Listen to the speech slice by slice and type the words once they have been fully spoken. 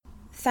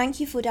Thank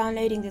you for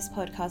downloading this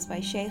podcast by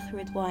Sheikh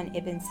Ridwan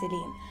Ibn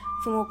Salim.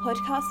 For more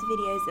podcasts,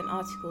 videos and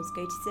articles,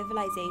 go to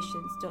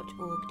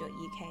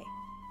civilizations.org.uk.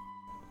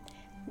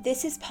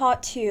 This is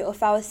part 2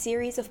 of our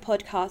series of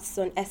podcasts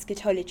on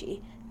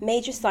eschatology,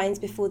 major signs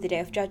before the Day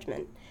of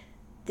Judgment.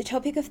 The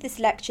topic of this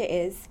lecture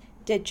is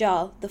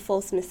Dajjal, the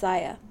false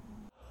Messiah.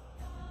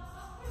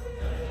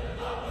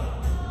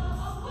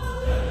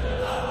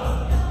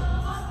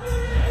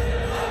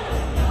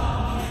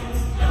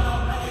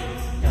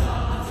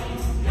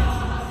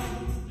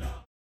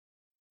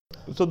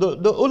 So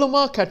the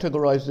ulama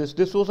categorized this.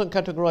 This wasn't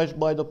categorized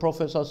by the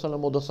Prophet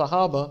ﷺ or the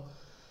Sahaba,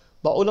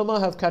 but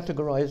ulama have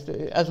categorized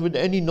it. As with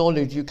any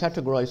knowledge, you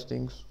categorize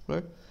things,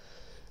 right?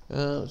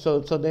 So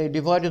they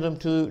divided them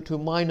to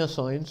minor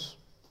signs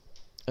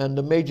and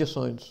the major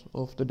signs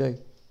of the day.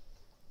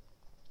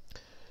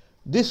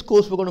 This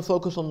course we're going to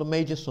focus on the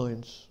major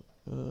signs,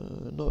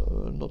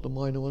 not the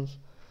minor ones.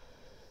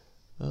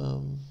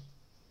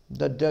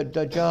 The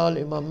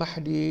Dajjal, Imam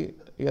Mahdi,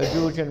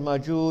 Yajuj and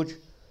Majuj,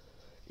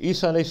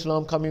 Isa alayhi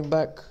salam coming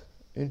back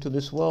into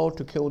this world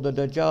to kill the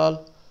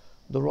Dajjal,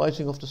 the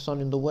rising of the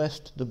sun in the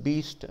west, the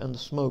beast and the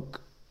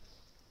smoke.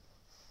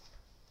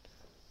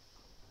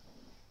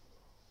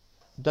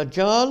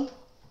 Dajjal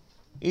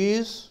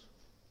is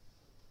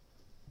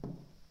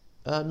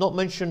not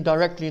mentioned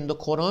directly in the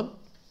Quran,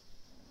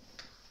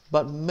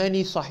 but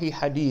many Sahih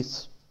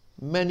Hadith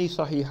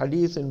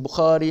in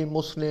Bukhari,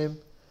 Muslim,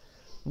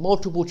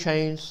 multiple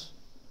chains.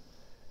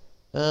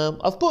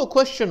 I've put a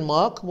question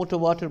mark,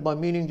 mutawatir by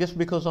meaning, just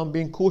because I'm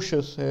being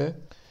cautious here.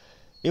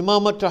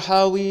 Imam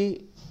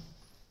al-Tahawi,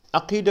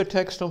 Aqidah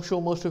text, I'm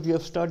sure most of you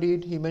have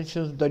studied. He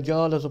mentions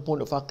Dajjal as a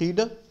point of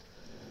Aqidah.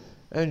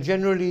 And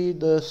generally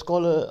the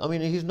scholar,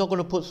 he's not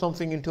going to put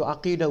something into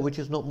Aqidah which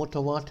is not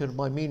mutawatir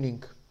by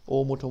meaning,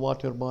 or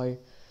mutawatir by,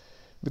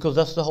 because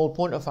that's the whole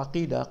point of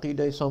Aqidah.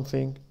 Aqidah is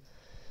something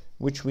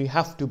which we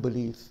have to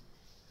believe.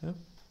 Yeah?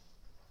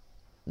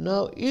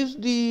 Now, is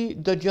the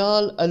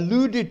Dajjal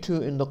alluded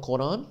to in the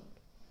Quran?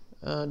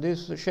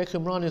 This Sheikh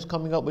Imran is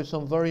coming up with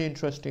some very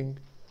interesting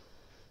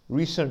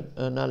recent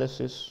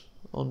analysis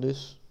on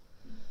this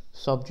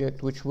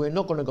subject, which we're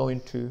not going to go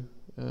into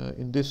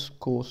in this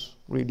course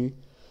really,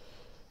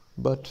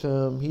 but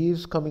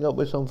he's coming up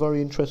with some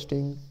very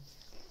interesting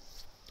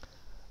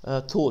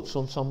thoughts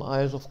on some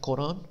ayahs of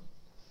Quran.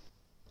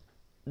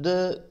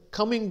 The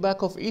coming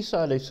back of Isa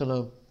alayhi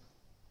salam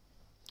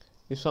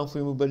is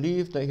something we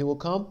believe that he will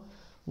come.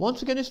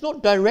 Once again, it's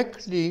not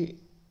directly,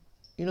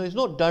 it's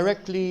not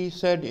directly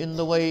said in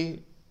the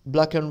way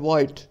black and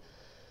white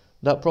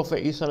that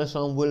Prophet Isa alayhi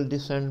salam will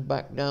descend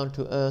back down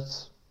to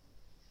earth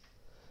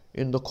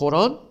in the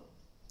Quran,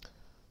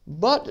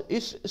 but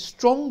it's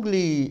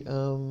strongly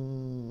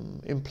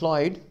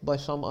implied by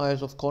some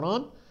ayahs of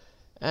Quran,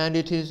 and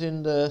it is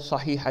in the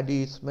Sahih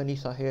Hadith, many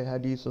Sahih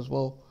Hadith as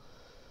well.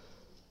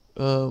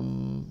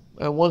 And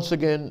once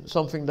again,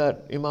 something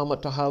that Imam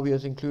al-Tahawi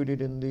has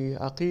included in the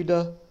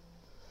Aqidah.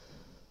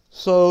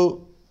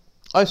 So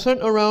I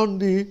sent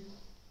around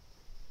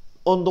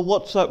on the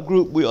WhatsApp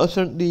group, I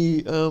sent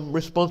the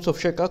response of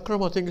Sheikh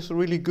Akram. I think it's a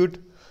really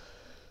good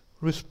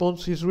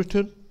response he's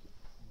written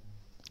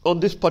on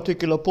this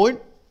particular point.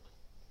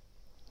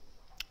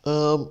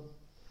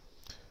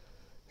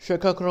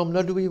 Sheikh Akram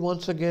Nadwi,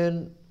 once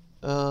again,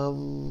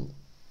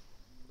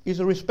 he's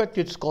a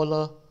respected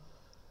scholar.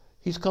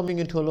 He's coming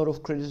into a lot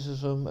of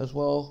criticism as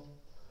well.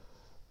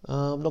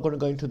 I'm not going to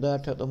go into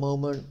that at the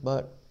moment,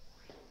 but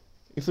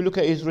if you look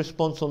at his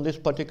response on this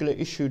particular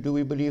issue, do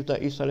we believe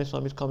that Isa alayhi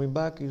salam is coming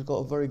back? He's got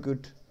a very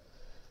good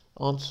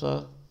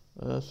answer.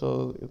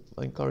 So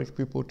I encourage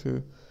people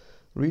to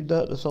read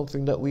that. It's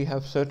something that we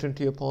have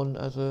certainty upon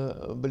as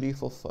a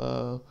belief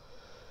of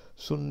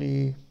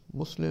Sunni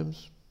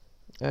Muslims.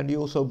 And he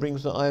also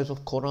brings the ayahs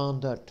of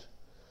Quran that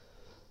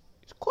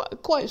it's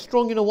quite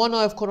strong. One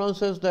ayah of Quran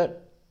says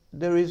that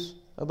there is,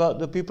 about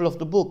the people of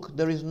the book,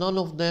 there is none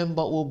of them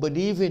but will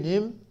believe in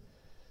him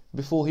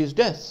before his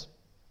death.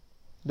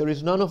 There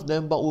is none of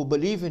them but will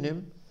believe in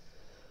him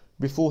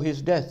before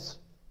his death.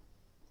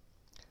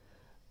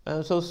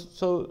 And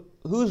so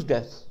whose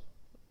death?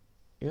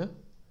 Yeah.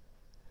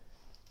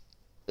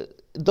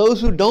 Those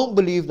who don't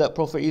believe that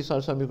Prophet Isa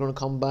is going to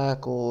come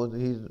back, or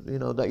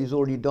that he's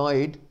already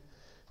died,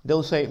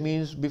 they'll say it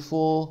means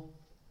before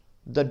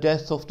the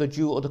death of the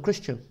Jew or the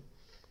Christian.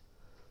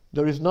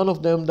 There is none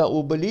of them that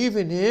will believe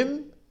in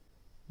him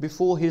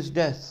before his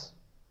death.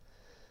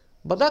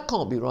 But that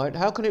can't be right.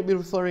 How can it be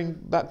referring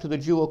back to the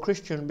Jew or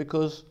Christian?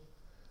 Because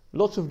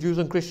lots of Jews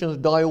and Christians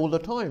die all the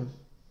time.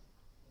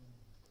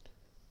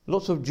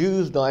 Lots of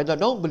Jews die that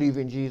don't believe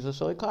in Jesus.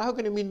 So how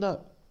can it mean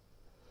that?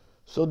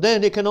 So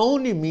then it can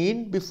only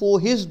mean before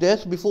his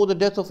death, before the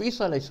death of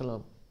Isa alayhi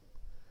salam.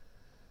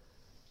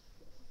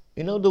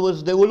 In other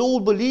words, they will all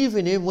believe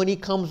in him when he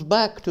comes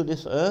back to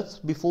this earth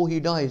before he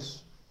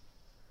dies.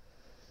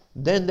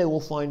 Then they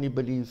will finally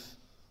believe.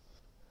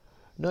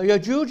 Now,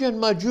 Yajuj and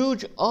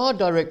Majuj are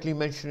directly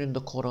mentioned in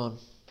the Quran.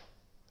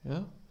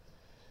 Yeah?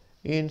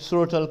 In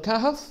Surah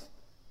Al-Kahf,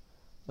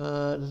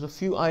 there's a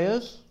few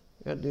ayahs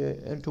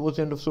towards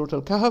the end of Surah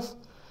Al-Kahf.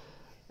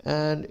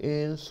 And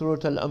in Surah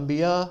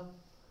Al-Anbiya,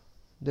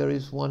 there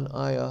is one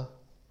ayah.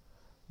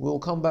 We'll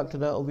come back to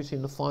that obviously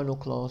in the final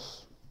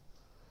class.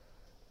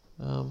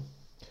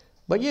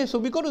 But yeah, so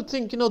we've got to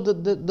think,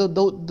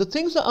 the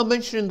things that are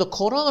mentioned in the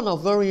Quran are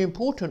very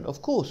important,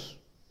 of course.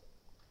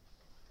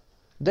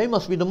 They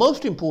must be the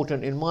most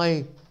important in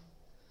my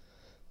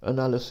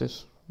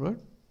analysis, right?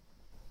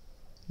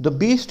 The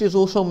beast is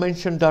also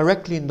mentioned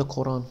directly in the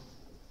Quran,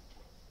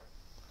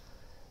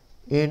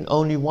 in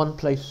only one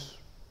place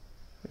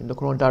in the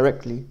Quran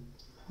directly.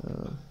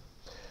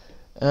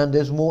 And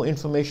there's more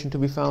information to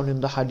be found in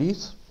the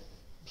hadith.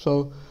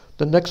 So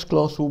the next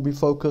class will be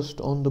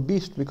focused on the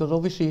beast, because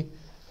obviously,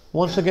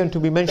 once again, to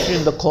be mentioned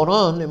in the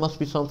Quran, it must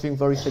be something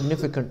very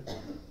significant.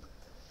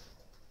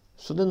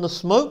 So then the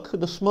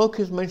smoke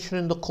is mentioned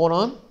in the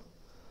Quran.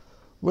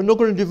 We're not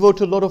going to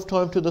devote a lot of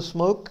time to the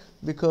smoke,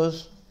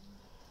 because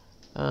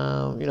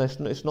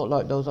it's not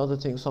like those other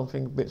things,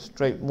 something a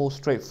bit more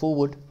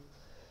straightforward.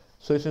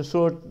 So it's in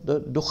Surah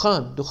the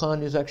Dukhan.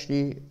 Dukhan is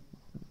actually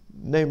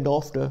named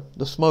after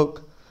the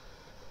smoke.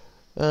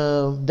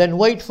 Then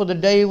wait for the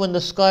day when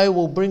the sky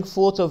will bring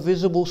forth a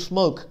visible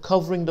smoke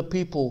covering the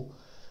people.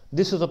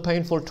 This is a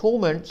painful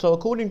torment. So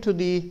according to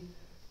the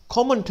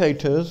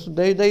commentators,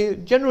 they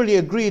generally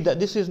agree that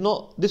this is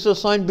a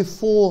sign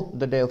before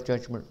the Day of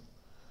Judgment.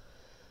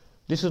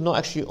 This is not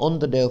actually on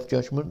the Day of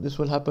Judgment. This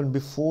will happen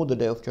before the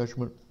Day of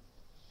Judgment.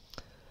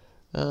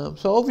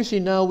 So obviously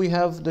now we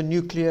have the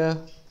nuclear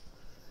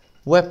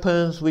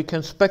weapons. We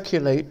can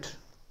speculate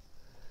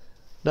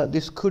that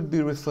this could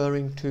be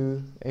referring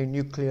to a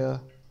nuclear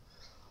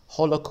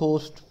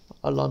holocaust.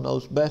 Allah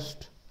knows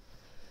best.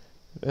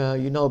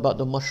 You know about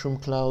the mushroom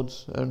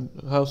clouds and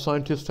how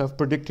scientists have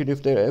predicted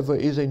if there ever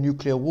is a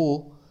nuclear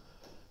war,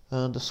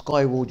 the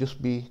sky will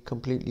just be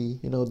completely,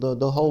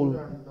 the whole.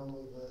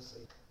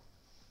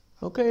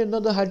 Okay,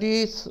 another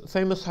hadith,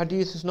 famous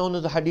hadith, is known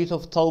as the hadith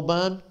of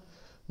Thawban,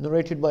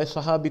 narrated by a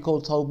Sahabi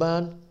called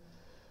Thawban.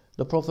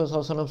 The Prophet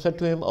ﷺ said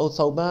to him, "O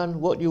Thawban,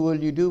 what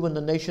will you do when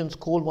the nations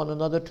call one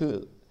another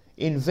to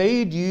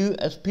invade you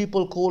as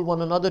people call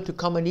one another to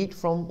come and eat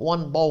from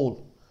one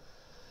bowl?"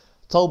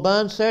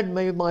 Thawban said,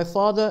 "May my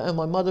father and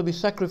my mother be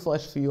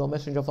sacrificed for you, O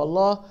Messenger of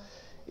Allah.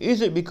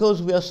 Is it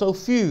because we are so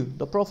few?"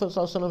 The Prophet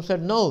ﷺ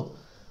said, "No.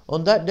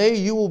 On that day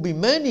you will be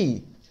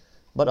many,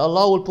 but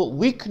Allah will put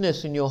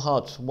weakness in your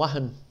hearts,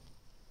 wahan."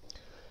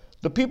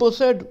 The people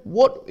said,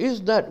 "What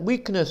is that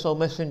weakness, O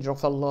Messenger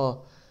of Allah?"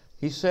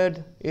 He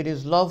said, "It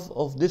is love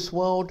of this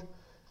world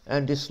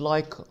and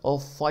dislike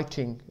of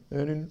fighting."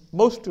 And in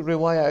most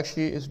riwayah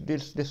actually is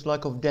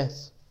dislike of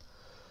death.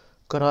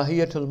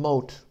 Karahiyat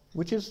al-maut,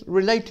 which is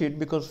related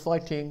because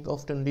fighting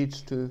often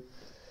leads to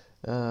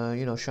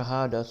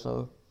shahada.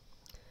 So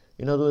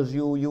in other words,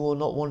 you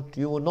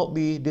will not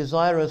be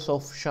desirous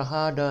of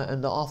shahada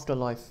and the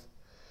afterlife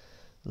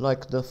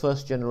like the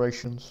first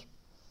generations.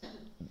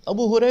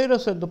 Abu Hurairah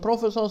said, the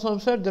Prophet ﷺ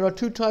said, there are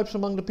two types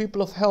among the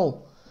people of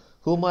hell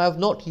whom I have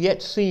not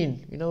yet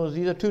seen.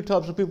 These are two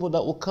types of people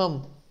that will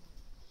come.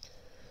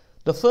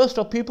 The first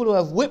are people who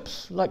have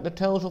whips like the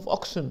tails of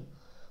oxen,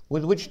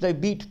 with which they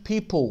beat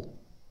people.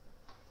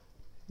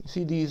 You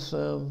see these,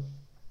 the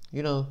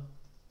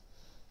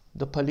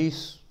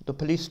police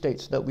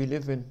states that we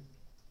live in.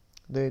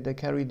 They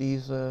carry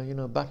these,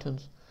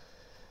 batons.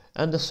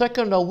 And the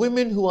second are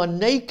women who are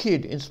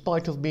naked in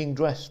spite of being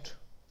dressed.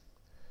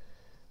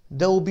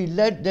 They will be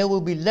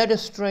led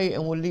astray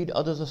and will lead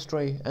others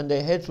astray, and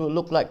their heads will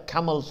look like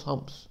camels'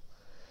 humps.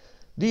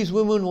 These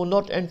women will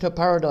not enter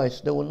paradise.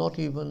 They will not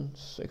even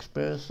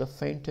experience the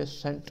faintest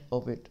scent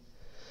of it,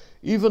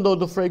 even though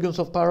the fragrance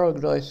of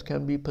paradise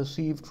can be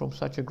perceived from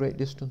such a great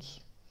distance.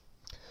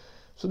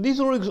 So these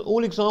are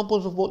all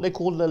examples of what they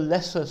call the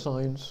lesser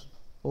signs,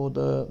 or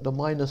the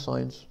minor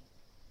signs.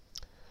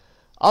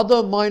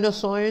 Other minor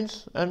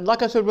signs, and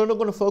like I said, we're not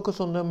going to focus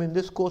on them in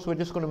this course, we're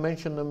just going to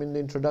mention them in the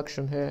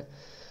introduction here.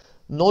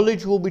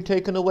 Knowledge will be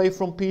taken away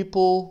from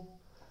people.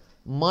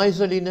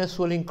 Miserliness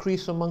will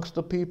increase amongst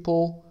the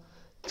people.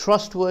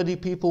 Trustworthy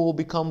people will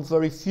become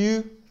very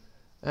few,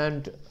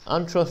 and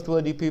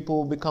untrustworthy people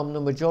will become the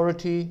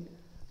majority.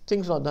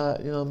 Things like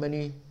that,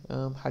 many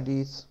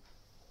hadiths.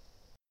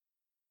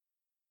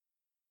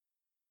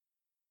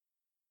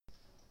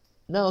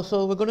 Now,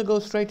 so we're going to go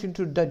straight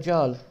into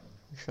Dajjal,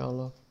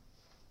 inshallah.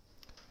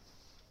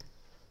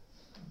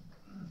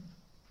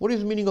 What is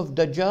the meaning of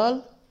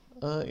Dajjal?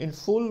 In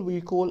full, we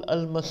call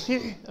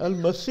Al-Masih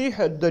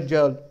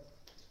Al-Dajjal.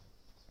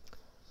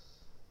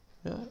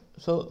 Yeah?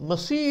 So,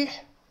 Masih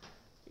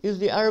is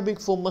the Arabic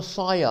for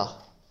Messiah.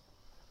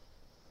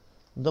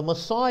 The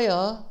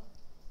Messiah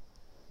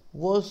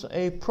was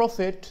a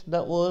prophet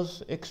that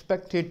was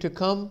expected to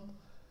come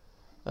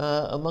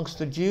amongst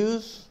the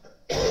Jews,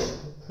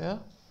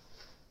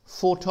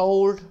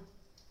 foretold,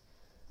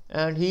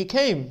 and he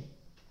came.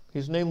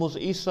 His name was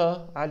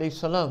Isa alayhi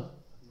salam.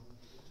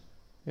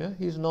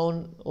 He's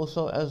known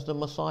also as the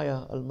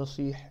Messiah,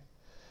 Al-Masih.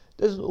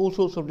 There's all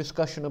sorts of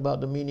discussion about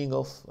the meaning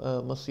of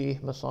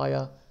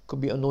Messiah, could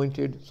be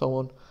anointed,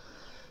 so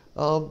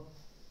on.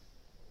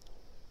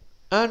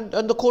 And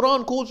the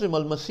Quran calls him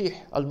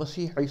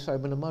Al-Masih Isa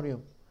ibn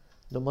Maryam,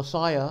 the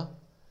Messiah,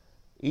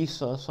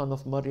 Isa, son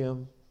of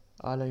Maryam,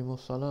 alayhi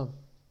salam.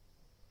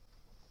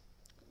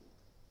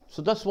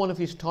 So that's one of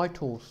his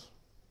titles.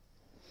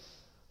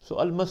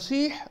 So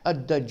Al-Masih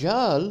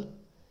Ad-Dajjal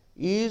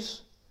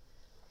is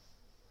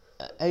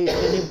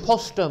an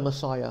imposter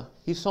Messiah.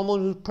 He's someone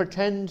who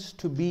pretends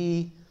to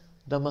be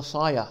the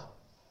Messiah.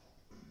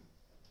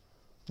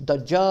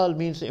 Dajjal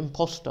means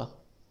imposter,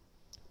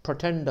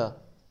 pretender,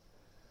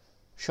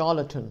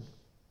 charlatan.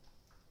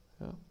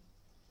 Yeah.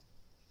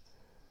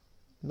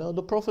 Now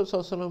the Prophet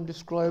ﷺ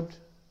described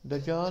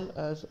Dajjal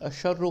as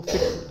asharru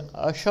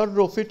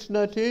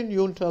fitnatin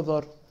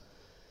yuntadhar.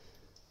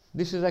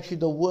 This is actually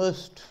the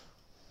worst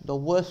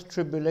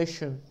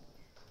tribulation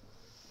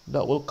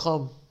that will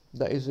come,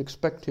 that is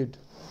expected.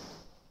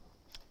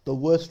 The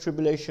worst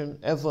tribulation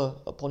ever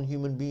upon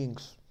human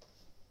beings.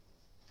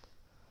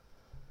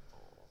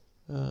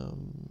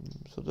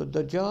 So the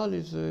Dajjal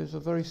is a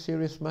very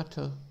serious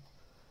matter.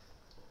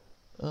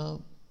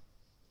 So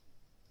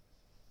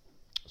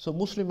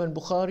Muslim and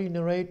Bukhari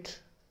narrate.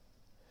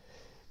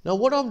 Now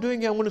what I'm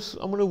doing here, I'm going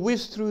to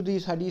whiz through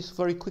these hadiths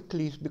very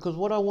quickly, because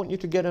what I want you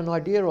to get an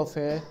idea of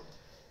here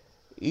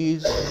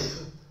is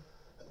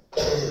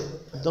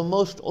the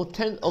most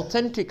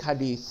authentic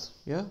hadith,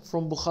 yeah,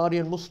 from Bukhari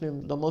and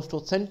Muslim, the most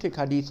authentic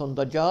hadith on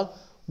Dajjal.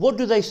 What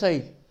do they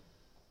say?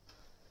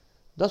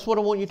 That's what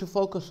I want you to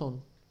focus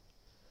on.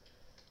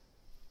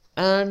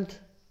 And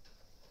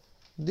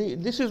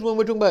this is when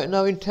we're talking about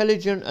now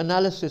intelligent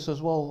analysis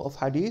as well of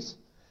hadith.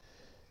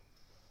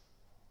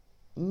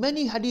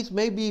 Many hadith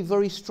may be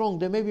very strong,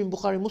 they may be in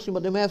Bukhari and Muslim,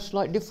 but they may have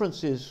slight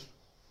differences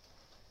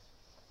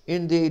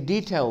in the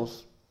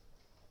details.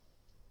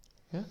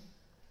 Yeah?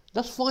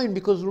 That's fine,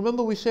 because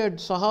remember we said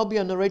Sahabi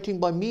are narrating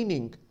by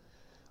meaning.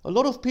 A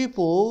lot of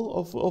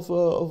people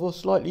of a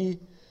slightly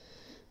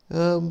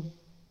who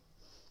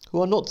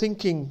are not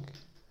thinking,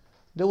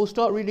 they will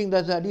start reading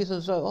that hadith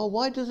and say, oh,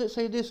 why does it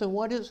say this, and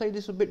why does it say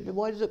this a bit,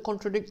 why does it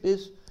contradict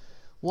this,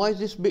 why is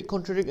this bit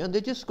contradicting, and they're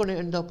just going to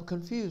end up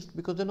confused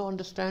because they're not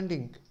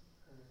understanding.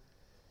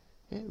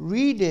 Yeah?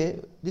 Read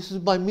it, this is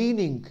by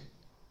meaning,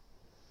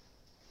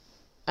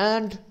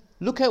 and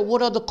look at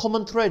what are the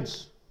common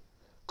threads,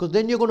 because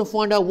then you're going to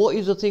find out what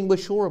is the thing we're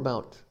sure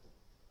about.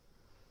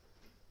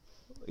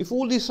 If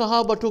all these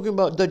Sahaba are talking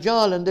about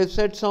Dajjal and they've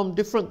said some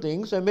different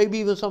things, and maybe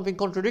even something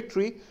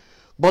contradictory,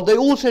 but they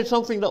all said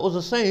something that was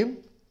the same,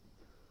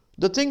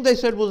 the thing they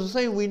said was the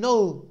same, we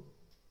know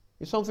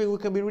is something we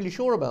can be really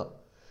sure about.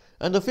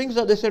 And the things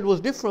that they said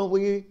was different,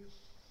 we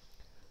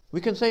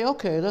can say,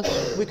 okay,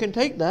 we can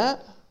take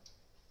that.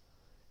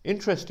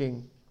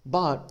 Interesting.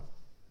 But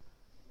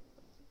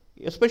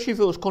especially if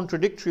it was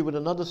contradictory with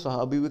another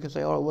Sahabi, we can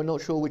say, all right, we're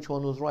not sure which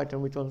one was right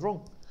and which one's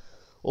wrong.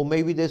 Or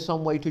maybe there's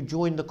some way to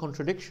join the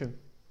contradiction.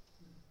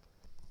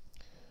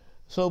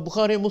 So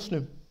Bukhari and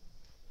Muslim.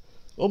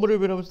 Umar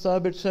ibn Abi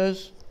Thabit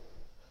says,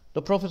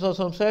 the Prophet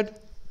ﷺ said,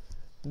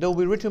 there will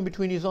be written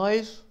between his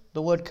eyes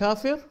the word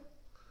kafir.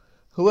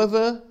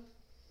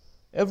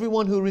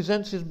 Everyone who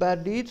resents his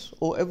bad deeds,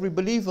 or every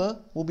believer,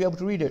 will be able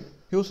to read it.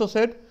 He also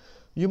said,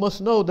 you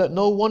must know that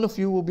no one of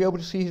you will be able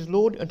to see his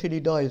Lord until he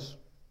dies.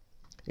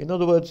 In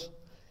other words,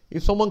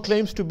 if someone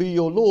claims to be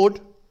your Lord,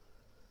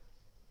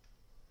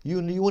 you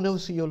will never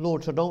see your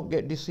Lord, so don't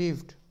get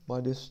deceived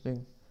by this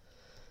thing,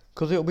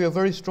 because it will be a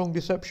very strong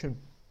deception.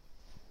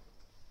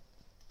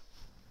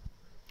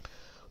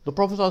 The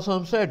Prophet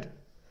ﷺ said,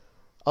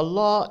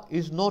 Allah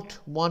is not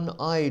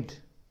one-eyed,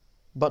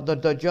 but the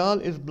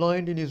Dajjal is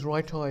blind in his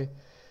right eye,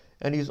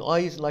 and his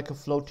eye is like a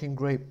floating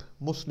grape.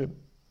 Muslim.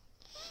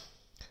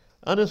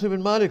 Anas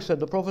ibn Malik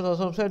said, the Prophet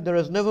ﷺ said, there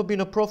has never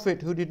been a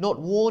prophet who did not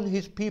warn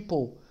his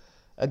people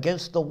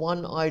against the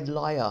one-eyed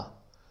liar.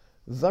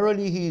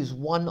 Verily he is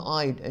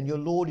one-eyed, and your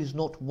Lord is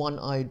not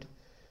one-eyed.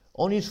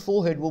 On his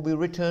forehead will be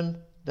written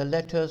the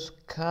letters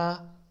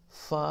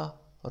Ka-Fa-Ra.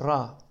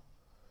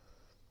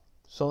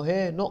 So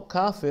here, not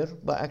kafir,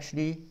 but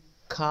actually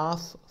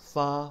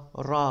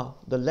Kaf-Fa-Ra,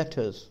 the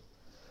letters.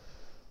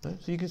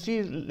 Right? So you can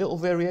see little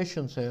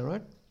variations here,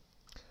 right?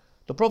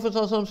 The Prophet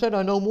ﷺ said,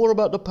 I know more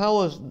about the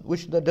powers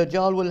which the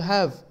Dajjal will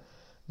have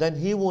than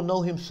he will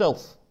know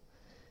himself.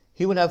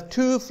 He will have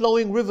 2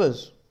 flowing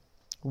rivers.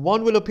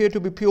 One will appear to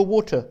be pure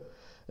water,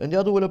 and the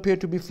other will appear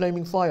to be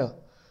flaming fire.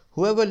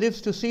 Whoever lives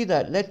to see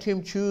that, let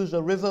him choose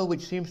a river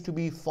which seems to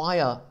be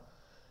fire.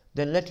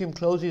 Then let him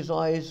close his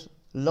eyes,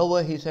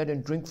 lower his head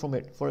and drink from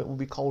it, for it will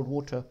be cold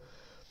water.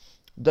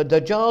 The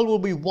Dajjal will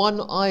be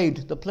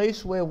one-eyed. The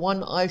place where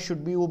one eye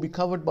should be will be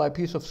covered by a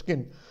piece of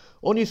skin.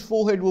 On his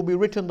forehead will be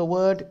written the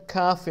word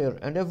kafir,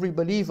 and every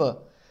believer,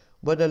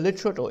 whether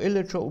literate or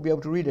illiterate, will be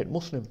able to read it.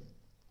 Muslim.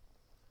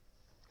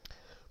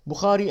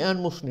 Bukhari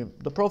and Muslim.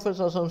 The Prophet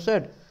ﷺ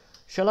said,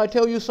 shall I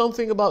tell you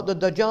something about the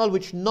Dajjal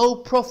which no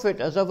prophet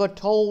has ever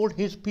told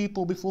his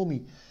people before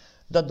me?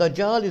 The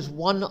Dajjal is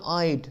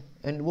one-eyed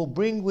and will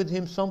bring with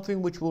him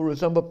something which will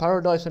resemble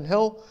paradise and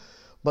hell,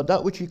 but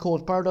that which he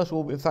calls paradise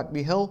will in fact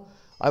be hell.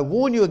 I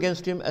warn you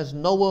against him as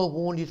Noah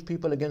warned his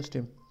people against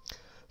him.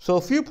 So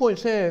a few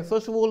points here.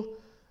 First of all,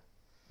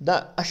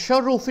 that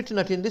asharru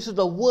fitnatin, this is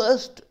the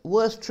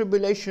worst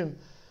tribulation.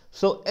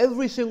 So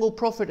every single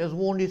prophet has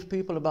warned his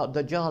people about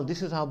Dajjal.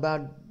 This is how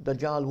bad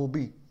Dajjal will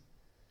be.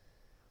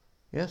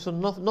 Yeah, so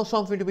not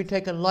something to be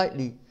taken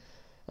lightly.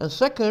 And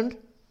second,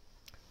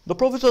 the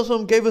Prophet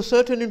ﷺ gave us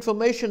certain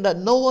information that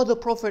no other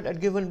prophet had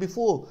given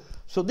before.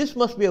 So this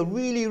must be a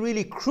really,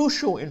 really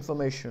crucial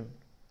information.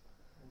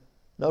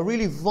 A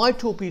really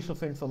vital piece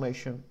of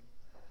information.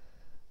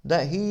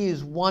 That he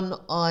is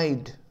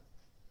one-eyed.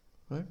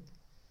 Right?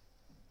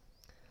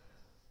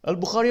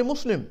 Al-Bukhari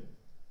Muslim.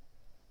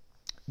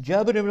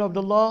 Jabir ibn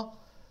Abdullah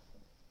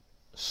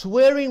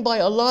swearing by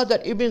Allah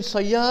that Ibn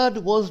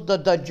Sayyad was the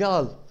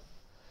Dajjal.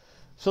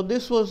 So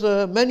this was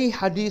many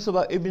hadith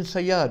about Ibn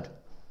Sayyad.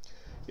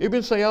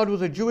 Ibn Sayyad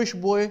was a Jewish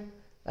boy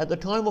at the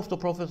time of the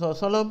Prophet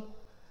ﷺ,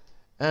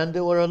 and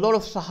there were a lot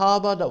of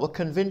Sahaba that were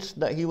convinced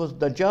that he was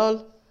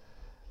Dajjal.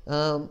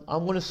 I'm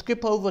going to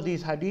skip over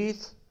these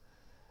hadith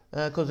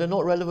because they're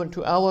not relevant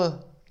to our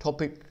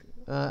topic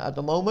at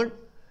the moment.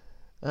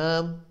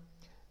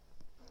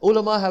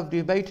 Ulama have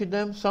debated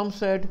them. Some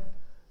said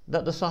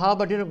that the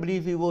Sahaba didn't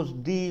believe he was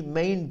the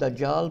main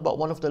Dajjal, but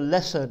one of the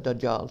lesser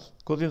Dajjals.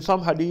 Because in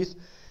some hadith,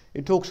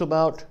 it talks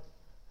about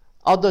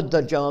other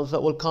Dajjals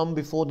that will come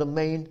before the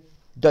main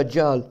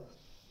Dajjal.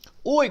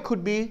 Or it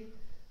could be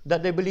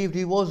that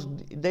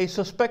they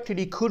suspected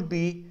he could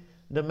be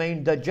the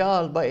main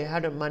Dajjal, but it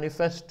hadn't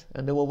manifest,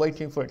 and they were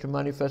waiting for it to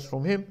manifest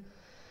from him.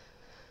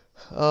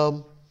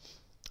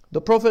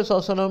 The Prophet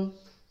ﷺ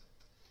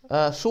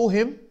saw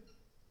him,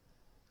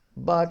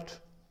 but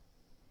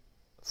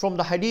from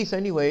the hadith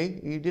anyway,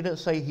 he didn't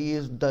say he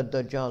is the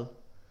Dajjal.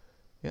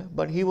 Yeah?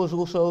 But he was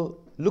also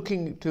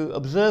looking to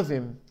observe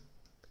him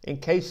in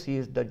case he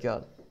is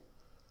Dajjal.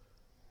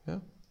 Yeah?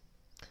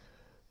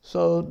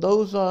 So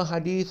those are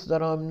hadiths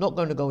that I'm not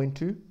going to go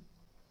into.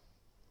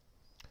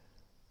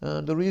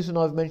 The reason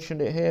I've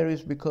mentioned it here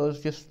is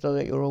because just so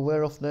that you're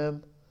aware of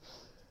them,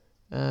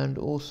 and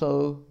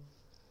also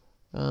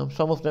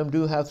some of them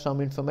do have some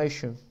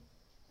information.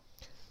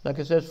 Like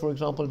it says, for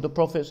example, the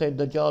Prophet said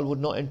Dajjal would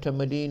not enter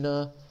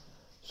Medina,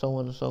 so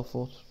on and so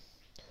forth.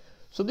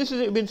 So this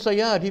is Ibn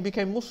Sayyad. He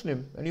became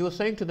Muslim, and he was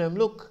saying to them,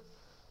 look,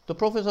 the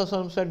Prophet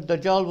ﷺ said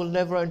Dajjal will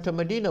never enter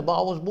Medina, but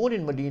I was born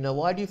in Medina.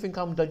 Why do you think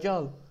I'm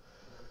Dajjal?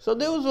 So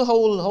there was a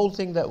whole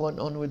thing that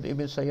went on with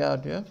Ibn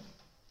Sayyad. Yeah.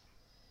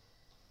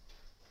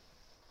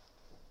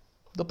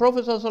 The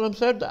Prophet ﷺ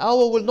said, the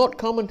hour will not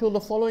come until the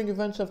following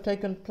events have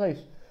taken place.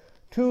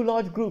 2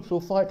 large groups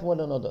will fight one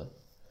another,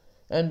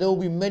 and there will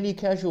be many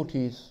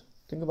casualties.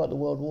 Think about the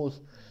world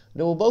wars.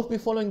 They will both be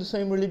following the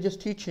same religious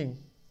teaching,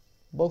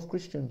 both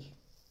Christians.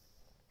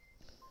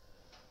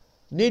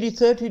 Nearly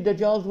 30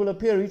 Dajjals will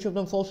appear, each of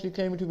them falsely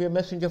claiming to be a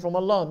messenger from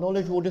Allah.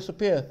 Knowledge will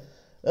disappear.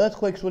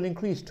 Earthquakes will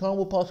increase. Time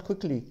will pass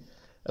quickly.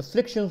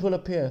 Afflictions will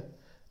appear.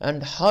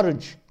 And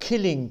harj,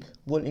 killing,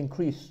 will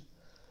increase.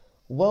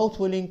 Wealth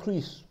will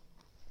increase.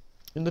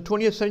 In the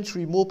 20th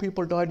century, more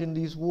people died in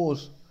these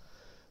wars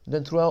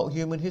than throughout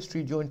human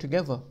history joined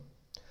together.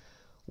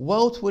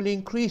 Wealth will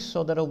increase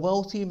so that a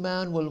wealthy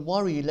man will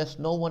worry lest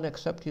no one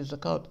accept his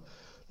zakat.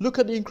 Look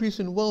at the increase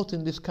in wealth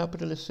in this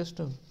capitalist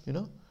system,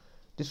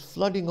 this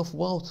flooding of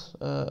wealth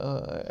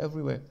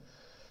everywhere.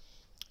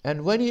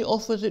 And when he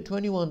offers it to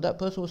anyone, that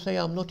person will say,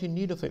 I'm not in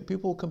need of it.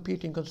 People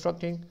compete in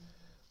constructing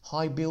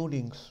high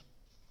buildings.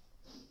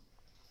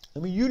 I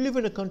mean, you live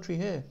in a country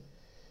here.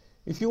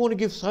 If you want to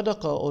give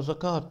sadaqah or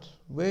zakat,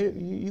 where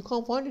you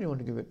can't find anyone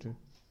to give it to.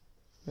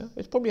 Yeah?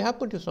 It's probably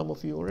happened to some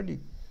of you already.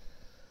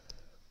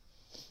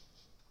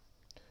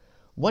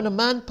 When a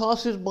man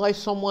passes by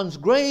someone's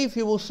grave,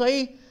 he will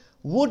say,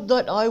 would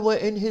that I were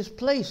in his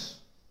place.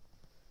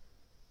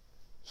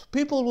 So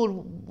people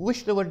will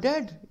wish they were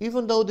dead,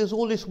 even though there's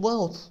all this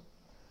wealth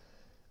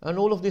and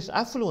all of this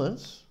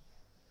affluence.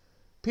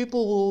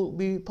 People will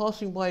be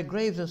passing by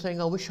graves and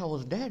saying, I wish I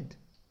was dead.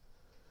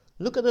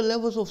 Look at the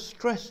levels of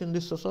stress in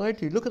this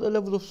society. Look at the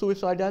levels of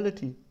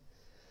suicidality.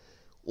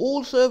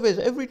 All surveys,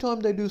 every time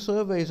they do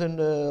surveys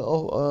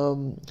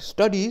and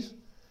studies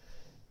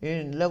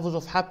in levels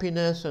of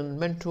happiness and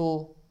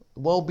mental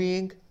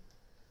well-being,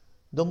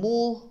 the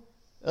more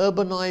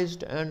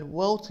urbanized and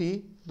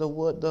wealthy, the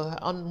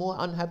more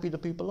unhappy the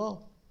people are.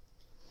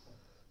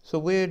 It's a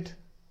weird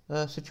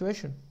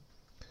situation.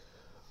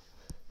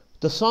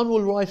 The sun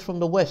will rise from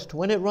the west.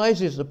 When it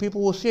rises, the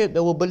people will see it,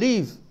 they will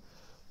believe.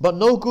 But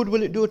no good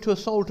will it do to a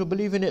soul to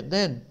believe in it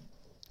then,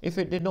 if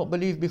it did not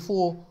believe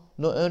before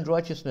nor earned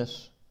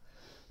righteousness.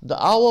 The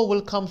hour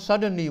will come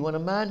suddenly when a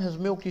man has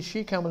milked his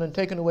she-camel and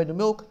taken away the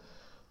milk,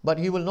 but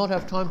he will not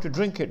have time to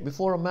drink it.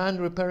 Before a man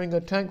repairing a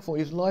tank for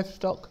his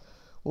livestock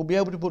will be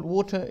able to put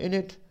water in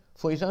it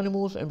for his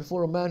animals, and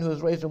before a man who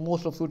has raised a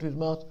morsel of food to his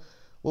mouth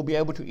will be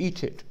able to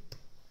eat it.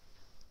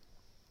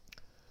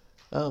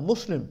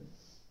 Muslim.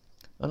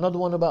 Another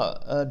one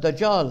about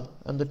Dajjal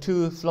and the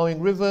 2 flowing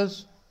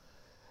rivers.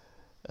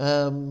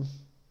 One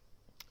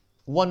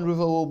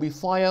river will be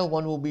fire,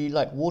 one will be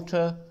like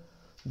water.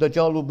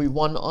 Dajjal will be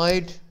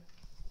one-eyed.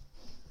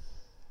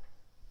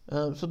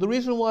 So the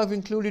reason why I've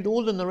included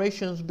all the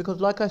narrations, because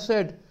like I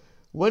said,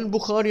 when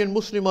Bukhari and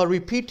Muslim are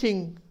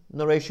repeating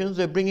narrations,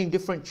 they're bringing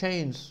different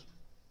chains.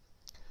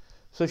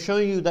 So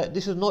showing you that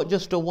this is not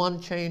just a one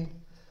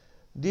chain.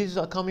 These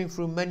are coming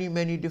through many,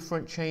 many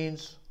different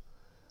chains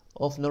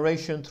of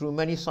narration through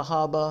many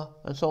Sahaba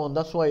and so on.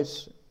 That's why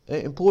it's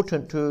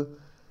important to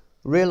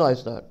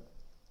realize that.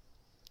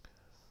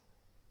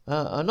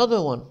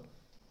 Another one,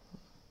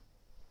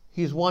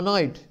 he's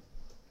one-eyed.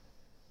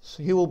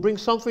 So he will bring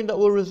something that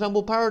will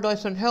resemble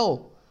paradise and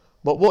hell.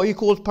 But what he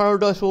calls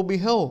paradise will be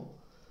hell.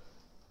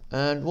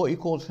 And what he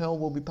calls hell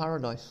will be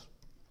paradise.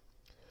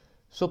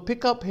 So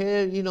pick up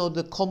here,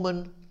 the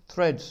common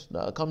threads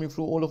that are coming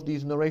through all of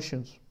these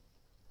narrations.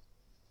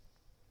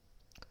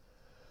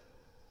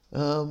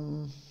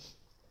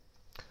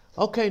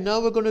 Okay, now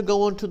we're going to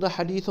go on to the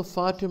hadith of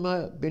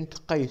Fatima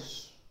bint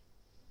Qais.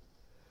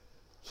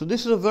 So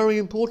this is a very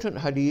important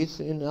hadith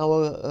in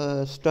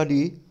our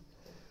study,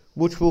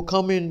 which will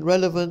come in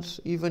relevance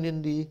even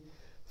in the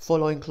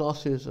following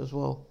classes as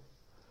well.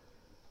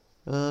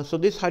 So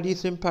this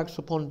hadith impacts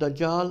upon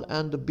Dajjal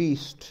and the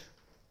beast,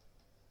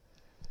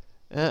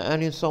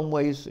 and in some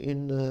ways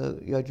in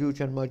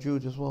Yajuj and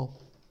Majuj as well.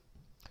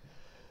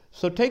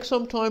 So take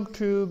some time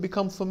to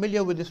become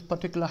familiar with this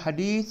particular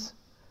hadith.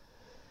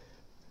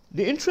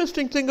 The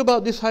interesting thing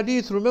about this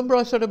hadith, remember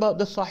I said about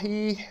the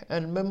Sahih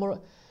and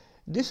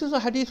this is a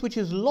hadith which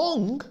is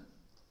long,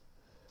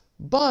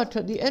 but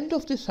at the end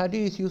of this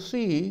hadith you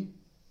see,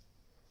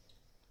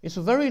 it's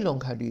a very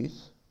long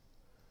hadith,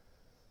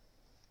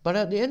 but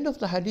at the end of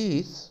the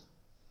hadith,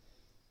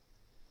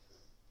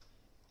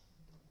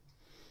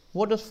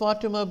 what does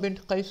Fatima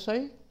bint Qais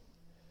say?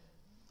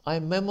 I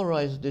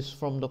memorized this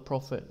from the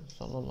Prophet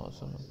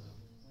ﷺ.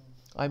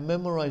 I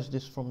memorized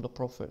this from the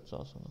Prophet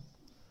ﷺ.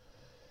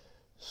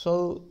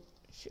 So,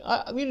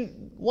 I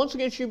mean, once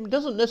again, she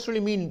doesn't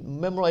necessarily mean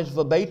memorize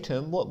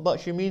verbatim. What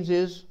she means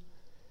is,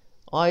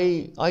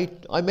 I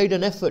made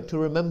an effort to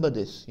remember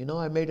this.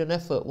 I made an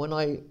effort when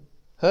I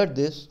heard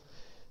this.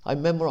 I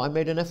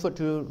made an effort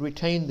to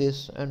retain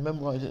this and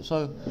memorize it.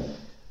 So,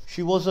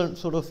 she wasn't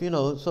sort of,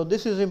 So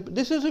this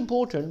is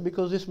important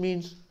because this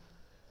means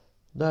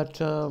that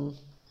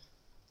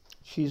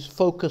she's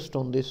focused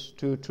on this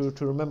to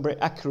remember it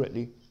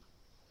accurately.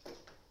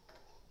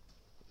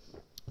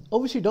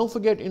 Obviously, don't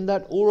forget, in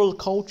that oral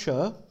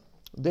culture,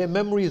 their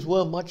memories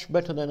were much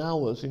better than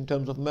ours in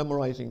terms of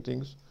memorizing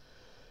things.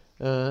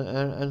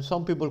 And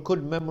some people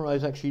could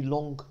memorize actually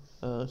long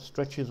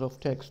stretches of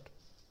text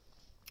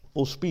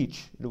or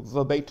speech,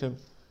 verbatim.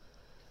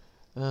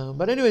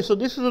 But anyway, so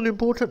this is an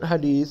important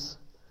hadith.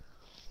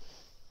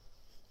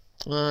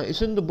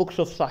 It's in the books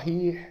of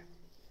Sahih.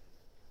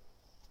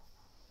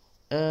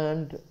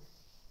 And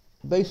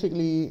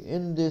basically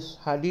in this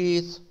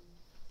hadith,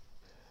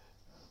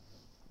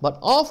 but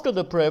after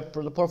the prayer,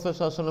 the Prophet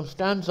ﷺ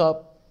stands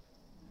up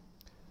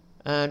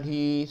and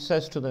he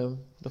says to them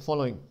the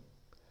following.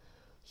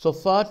 So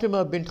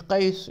Fatima bint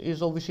Qais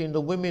is obviously in the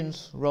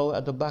women's row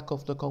at the back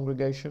of the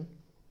congregation.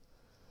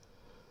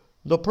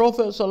 The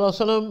Prophet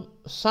ﷺ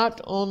sat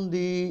on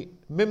the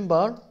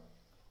mimbar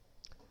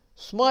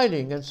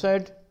smiling and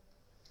said,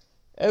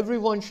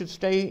 everyone should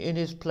stay in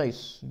his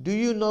place. Do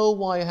you know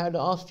why I had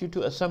asked you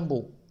to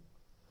assemble?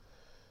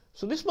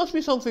 So this must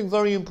be something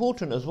very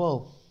important as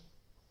well.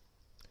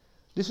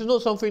 This is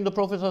not something the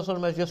Prophet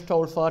ﷺ has just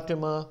told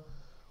Fatima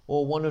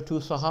or one or two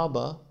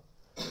Sahaba.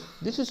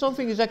 This is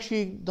something is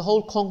actually the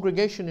whole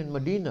congregation in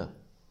Medina.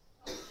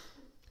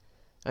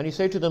 And he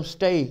said to them,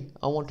 stay,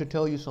 I want to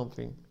tell you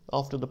something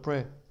after the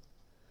prayer.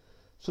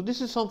 So this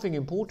is something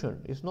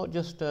important. It's not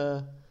just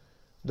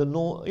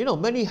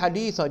many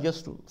hadith are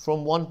just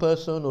from one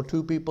person or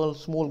two people,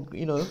 small,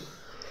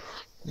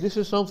 This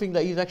is something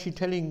that he's actually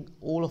telling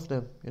all of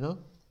them,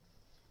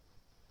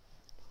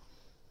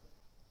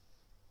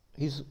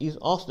 He's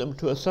asked them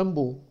to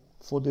assemble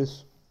for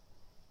this.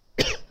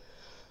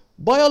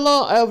 By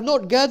Allah, I have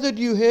not gathered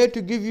you here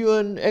to give you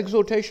an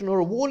exhortation or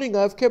a warning.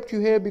 I have kept you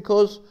here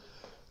because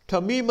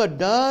Tamim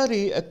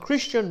ad-Dari, a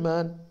Christian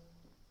man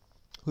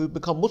who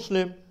become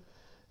Muslim,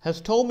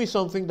 has told me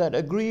something that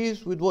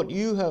agrees with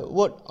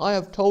what I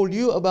have told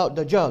you about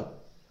Dajjal.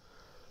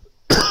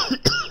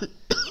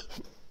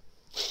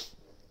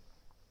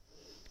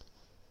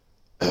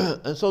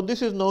 And so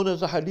this is known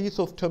as the hadith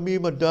of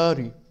Tamim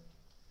ad-Dari.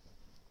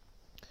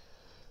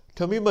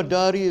 Tamim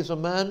ad-Dari is a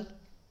man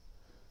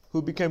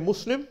who became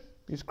Muslim,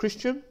 he's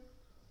Christian,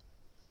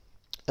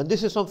 and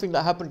this is something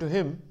that happened to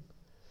him.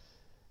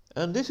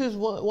 And this is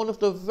one of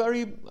the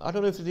I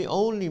don't know if it's the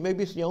only,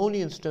 maybe it's the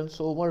only instance,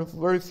 or one of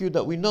very few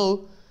that we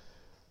know,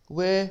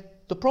 where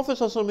the Prophet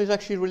ﷺ is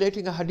actually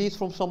relating a hadith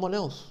from someone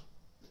else.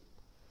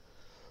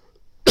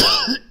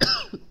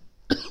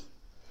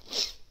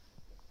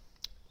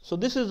 So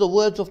this is the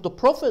words of the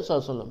Prophet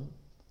ﷺ,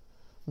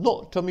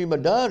 not Tamim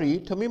ad-Dari.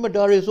 Tamim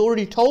ad-Dari has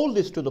already told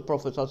this to the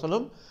Prophet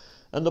ﷺ,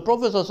 and the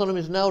Prophet ﷺ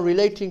is now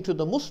relating to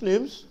the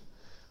Muslims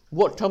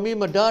what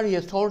Tamim ad-Dari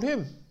has told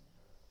him.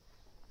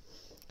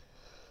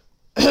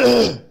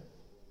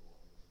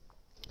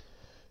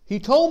 He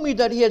told me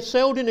that he had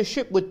sailed in a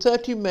ship with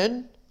 30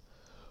 men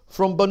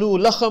from Banu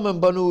Lakham and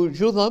Banu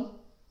Judham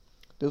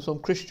There were some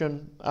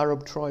Christian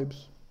Arab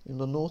tribes in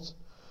the north.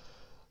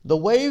 The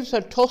waves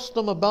had tossed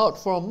them about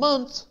for a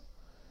month.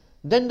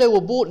 Then they were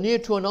brought near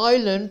to an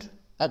island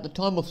at the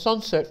time of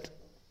sunset.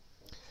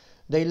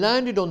 They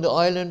landed on the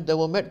island. They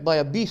were met by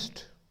a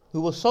beast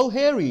who was so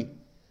hairy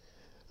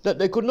that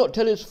they could not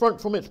tell its front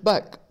from its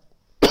back.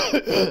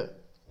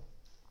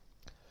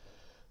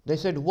 They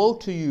said, "Woe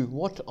to you,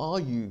 what are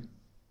you?"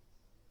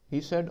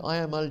 He said, "I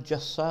am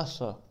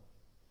al-Jassasa."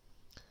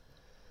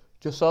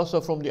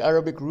 Jassasa from the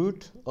Arabic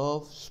root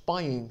of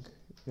spying,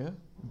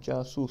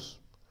 jasus.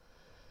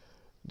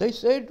 They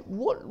said,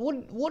 what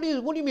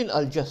do you mean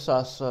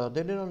al-Jassasa?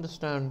 They didn't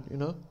understand,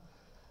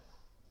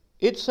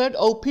 It said,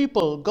 "O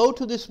people, go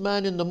to this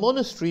man in the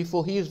monastery,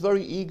 for he is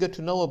very eager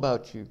to know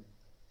about you."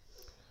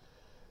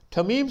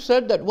 Tamim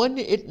said that when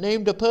it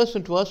named a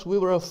person to us, we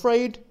were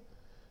afraid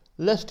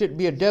lest it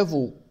be a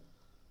devil.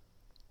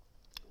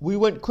 We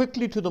went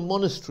quickly to the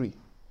monastery.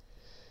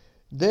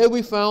 There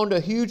we found a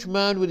huge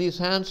man with his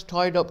hands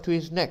tied up to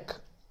his neck.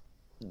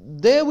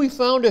 And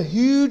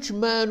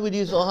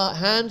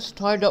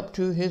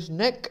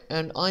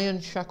iron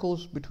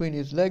shackles between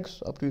his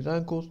legs up to his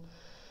ankles.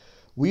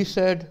 We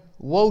said,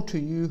 "Woe to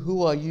you,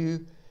 who are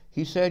you?"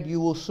 He said,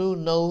 "You will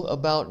soon know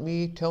about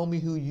me. Tell me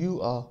who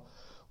you are."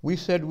 We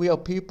said, "We are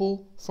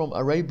people from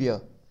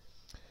Arabia.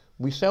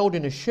 We sailed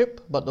in a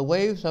ship, but the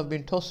waves have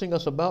been tossing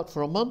us about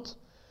for a month,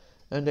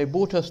 and they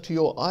brought us to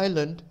your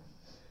island,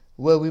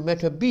 where we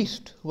met a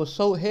beast who was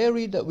so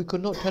hairy that we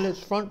could not tell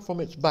its front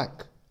from its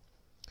back.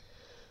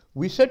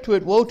 We said to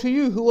it, 'Woe to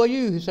you, who are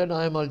you?' He said,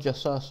 'I am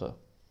al-Jassasa,'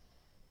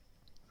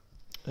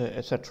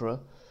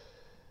 etc.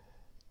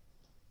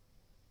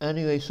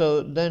 Anyway,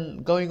 so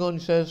then going on, he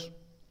says,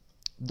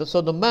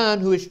 so the man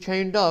who is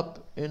chained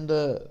up in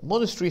the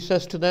monastery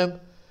says to them,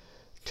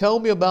 'Tell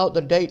me about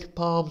the date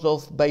palms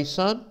of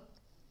Baysan.'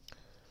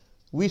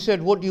 We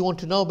said, 'What do you want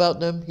to know about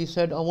them?' He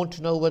said, 'I want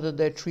to know whether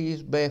their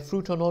trees bear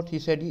fruit or not.' We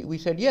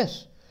said,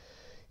 'Yes.'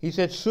 He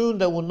said, 'Soon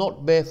they will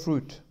not bear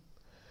fruit.'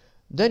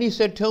 Then he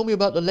said, 'Tell me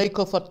about the lake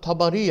of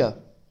At-Tabariya.'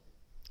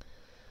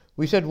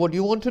 We said, 'What do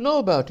you want to know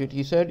about it?'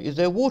 He said, 'Is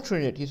there water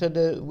in it?'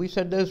 We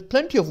said, 'There's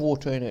plenty of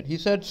water in it.' He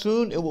said,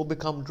 'Soon it will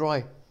become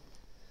dry.'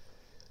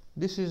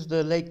 This is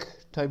the Lake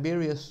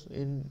Tiberias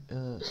in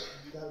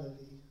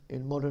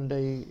modern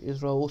day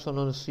Israel, also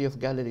known as Sea of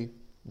Galilee.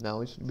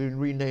 Now it's been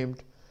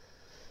renamed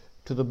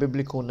to the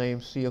biblical name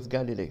Sea of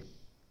Galilee.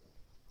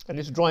 And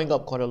it's drying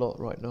up quite a lot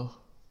right now.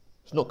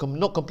 It's not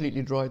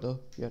completely dry though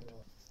yet.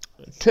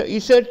 He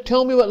said,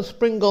 'Tell me about the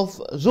spring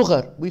of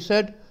Zughar.' We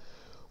said,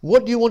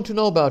 'What do you want to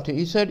know about it?'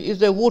 He said, 'Is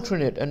there water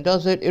in it, and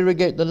does it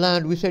irrigate the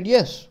land?' We said,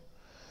 'Yes.'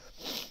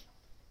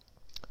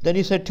 Then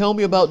he said, 'Tell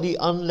me about the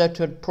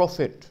unlettered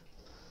prophet.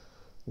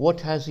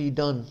 What has he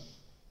done?'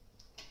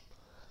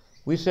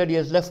 We said, 'He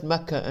has left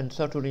Mecca and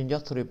settled in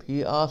Yathrib.'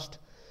 He asked,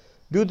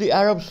 'Do the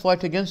Arabs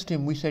fight against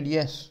him?' We said,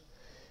 'Yes.'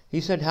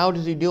 He said, 'How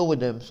does he deal with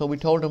them?' So we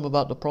told him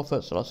about the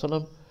Prophet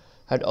ﷺ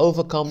had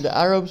overcome the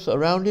Arabs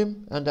around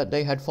him and that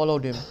they had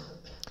followed him.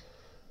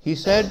 He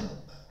said,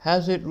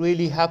 'Has it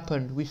really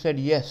happened?' We said,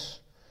 'Yes.'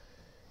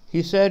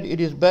 He said,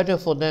 'It is better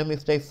for them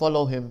if they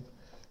follow him.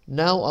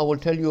 Now I will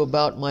tell you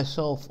about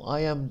myself. I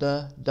am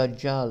the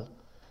Dajjal.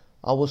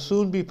 I will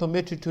soon be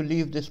permitted to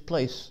leave this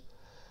place.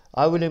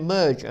 I will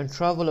emerge and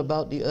travel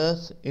about the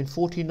earth. In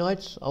 40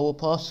 nights I will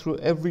pass through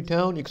every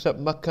town except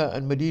Mecca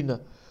and Medina,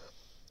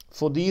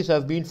 for these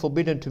have been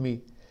forbidden to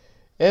me.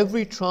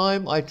 Every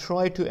time I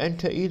try to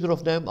enter either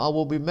of them, I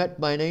will be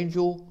met by an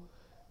angel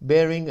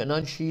bearing an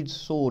unsheathed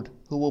sword,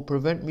 who will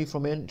prevent me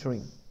from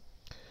entering.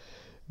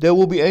 There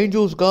will be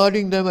angels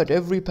guarding them at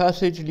every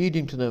passage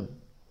leading to them.'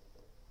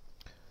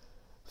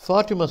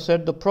 Fatima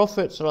said, the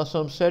Prophet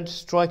ﷺ said,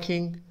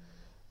 striking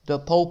the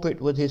pulpit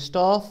with his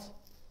staff,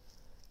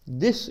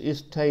 'This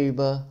is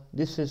Tayba,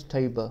 this is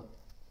Tayba.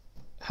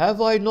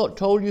 Have I not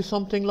told you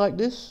something like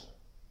this?'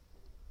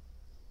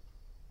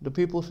 The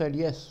people said,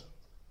 'Yes.'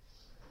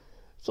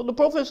 So the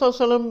Prophet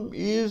ﷺ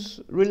is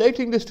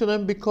relating this to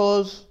them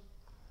because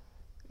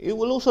it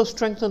will also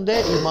strengthen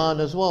their iman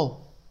as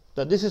well.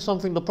 That this is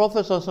something the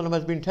Prophet ﷺ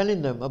has been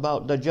telling them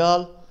about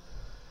Dajjal,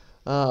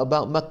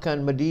 about Mecca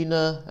and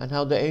Medina, and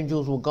how the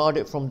angels will guard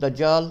it from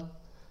Dajjal.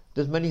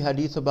 There's many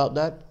hadith about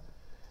that.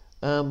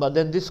 But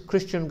then this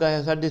Christian guy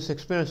has had this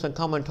experience and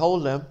come and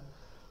told them.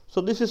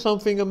 So this is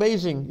something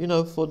amazing,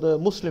 for the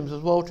Muslims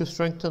as well, to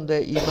strengthen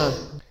their iman.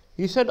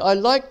 He said, 'I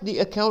like the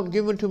account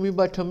given to me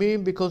by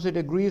Tamim because it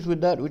agrees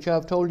with that which I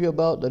have told you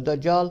about the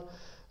Dajjal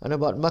and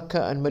about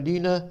Mecca and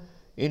Medina.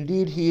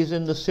 Indeed, he is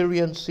in the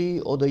Syrian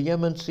Sea or the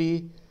Yemen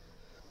Sea.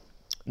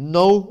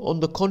 No, on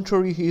the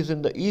contrary, he is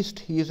in the east,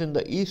 he is in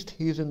the east,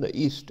 he is in the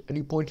east.' And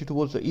he pointed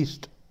towards the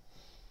east.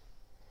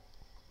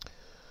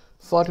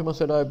 Fatima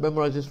said, 'I have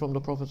memorized this from the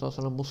Prophet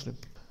ﷺ, Muslim.'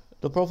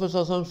 The Prophet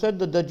ﷺ said,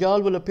 'The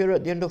Dajjal will appear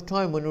at the end of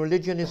time when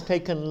religion is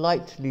taken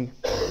lightly.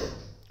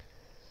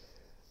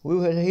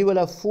 He will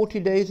have 40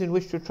 days in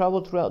which to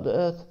travel throughout the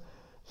earth.'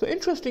 So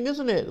interesting,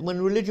 isn't it?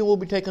 When religion will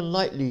be taken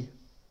lightly.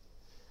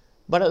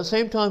 But at the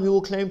same time, he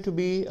will claim to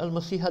be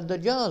Al-Masih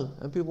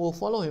al-Dajjal, and people will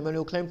follow him, and he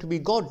will claim to be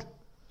God.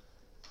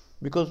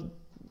 Because,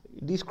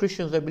 These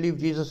Christians, they believe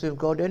Jesus is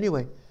God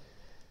anyway.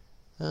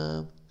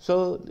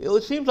 So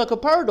it seems like a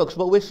paradox,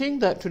 but we're seeing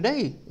that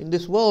today in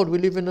this world. We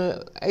live in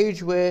an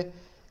age where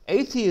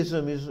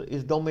atheism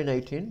is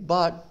dominating,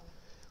 but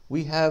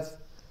we have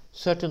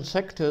certain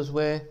sectors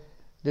where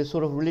there's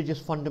sort of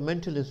religious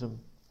fundamentalism.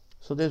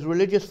 So there's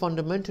religious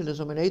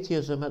fundamentalism and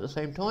atheism at the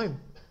same time.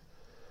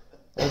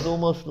 There's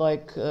almost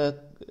like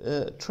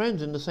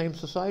trends in the same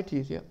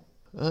societies, yeah.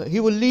 He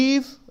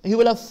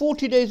will have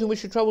 40 days in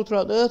which to travel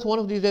throughout the earth. One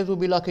of these days will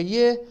be like a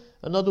year,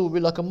 another will be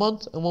like a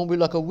month, and one will be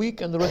like a week,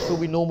 and the rest will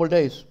be normal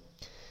days.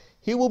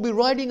 He will be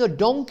riding a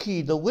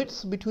donkey. The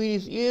width between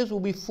his ears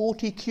will be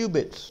 40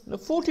 cubits. Now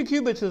 40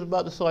 cubits is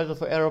about the size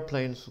of an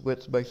aeroplane's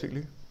width,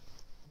 basically.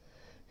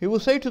 He will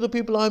say to the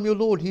people, I am your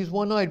Lord. He's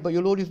one-eyed, but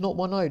your Lord is not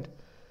one-eyed.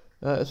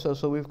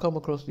 So we've come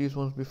across these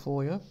ones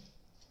before, yeah?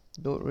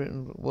 The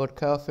written word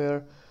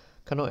kafir,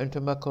 cannot enter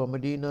Mecca or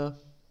Medina.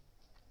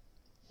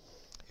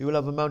 He will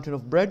have a mountain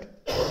of bread.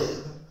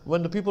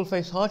 When the people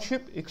face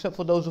hardship, except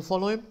for those who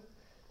follow him.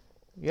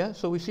 Yeah,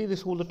 so we see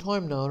this all the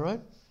time now,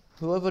 right?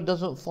 Whoever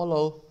doesn't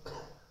follow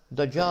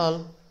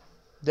Dajjal,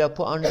 they are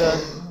put under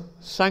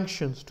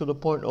sanctions to the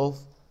point of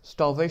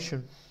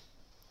starvation.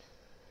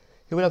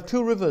 He will have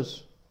two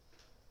rivers.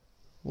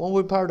 One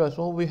will be paradise,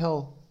 one will be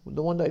hell.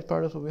 The one that is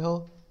paradise will be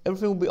hell.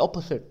 Everything will be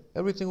opposite.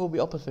 Everything will be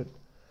opposite.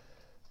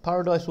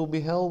 Paradise will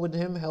be hell with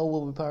him, hell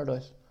will be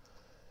paradise.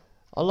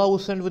 Allah will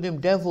send with him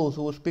devils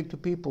who will speak to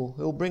people.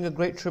 He will bring a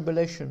great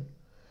tribulation.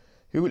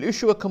 He will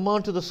issue a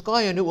command to the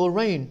sky and it will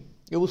rain.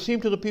 It will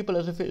seem to the people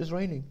as if it is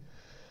raining.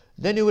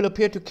 Then he will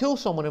appear to kill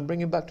someone and bring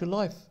him back to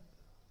life.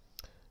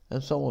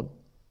 And so on.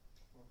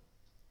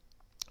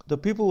 The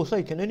people will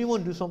say, can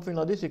anyone do something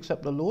like this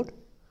except the Lord?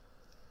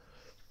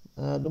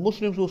 The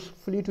Muslims will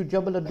flee to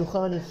Jabal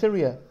al-Dukhan in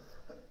Syria.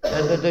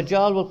 And the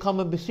Dajjal will come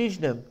and besiege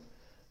them.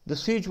 The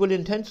siege will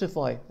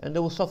intensify and they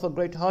will suffer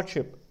great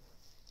hardship.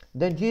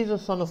 Then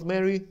Jesus, son of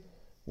Mary,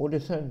 will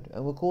descend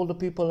and will call the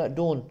people at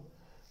dawn.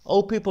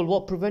 O people,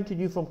 what prevented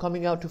you from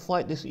coming out to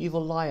fight this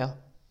evil liar?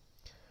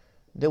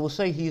 They will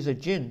say he is a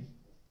jinn.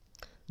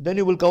 Then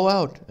he will go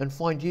out and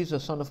find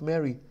Jesus, son of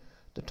Mary.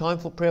 The time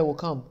for prayer will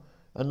come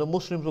and the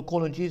Muslims will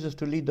call on Jesus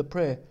to lead the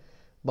prayer.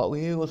 But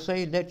he will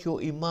say, let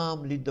your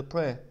Imam lead the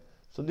prayer.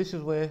 So this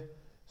is where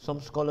some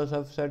scholars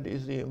have said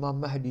is the Imam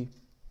Mahdi.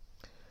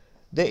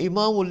 The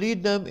Imam will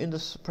lead them in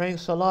the praying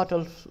Salat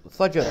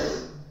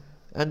al-Fajr.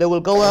 And they will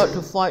go out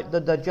to fight the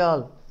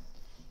Dajjal.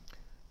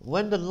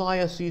 When the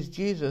liar sees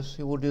Jesus,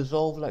 he will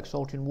dissolve like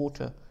salt in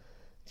water.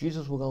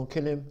 Jesus will go and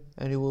kill him,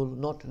 and he will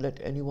not let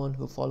anyone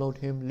who followed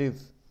him live.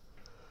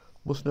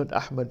 Musnad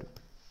Ahmad.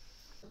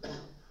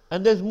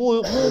 And there's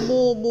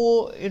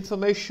more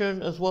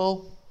information as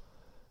well.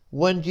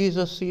 When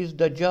Jesus sees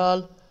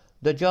Dajjal,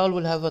 Dajjal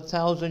will have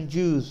 1,000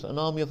 Jews, an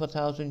army of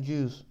 1,000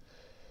 Jews.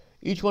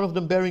 Each one of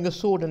them bearing a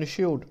sword and a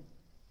shield.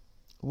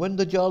 When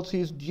Dajjal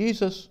sees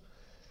Jesus,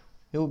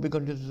 he will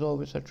begin to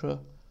dissolve, etc.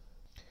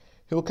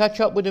 He will catch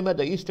up with him at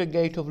the eastern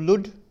gate of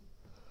Lud.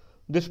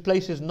 This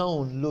place is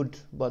known, Lud,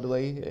 by the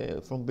way,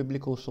 from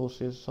biblical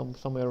sources,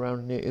 somewhere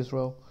around near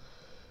Israel.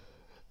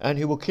 And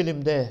he will kill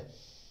him there.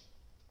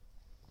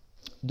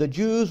 The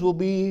Jews will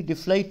be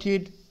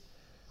deflated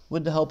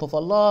with the help of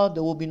Allah.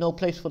 There will be no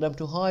place for them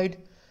to hide.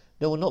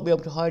 They will not be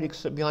able to hide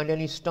except behind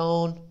any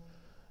stone,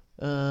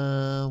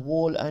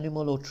 wall,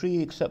 animal or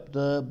tree, except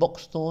the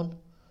box thorn.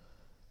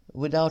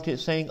 Without it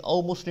saying,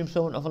 O Muslim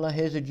servant of Allah,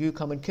 here's a Jew,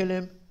 come and kill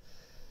him.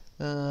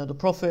 The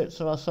Prophet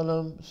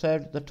ﷺ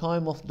said the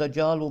time of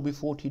Dajjal will be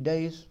 40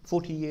 days,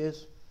 40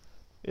 years,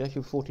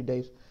 actually 40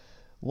 days.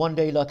 One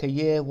day like a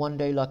year, one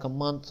day like a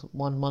month,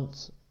 one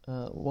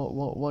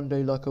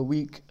day like a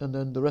week, and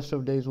then the rest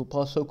of the days will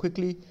pass so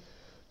quickly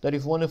that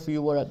if one of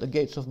you were at the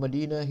gates of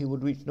Medina, he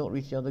would not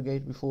reach the other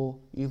gate before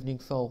evening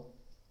fell.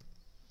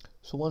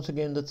 So once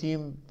again the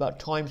theme about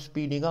time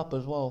speeding up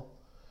as well.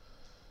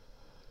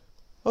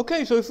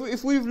 Okay, so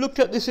if we've looked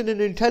at this in an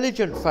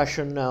intelligent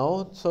fashion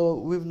now, so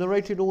we've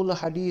narrated all the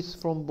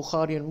hadith from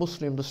Bukhari and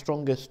Muslim, the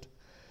strongest.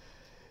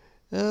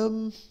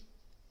 You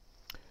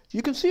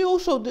can see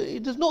also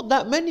there's not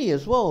that many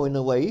as well in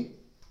a way.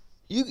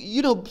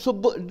 You know, so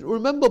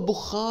remember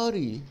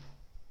Bukhari,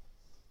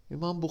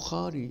 Imam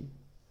Bukhari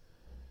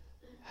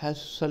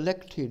has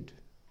selected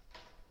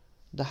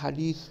the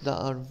hadith that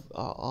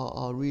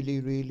are really,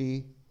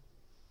 really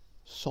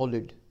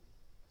solid.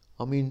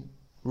 I mean,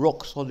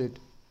 rock solid.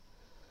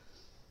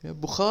 Yeah,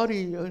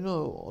 Bukhari, you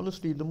know,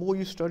 honestly, the more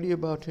you study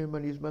about him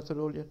and his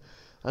methodology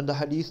and the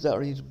hadith that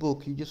are in his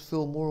book, you just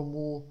feel more and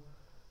more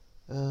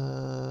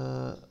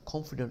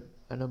confident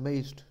and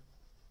amazed.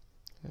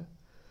 Yeah?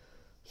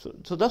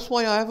 So that's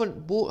why I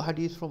haven't bought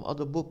hadith from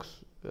other books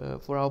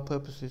for our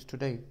purposes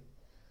today.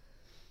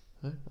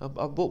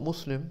 I've bought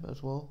Muslim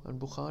as well and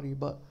Bukhari,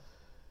 but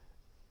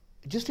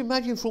just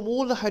imagine from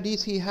all the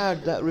hadith he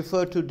had that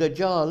referred to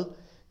Dajjal,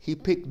 he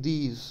picked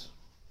these.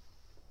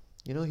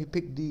 You know, he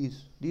picked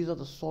these. These are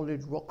the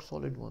solid, rock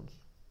solid ones.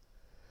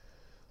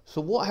 So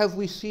what have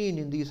we seen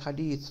in these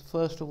hadiths?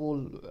 First of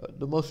all,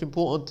 the most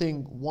important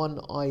thing, one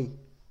eye.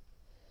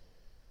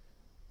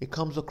 It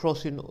comes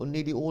across in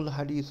nearly all the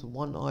hadith,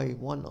 one eye,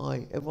 one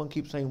eye. Everyone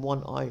keeps saying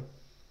one eye.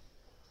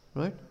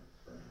 Right?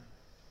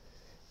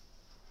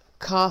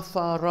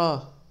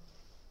 Kafara.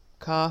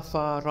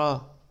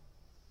 Kafara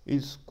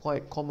is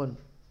quite common.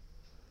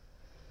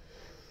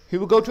 He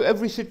will go to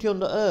every city on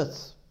the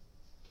earth.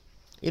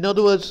 In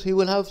other words, he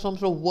will have some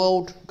sort of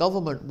world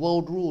government,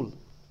 world rule.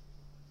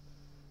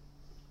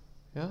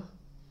 Yeah?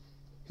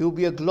 He will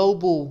be a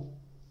global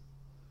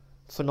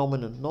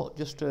phenomenon, not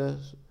just a...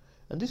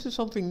 And this is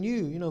something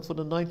new, you know, for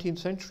the 19th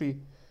century.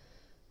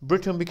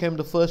 Britain became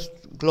the first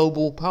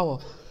global power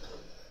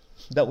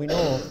that we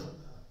know of.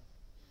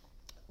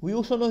 We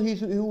also know he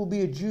will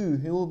be a Jew.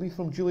 He will be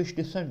from Jewish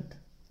descent.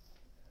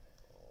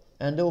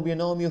 And there will be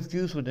an army of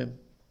Jews with him.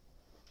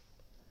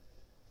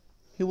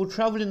 He will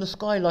travel in the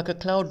sky like a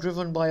cloud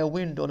driven by a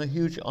wind on a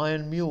huge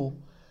iron mule.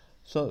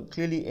 So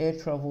clearly air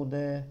travel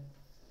there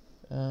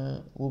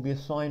will be a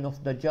sign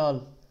of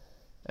Dajjal.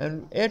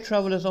 And air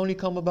travel has only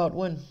come about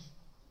when?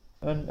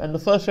 And the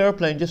first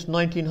airplane, just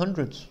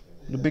 1900s,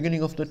 the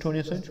beginning of the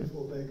 20th century.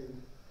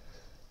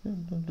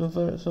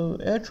 So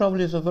air travel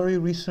is a very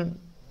recent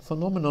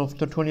phenomenon of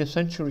the 20th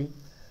century.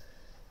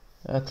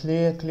 A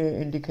clear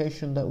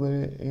indication that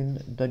we're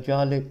in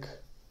Dajjalic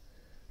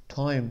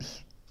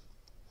times.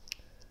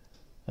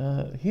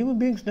 Human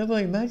beings never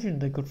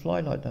imagined they could fly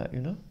like that, you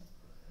know.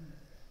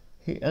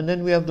 And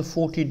then we have the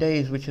 40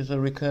 days, which is a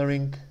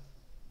recurring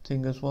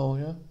thing as well,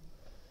 yeah.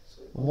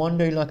 One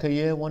day like a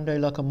year, one day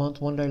like a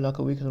month, one day like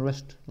a week, and the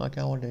rest like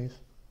our days.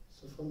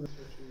 So from the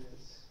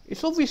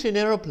It's obviously an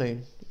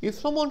aeroplane. If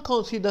someone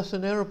can't see that's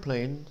an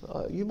aeroplane,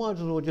 you might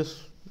as well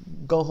just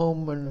go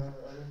home and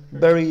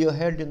bury your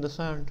head in the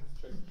sand.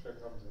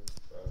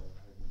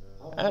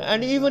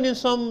 And even in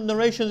some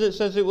narrations it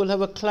says it will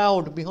have a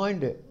cloud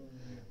behind it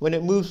when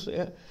it moves.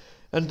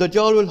 And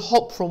Dajjal will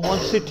hop from one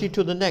city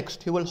to the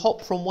next. He will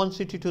hop from one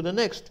city to the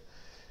next,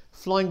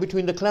 flying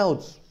between the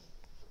clouds.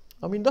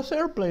 I mean, that's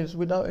airplanes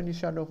without any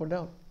shadow of a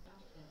doubt.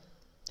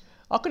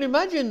 I can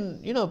imagine,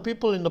 you know,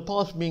 people in the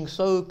past being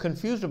so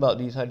confused about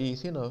these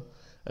hadith, you know,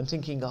 and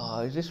thinking,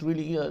 is this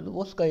really, you know,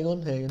 what's going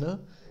on here, you know?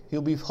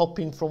 He'll be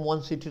hopping from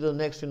one city to the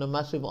next in a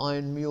massive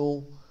iron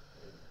mule.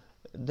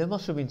 They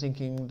must have been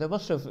thinking, they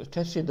must have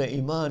tested their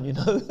iman, you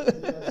know.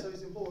 Yeah, so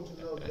it's important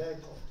to know their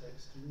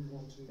context. You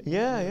want to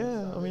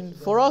Yeah. I mean,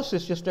 for us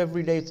it's just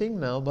everyday thing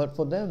now, but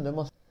for them they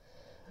must.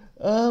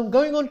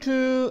 Going on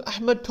to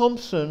Ahmed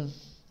Thompson,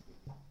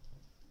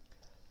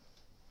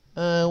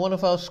 one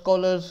of our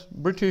scholars,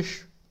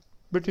 British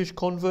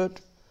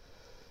convert.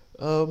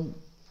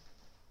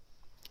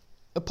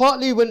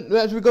 Partly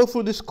as we go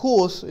through this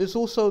course,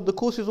 the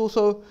course is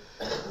also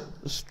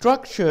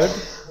structured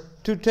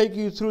to take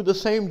you through the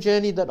same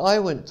journey that I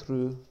went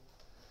through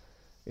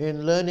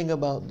in learning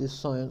about this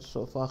science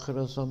of Akhir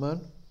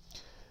al-Zaman,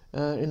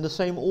 in the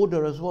same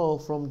order as well,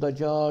 from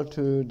Dajjal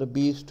to the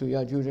beast to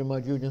Yajuj and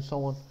Majuj and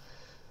so on.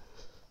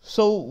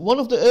 So one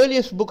of the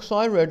earliest books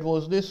I read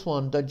was this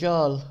one,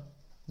 Dajjal,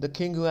 The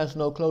King Who Has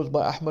No Clothes,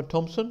 by Ahmed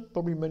Thompson.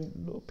 Probably many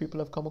people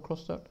have come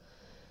across that.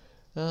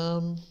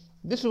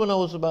 This is when I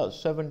was about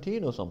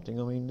 17 or something.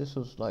 I mean, this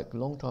was like a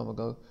long time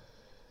ago.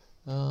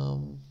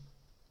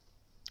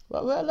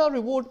 But Allah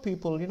reward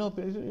people, you know.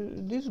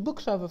 These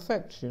books have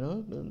effects, you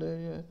know.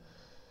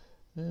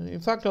 In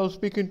fact, I was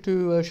speaking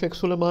to Sheikh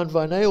Suleiman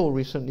Vanail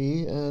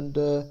recently, and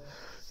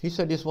he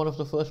said it's one of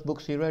the first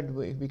books he read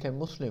when he became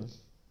Muslim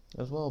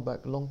as well,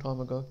 back a long time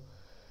ago.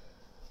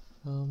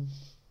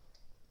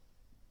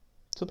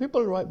 So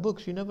people write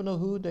books, you never know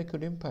who they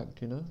could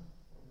impact, you know.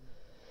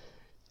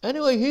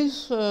 Anyway, he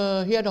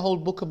had a whole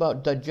book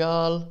about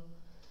Dajjal.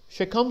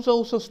 Sheikh Hamza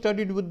also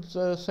studied with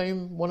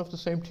one of the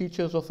same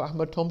teachers of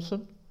Ahmed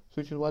Thompson,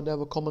 which is why they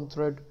have a common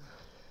thread.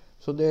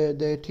 So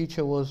their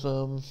teacher was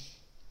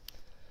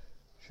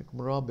Sheikh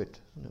Murabit.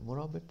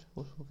 Murabit?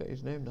 What's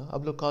his name now?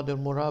 Abdul Qadir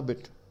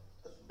Murabit.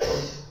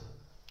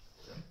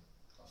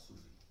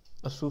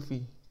 A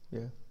Sufi,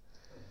 yeah.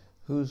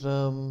 Who's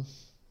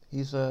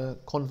he's a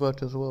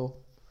convert as well.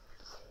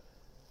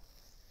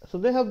 So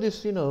they have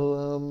this, you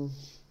know.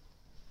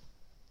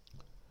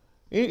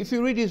 If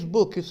you read his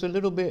book, it's a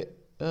little bit.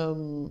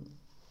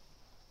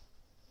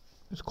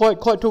 It's quite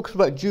talks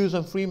about Jews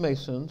and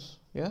Freemasons,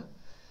 yeah,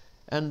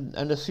 and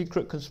a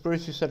secret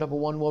conspiracy set up a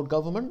one world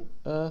government,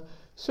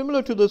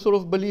 similar to the sort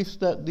of beliefs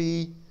that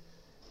the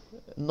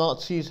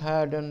Nazis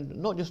had, and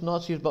not just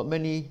Nazis but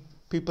many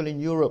people in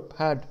Europe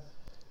had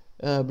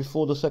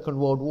before the Second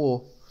World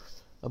War,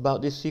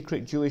 about this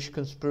secret Jewish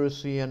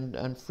conspiracy and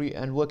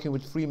working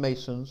with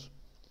Freemasons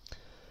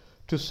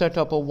to set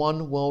up a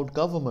one world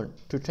government,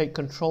 to take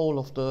control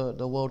of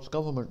the world's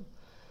government.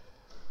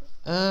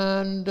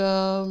 And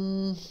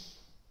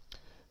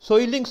so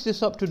he links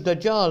this up to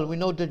Dajjal. We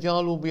know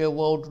Dajjal will be a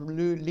world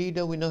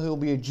leader. We know he'll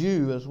be a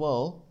Jew as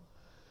well.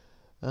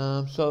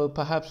 So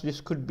perhaps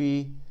this could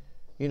be,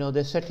 you know,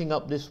 they're setting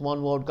up this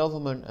one world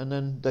government, and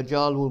then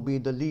Dajjal will be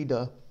the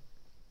leader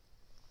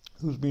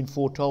who's been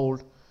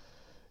foretold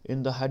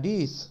in the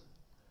hadith.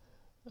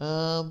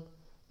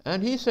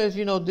 And he says,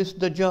 this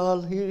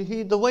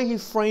Dajjal, the way he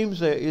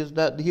frames it is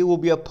that he will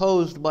be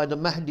opposed by the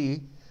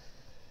Mahdi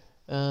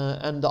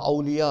and the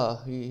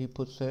awliya, he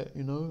puts it,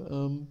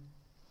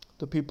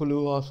 the people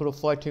who are sort of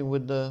fighting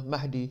with the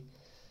Mahdi.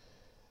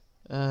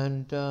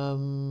 And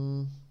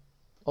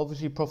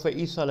obviously Prophet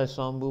Isa alayhi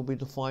salam will be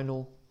the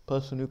final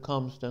person who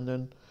comes and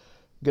then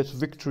gets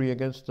victory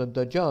against the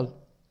Dajjal.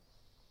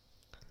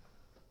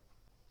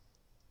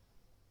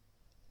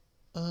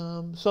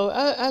 So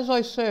as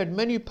I said,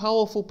 many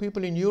powerful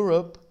people in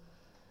Europe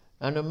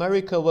and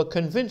America were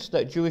convinced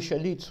that Jewish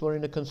elites were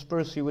in a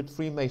conspiracy with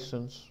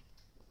Freemasons.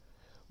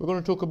 We're going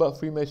to talk about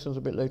Freemasons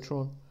a bit later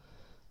on,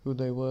 who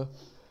they were.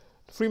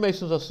 The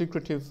Freemasons are a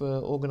secretive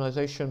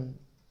organization,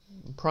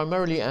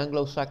 primarily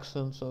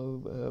Anglo-Saxon,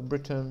 so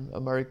Britain,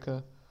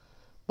 America,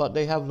 but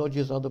they have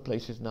lodges other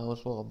places now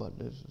as well, but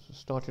it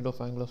started off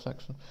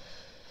Anglo-Saxon.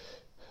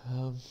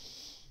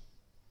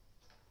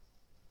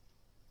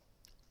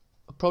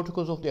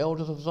 Protocols of the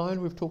Elders of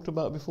Zion, we've talked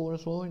about before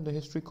as well in the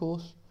history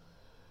course.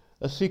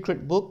 A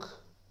secret book.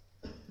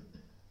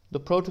 The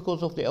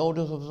Protocols of the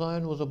Elders of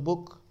Zion was a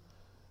book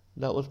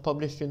that was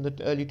published in the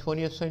early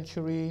 20th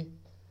century.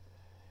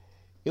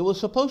 It was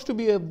supposed to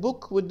be a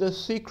book with the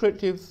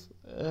secretive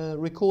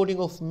recording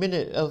of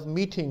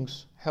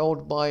meetings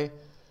held by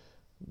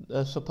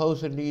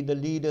supposedly the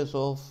leaders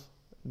of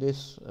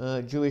this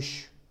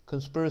Jewish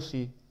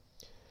conspiracy.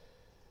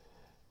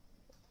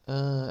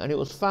 And it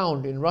was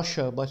found in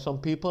Russia by some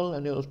people,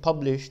 and it was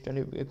published, and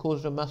it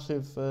caused a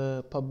massive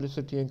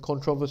publicity and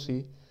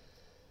controversy.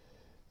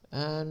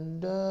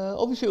 And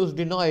obviously it was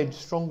denied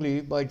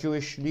strongly by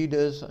Jewish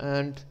leaders,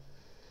 and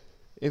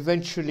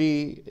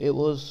eventually it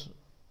was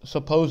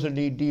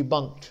supposedly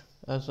debunked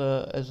as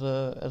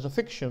a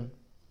fiction.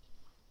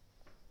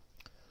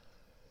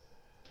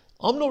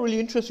 I'm not really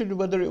interested in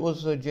whether it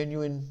was a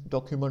genuine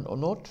document or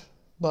not,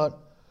 but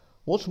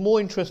what's more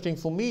interesting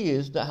for me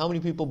is that how many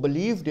people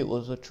believed it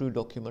was a true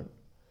document.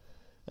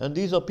 And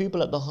these are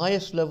people at the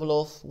highest level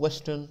of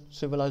Western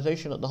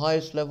civilization, at the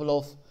highest level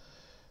of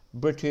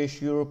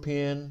British,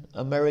 European,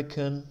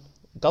 American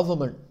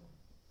government,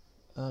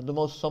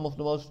 some of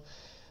the most.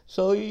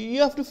 So you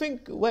have to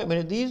think, wait a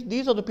minute,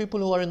 these are the people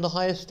who are in the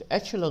highest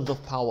echelons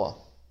of power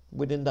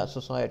within that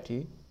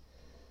society.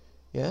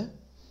 Yeah?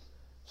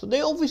 So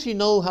they obviously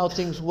know how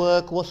things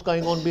work, what's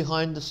going on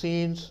behind the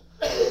scenes.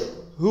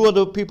 Who are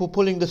the people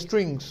pulling the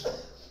strings?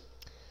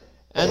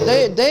 And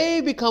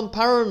they become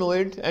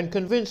paranoid and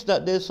convinced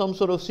that there's some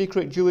sort of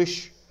secret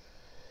Jewish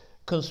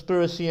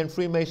conspiracy and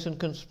Freemason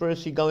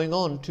conspiracy going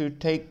on to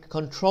take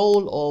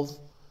control of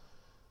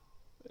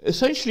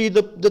essentially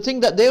the thing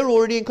that they're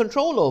already in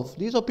control of.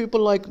 These are people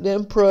like the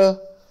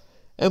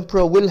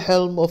Emperor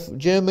Wilhelm of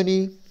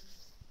Germany,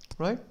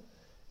 right?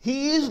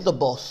 He is the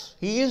boss.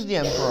 He is the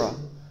emperor.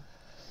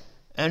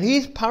 And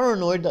he's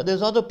paranoid that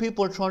there's other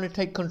people trying to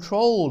take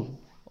control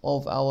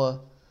of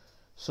our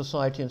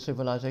society and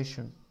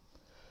civilization.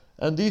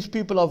 And these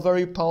people are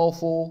very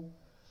powerful,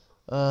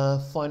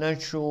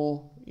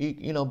 financial,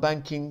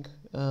 banking,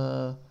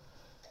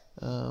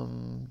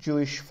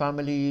 Jewish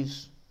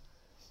families,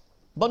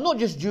 but not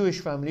just Jewish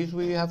families,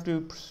 we have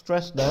to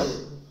stress that.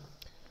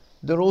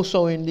 They're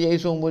also in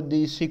liaison with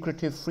the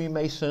secretive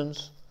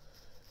Freemasons.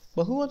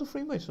 But who are the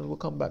Freemasons? We'll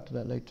come back to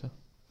that later.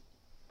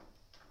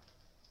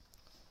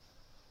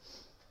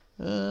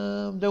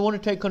 They want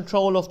to take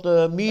control of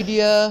the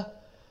media,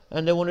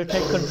 and they want to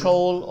take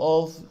control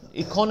of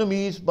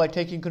economies by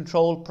taking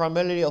control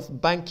primarily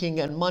of banking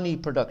and money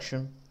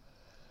production.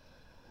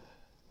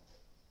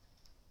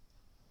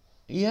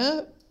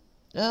 Yeah.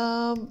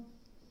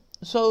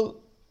 So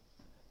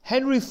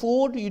Henry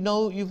Ford,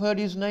 you've heard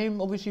his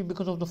name obviously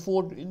because of the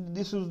Ford.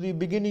 This was the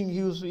beginning.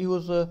 He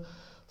was the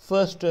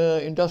first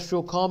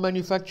industrial car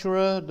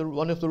manufacturer,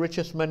 one of the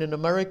richest men in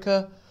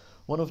America,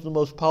 one of the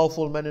most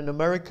powerful men in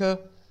America.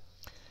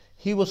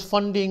 He was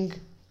funding,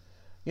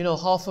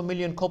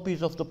 500,000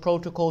 copies of the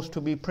protocols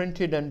to be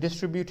printed and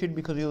distributed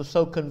because he was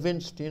so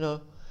convinced,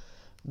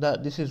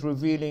 that this is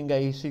revealing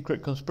a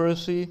secret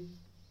conspiracy.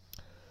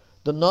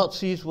 The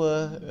Nazis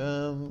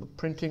were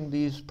printing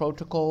these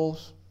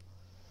protocols.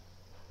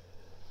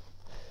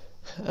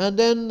 And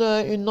then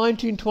in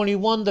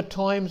 1921, the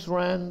Times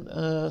ran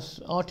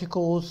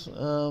articles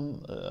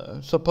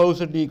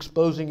supposedly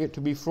exposing it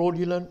to be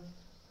fraudulent.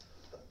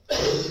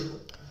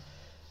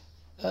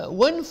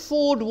 When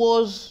Ford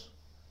was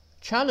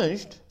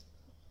challenged,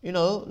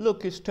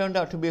 look, it's turned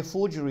out to be a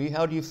forgery,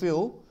 how do you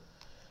feel?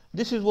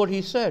 This is what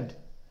he said.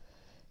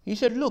 He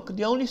said, look,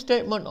 the only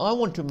statement I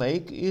want to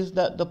make is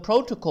that the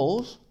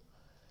protocols,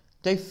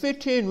 they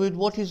fit in with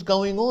what is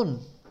going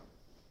on.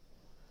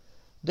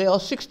 They are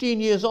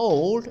 16 years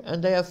old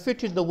and they have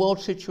fitted the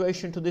world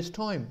situation to this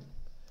time.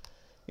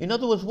 In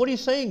other words, what he's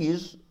saying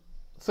is,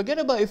 forget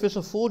about if it's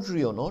a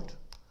forgery or not.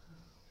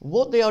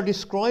 What they are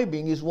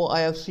describing is what I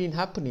have seen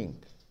happening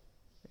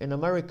in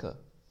America.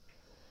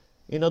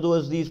 In other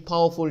words, these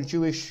powerful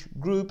Jewish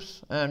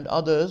groups and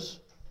others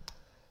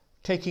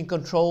taking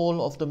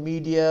control of the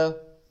media,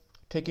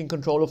 taking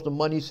control of the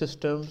money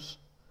systems,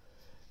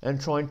 and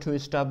trying to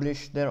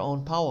establish their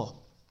own power.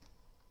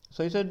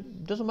 So he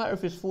said, doesn't matter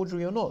if it's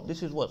forgery or not,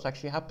 this is what's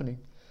actually happening.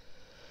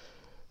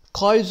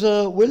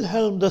 Kaiser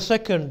Wilhelm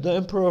II, the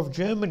Emperor of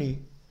Germany,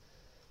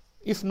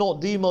 if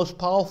not the most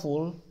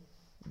powerful,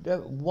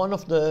 one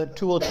of the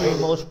 2 or 3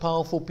 most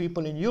powerful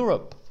people in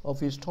Europe of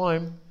his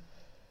time,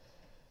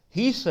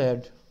 he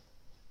said,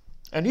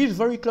 and he's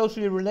very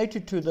closely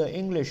related to the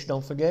English,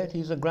 don't forget,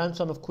 he's a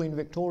grandson of Queen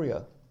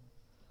Victoria.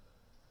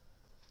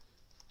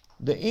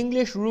 The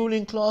English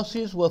ruling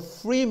classes were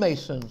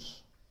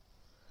Freemasons,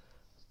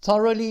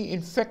 thoroughly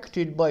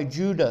infected by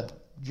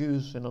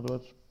Jews in other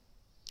words.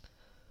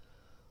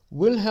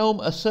 Wilhelm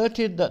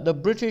asserted that the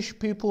British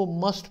people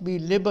must be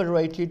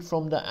liberated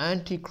from the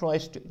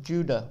Antichrist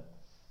Judah.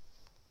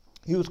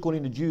 He was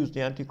calling the Jews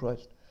the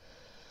Antichrist.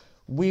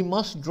 We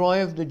must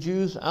drive the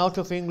Jews out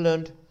of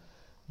England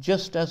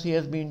just as he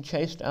has been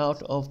chased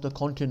out of the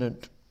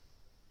continent.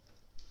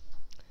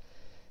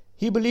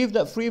 He believed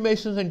that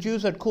Freemasons and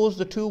Jews had caused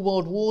the 2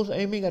 world wars,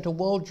 aiming at a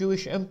world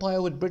Jewish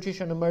empire with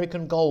British and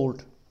American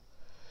gold,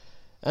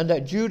 and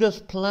that Judah's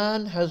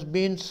plan has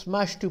been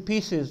smashed to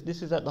pieces.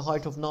 This is at the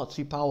height of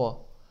Nazi power.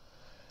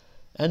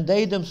 And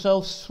they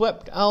themselves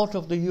swept out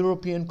of the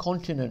European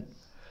continent.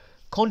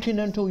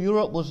 Continental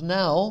Europe was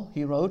now,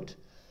 he wrote,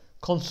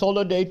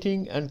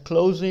 consolidating and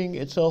closing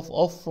itself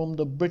off from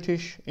the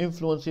British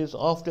influences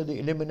after the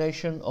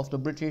elimination of the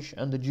British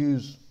and the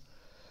Jews.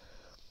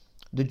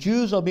 The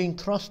Jews are being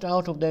thrust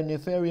out of their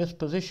nefarious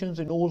positions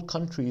in all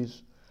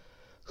countries,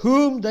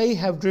 whom they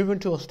have driven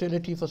to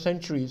hostility for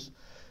centuries.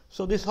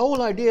 So this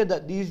whole idea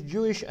that these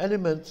Jewish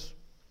elements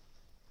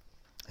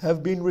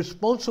have been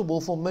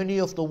responsible for many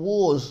of the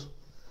wars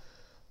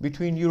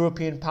between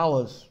European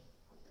powers.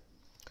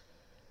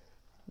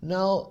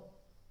 Now,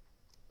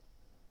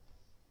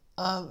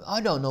 I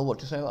don't know what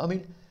to say. I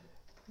mean,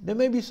 there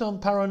may be some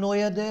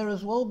paranoia there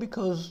as well,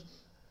 because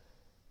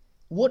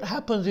what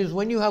happens is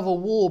when you have a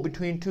war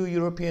between 2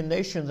 European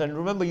nations, and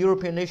remember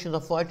European nations are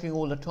fighting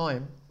all the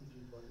time,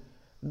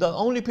 the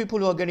only people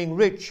who are getting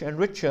rich and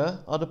richer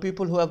are the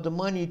people who have the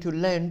money to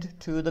lend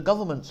to the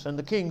governments and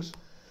the kings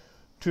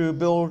to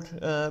build,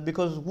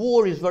 because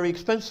war is very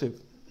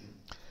expensive.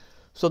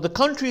 So the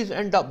countries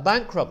end up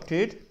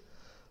bankrupted,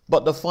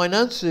 but the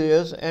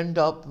financiers end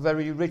up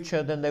very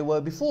richer than they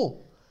were before.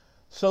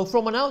 So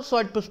from an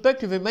outside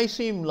perspective, it may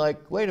seem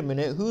like, wait a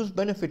minute, who's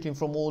benefiting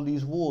from all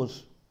these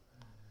wars?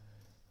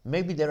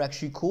 Maybe they're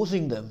actually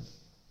causing them.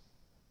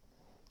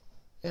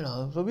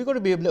 So we've got to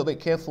be a little bit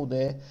careful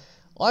there.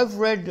 I've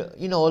read,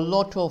 a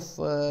lot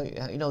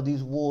of,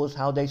 these wars,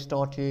 how they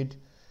started,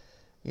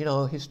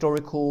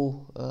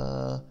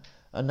 historical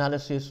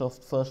analysis of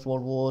the First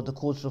World War, the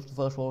causes of the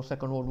First World War,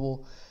 Second World War.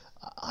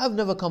 I've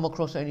never come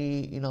across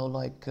any,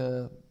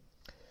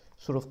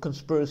 sort of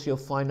conspiracy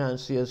of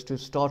financiers to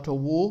start a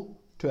war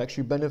to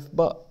actually benefit.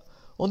 But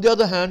on the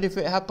other hand, if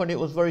it happened, it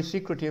was very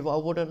secretive. I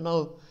wouldn't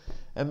know.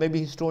 And maybe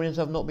historians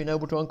have not been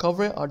able to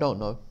uncover it. I don't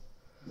know.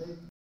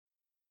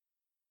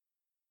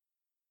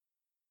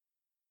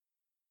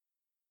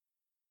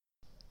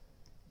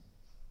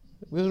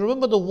 Because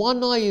remember, the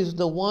one eye is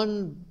the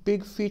one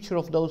big feature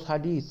of those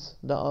hadiths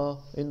that are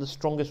in the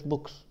strongest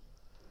books.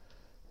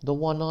 The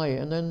one eye.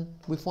 And then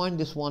we find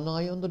this one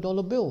eye on the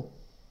dollar bill.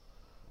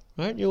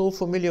 Right? You're all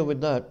familiar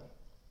with that.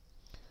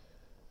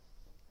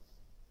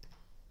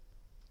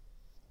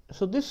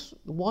 So this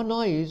one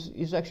eye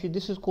is actually,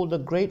 this is called the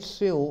Great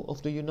Seal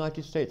of the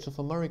United States of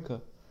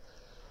America.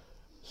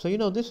 So,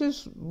 this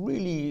is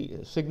really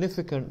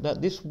significant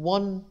that this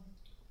one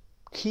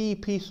key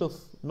piece of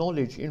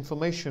knowledge,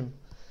 information,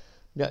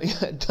 that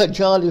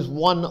Dajjal is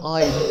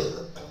one-eyed.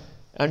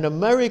 And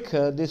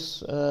America,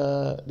 this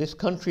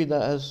country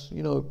that has,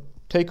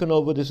 taken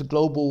over this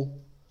global,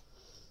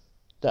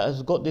 that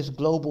has got this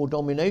global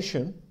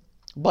domination,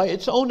 by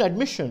its own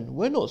admission,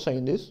 we're not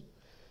saying this.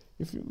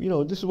 If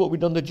this is what we've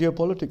done the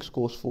geopolitics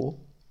course for.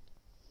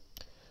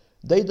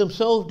 They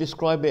themselves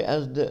describe it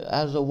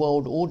as a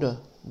world order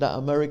that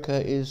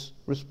America is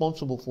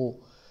responsible for,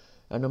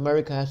 and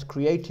America has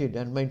created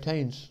and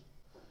maintains.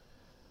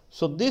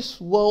 So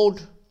this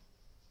world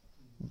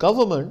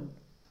government,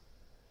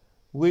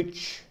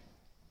 which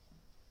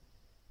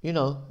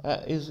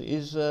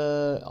is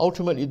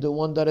ultimately the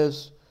one that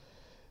has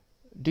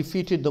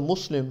defeated the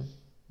Muslims,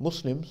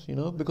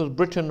 because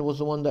Britain was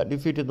the one that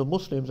defeated the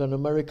Muslims, and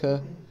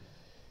America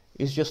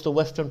is just the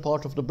western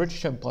part of the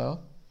British Empire.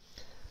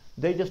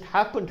 They just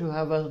happen to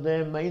have as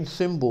their main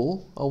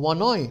symbol a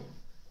one eye.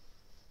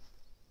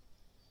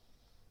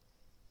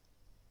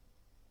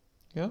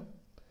 Yeah.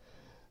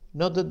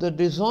 Now the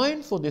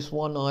design for this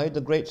one eye,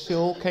 the Great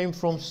Seal, came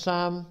from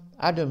Sam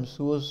Adams,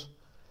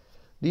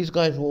 these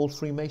guys were all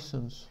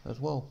Freemasons as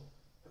well.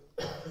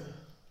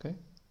 Okay.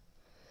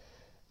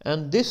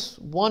 And this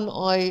one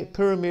eye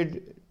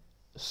pyramid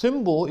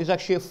symbol is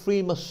actually a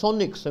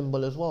Freemasonic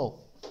symbol as well.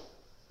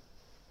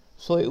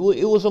 So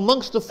it was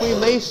amongst the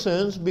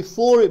Freemasons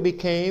before it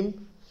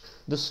became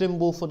the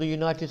symbol for the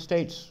United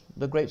States,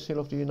 the Great Seal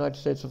of the United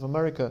States of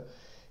America.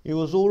 It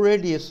was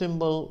already a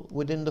symbol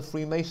within the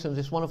Freemasons.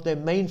 It's one of their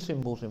main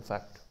symbols, in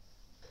fact.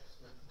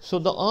 So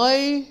the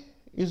eye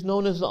is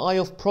known as the eye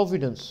of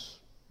providence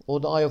or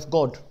the eye of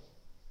God.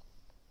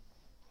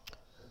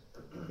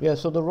 Yeah,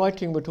 so the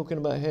writing we're talking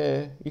about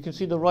here, you can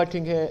see the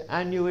writing here,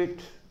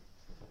 Annuit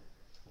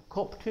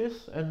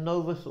Coptis and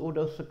Novus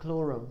Ordo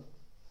Seclorum,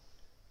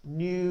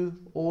 new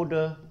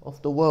order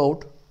of the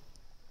world.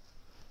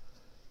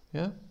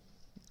 Yeah,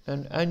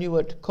 and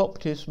Annuit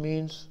Coptis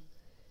means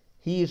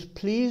he is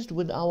pleased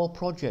with our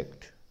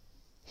project.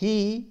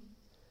 He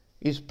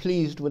is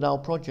pleased with our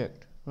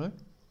project, right?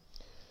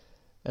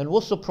 And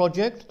what's the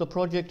project? The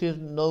project is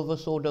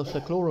Novus Ordo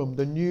Seclorum,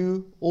 the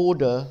new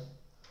order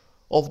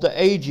of the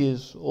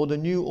ages, or the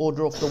new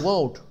order of the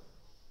world.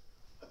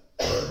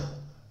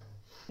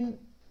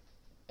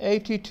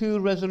 82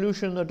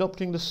 resolution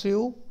adopting the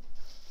seal.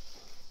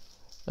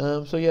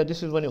 So yeah,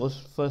 this is when it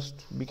was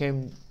first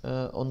became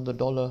on the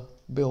dollar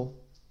bill.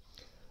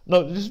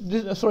 No,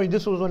 this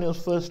was when it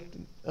was first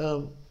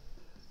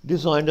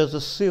designed as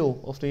a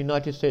seal of the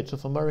United States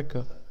of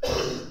America.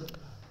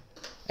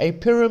 A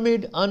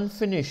pyramid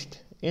unfinished,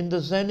 in the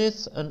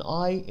zenith an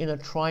eye in a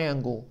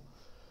triangle,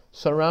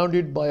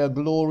 surrounded by a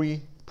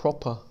glory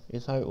proper,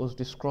 is how it was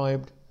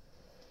described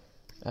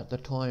at the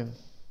time.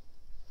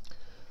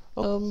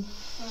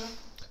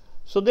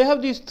 So they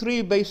have these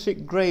three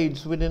basic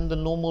grades within the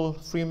normal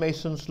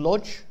Freemasons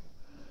lodge: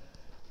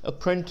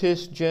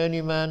 apprentice,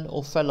 journeyman,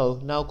 or fellow,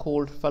 now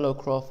called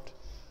fellowcraft.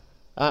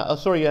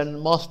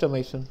 And master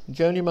mason.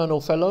 Journeyman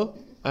or fellow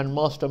and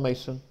master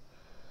mason.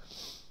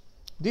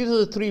 These are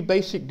the three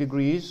basic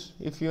degrees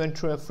if you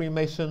enter a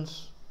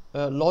Freemasons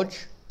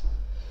lodge.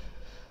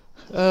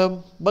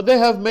 But they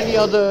have many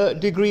other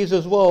degrees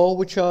as well,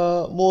 which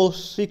are more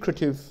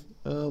secretive,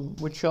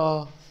 which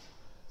are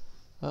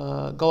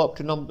go up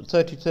to number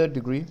 33rd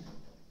degree.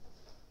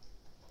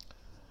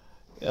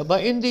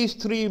 But in these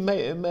three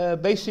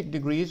basic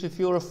degrees, if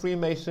you're a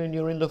Freemason,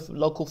 you're in the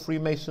local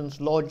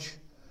Freemasons lodge.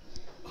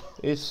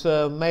 It's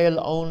a male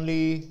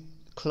only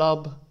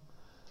club.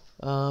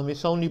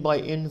 It's only by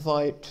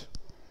invite.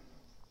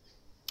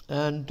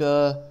 And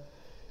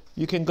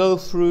you can go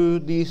through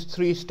these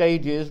three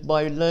stages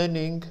by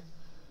learning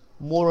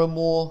more and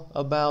more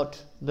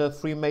about the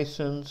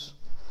Freemasons,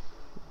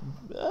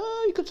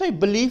 you could say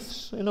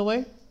beliefs in a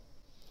way,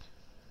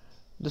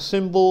 the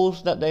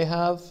symbols that they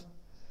have,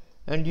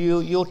 and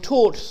you're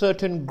taught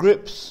certain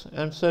grips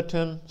and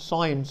certain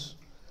signs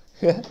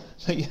that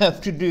you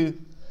have to do.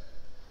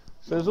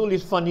 So there's all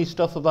this funny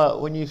stuff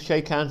about when you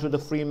shake hands with a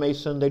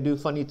Freemason, they do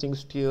funny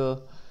things to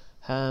your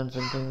hands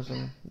and things,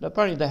 and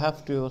apparently they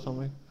have to or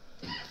something.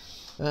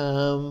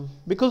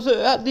 Because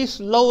at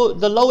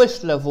the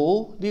lowest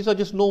level, these are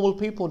just normal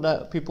people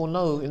that people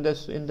know in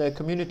their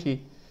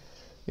community,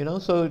 you know.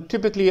 So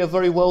typically, a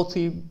very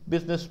wealthy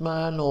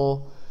businessman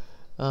or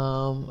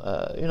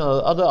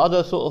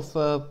other sort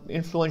of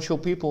influential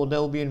people,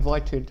 they'll be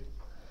invited.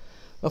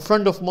 A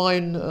friend of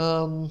mine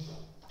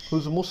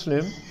who's a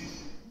Muslim,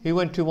 he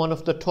went to one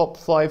of the top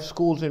 5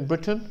 schools in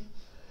Britain,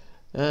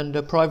 and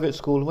a private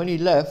school. When he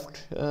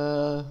left,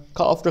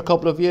 after a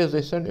couple of years,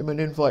 they sent him an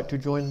invite to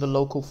join the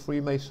local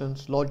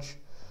Freemasons lodge.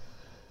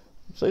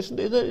 So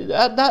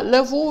at that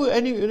level,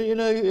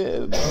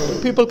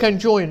 people can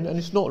join, and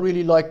it's not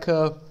really like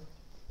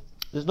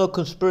there's no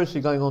conspiracy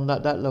going on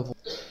at that level.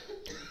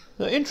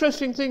 The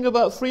interesting thing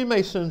about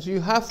Freemasons, you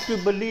have to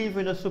believe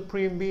in a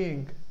supreme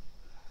being.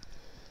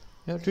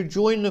 You have to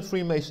join the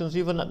Freemasons,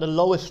 even at the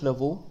lowest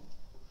level.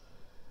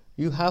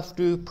 You have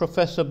to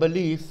profess a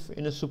belief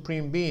in a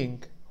supreme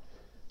being.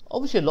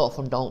 Obviously, a lot of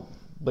them don't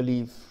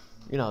believe.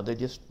 They're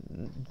just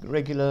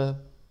regular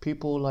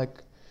people.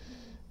 Like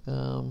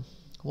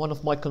one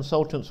of my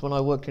consultants when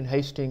I worked in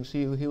Hastings,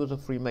 he was a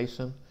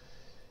Freemason.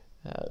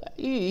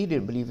 He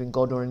didn't believe in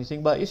God or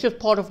anything, but it's just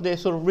part of their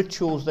sort of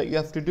rituals that you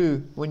have to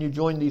do when you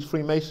join these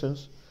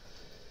Freemasons.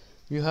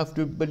 You have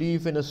to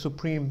believe in a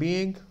supreme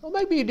being. Or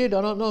maybe he did,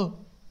 I don't know.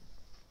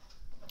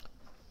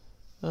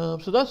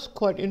 So that's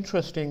quite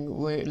interesting.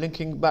 We're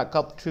linking back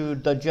up to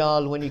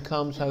Dajjal when he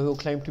comes, how he'll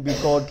claim to be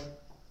God.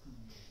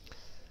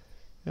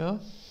 Yeah.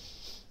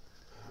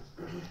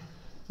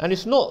 And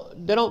it's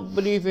not, they don't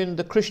believe in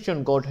the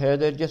Christian God here,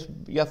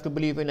 you have to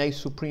believe in a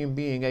supreme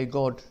being, a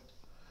God.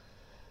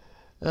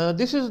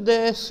 This is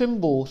their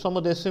symbol, some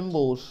of their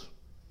symbols.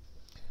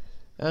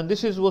 And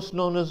this is what's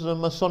known as the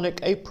Masonic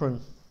apron.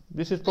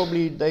 This is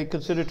probably, they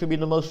consider to be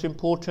the most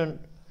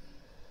important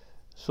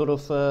sort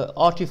of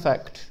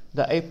artifact,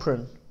 the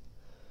apron.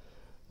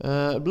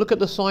 Look at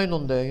the sign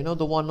on there,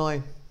 the one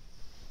eye.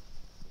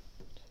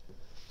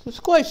 So it's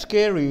quite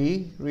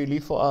scary, really,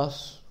 for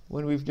us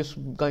when we've just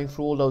going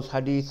through all those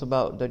hadith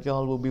about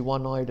Dajjal will be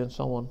one-eyed and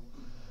so on.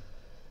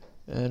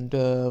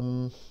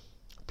 And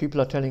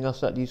people are telling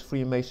us that these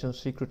Freemasons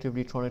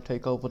secretively trying to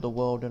take over the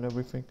world and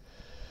everything.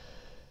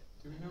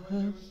 Do we know when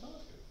they were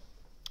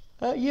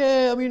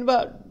started?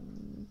 About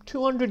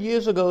 200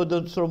 years ago,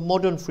 the sort of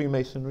modern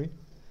Freemasonry.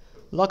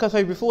 Like I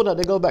said before that,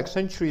 they go back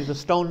centuries.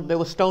 They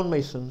were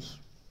stonemasons,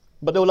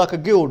 but they were like a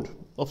guild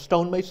of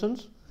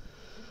stonemasons.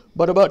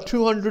 But about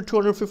 200,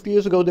 250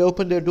 years ago, they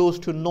opened their doors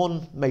to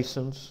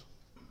non-masons.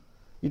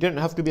 You didn't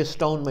have to be a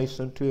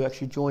stonemason to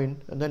actually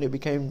join, and then it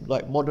became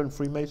like modern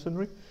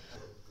Freemasonry.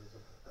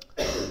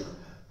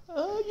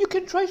 You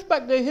can trace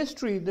back their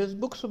history. There's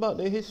books about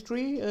their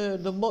history.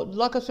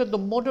 Like I said, the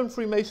modern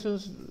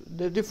Freemasons,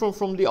 they're different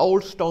from the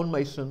old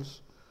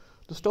stonemasons.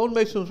 The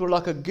stonemasons were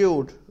like a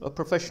guild, a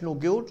professional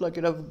guild, like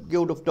you'd have a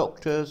guild of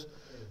doctors,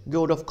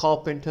 guild of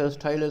carpenters,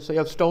 tailors, so you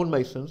have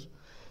stonemasons.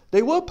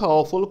 They were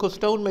powerful because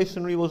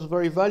stonemasonry was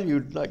very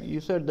valued. Like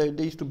you said,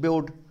 they used to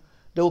build,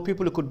 there were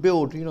people who could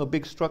build,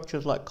 big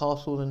structures like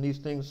castles and these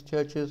things,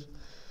 churches.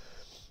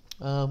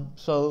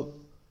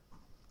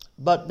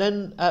 But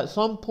then at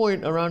some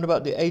point around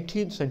about the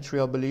 18th century,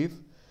 I believe,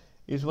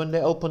 is when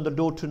they opened the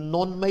door to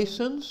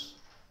non-masons.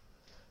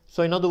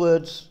 So in other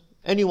words,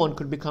 anyone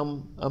could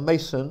become a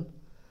mason.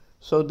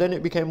 So then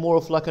it became more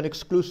of like an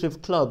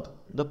exclusive club.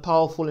 The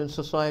powerful in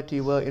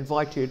society were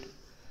invited,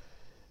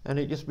 and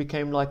it just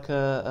became like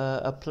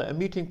a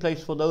meeting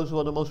place for those who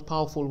are the most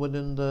powerful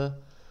within the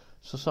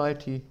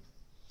society.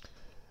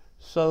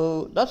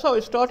 So that's how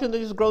it started, and it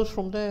just grows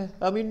from there.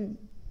 I mean,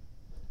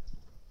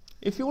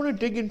 if you want to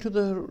dig into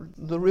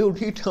the real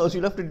details,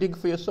 you'll have to dig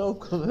for yourself,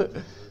 because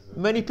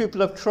many people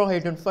have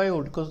tried and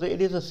failed, because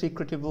it is a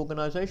secretive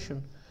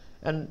organization.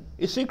 And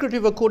it's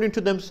secretive according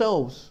to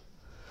themselves.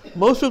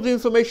 Most of the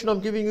information I'm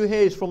giving you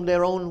here is from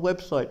their own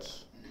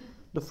websites,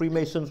 the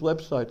Freemasons'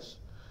 websites.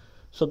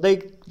 So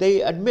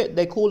they admit,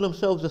 they call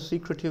themselves a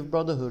secretive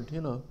brotherhood,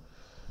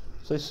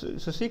 So it's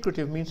a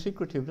secretive means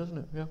secretive, doesn't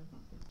it? Yeah.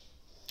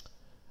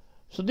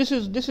 So this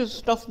is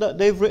stuff that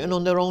they've written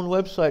on their own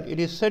website. It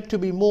is said to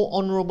be more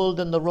honorable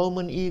than the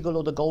Roman eagle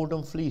or the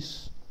golden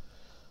fleece.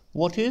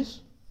 What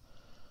is?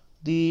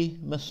 The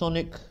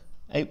Masonic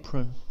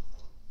apron.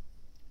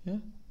 Yeah?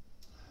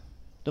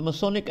 The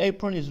Masonic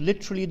apron is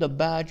literally the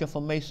badge of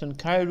a Mason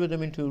carried with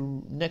him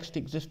into next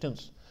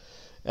existence.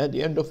 At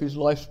the end of his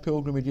life's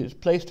pilgrimage, it is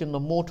placed in the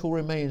mortal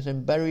remains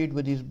and buried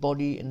with his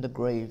body in the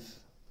grave.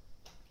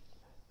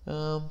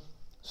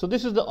 So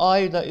this is the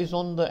eye that is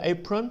on the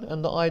apron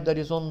and the eye that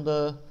is on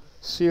the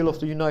seal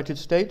of the United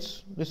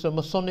States. This is a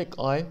Masonic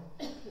eye,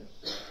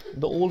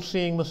 the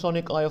all-seeing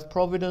Masonic eye of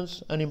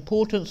providence, an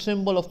important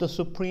symbol of the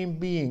Supreme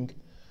Being,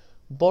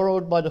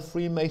 borrowed by the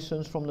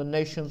Freemasons from the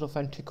nations of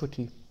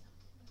antiquity.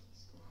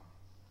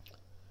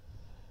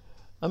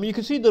 I mean, you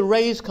can see the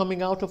rays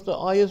coming out of the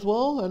eye as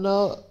well. And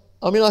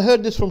I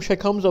heard this from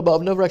Sheikh Hamza, but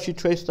I've never actually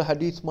traced the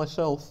hadith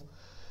myself,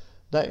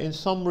 that in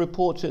some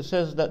reports it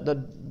says that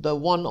the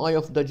one eye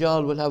of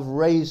Dajjal will have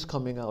rays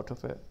coming out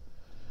of it.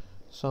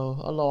 So,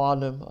 Allah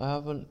Alam, I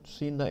haven't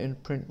seen that in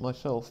print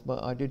myself,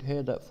 but I did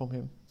hear that from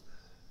him.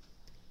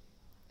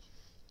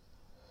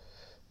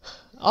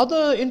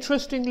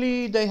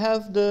 Interestingly, they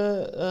have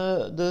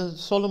the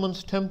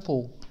Solomon's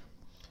Temple.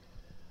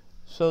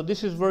 So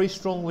this is very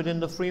strong within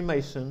the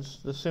Freemasons,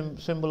 the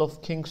symbol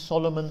of King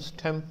Solomon's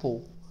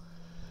Temple.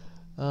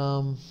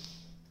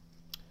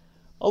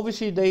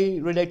 Obviously, they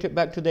relate it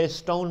back to their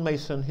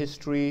stonemason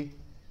history,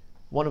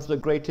 one of the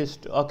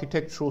greatest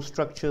architectural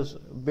structures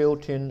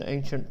built in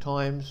ancient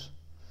times.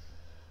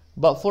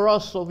 But for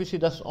us, obviously,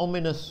 that's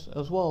ominous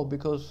as well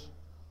because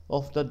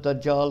of the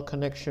Dajjal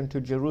connection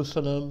to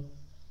Jerusalem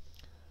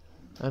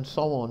and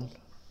so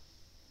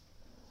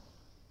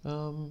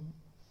on.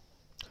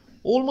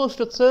 Almost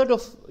a third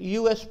of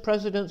US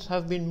presidents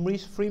have been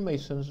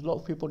Freemasons. A lot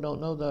of people don't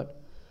know that.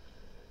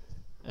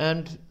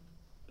 And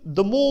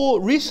the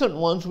more recent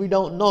ones we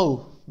don't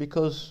know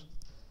because,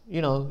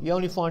 you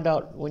only find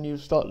out when you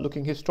start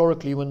looking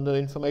historically when the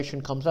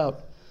information comes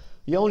out.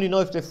 You only know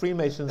if they're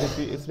Freemasons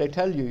if they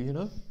tell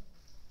you,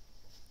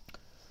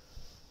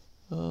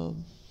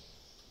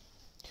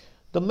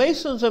 The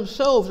Masons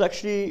themselves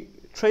actually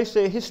trace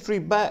their history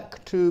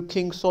back to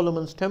King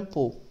Solomon's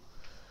Temple.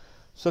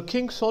 So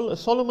King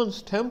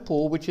Solomon's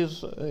Temple, which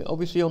is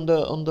obviously on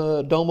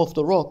the Dome of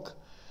the Rock,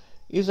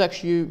 is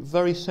actually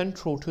very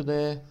central to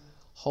their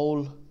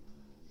whole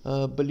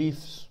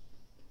beliefs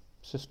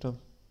system.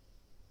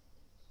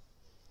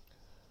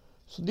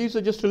 So these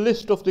are just a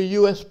list of the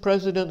US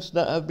presidents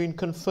that have been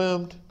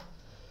confirmed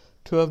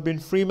to have been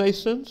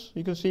Freemasons.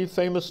 You can see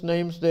famous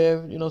names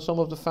there, some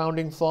of the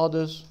founding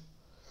fathers,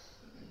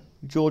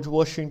 George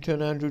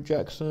Washington, Andrew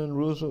Jackson,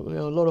 Roosevelt,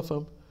 a lot of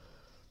them.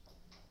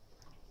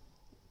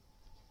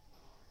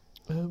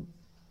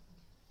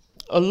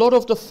 A lot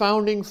of the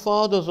founding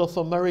fathers of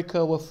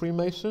America were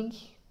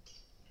Freemasons.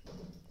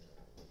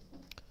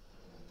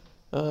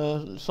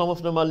 Some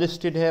of them are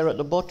listed here at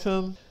the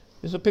bottom.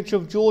 There's a picture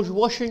of George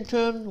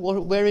Washington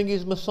wearing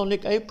his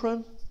Masonic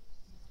apron.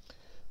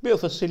 Bit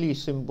of a silly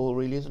symbol,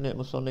 really, isn't it,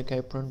 Masonic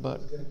apron?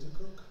 But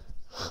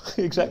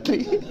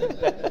exactly.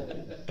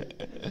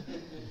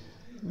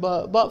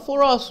 But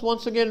for us,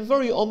 once again,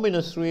 very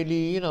ominous,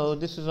 really.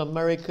 This is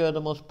America, the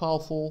most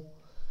powerful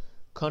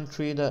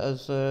country that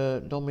has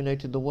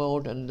dominated the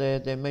world, and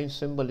their main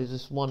symbol is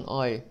this one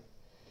eye.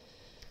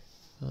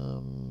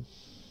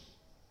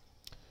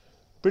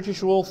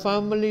 British royal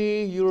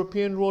family,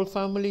 European royal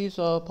families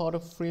are part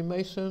of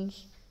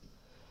Freemasons.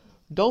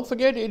 Don't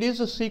forget, it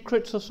is a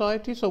secret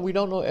society, so we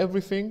don't know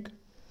everything.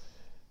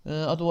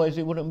 Otherwise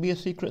it wouldn't be a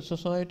secret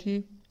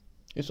society.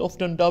 It's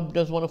often dubbed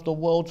as one of the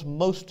world's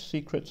most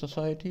secret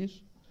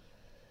societies.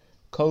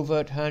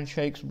 Covert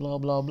handshakes, blah,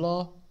 blah,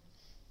 blah.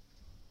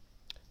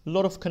 A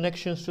lot of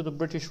connections to the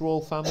British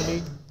royal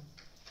family.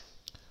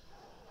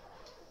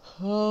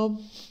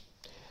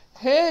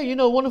 Here, you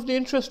know, one of the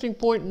interesting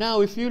point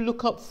now, if you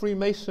look up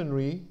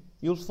Freemasonry,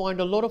 you'll find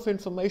a lot of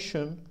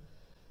information,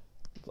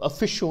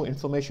 official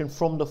information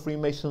from the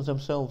Freemasons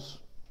themselves.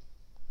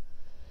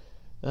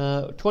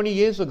 20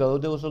 years ago,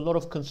 there was a lot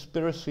of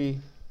conspiracy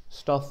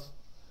stuff.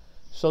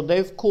 So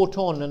they've caught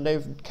on and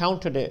they've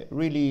countered it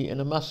really in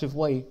a massive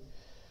way.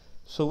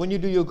 So when you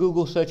do your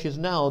Google searches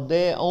now,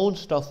 their own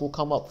stuff will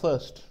come up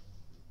first.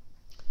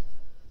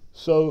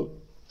 So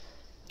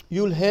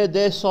you'll hear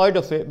their side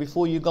of it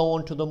before you go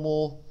on to the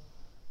more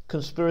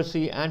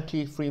conspiracy,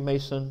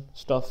 anti-Freemason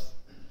stuff.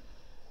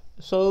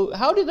 So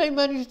how did they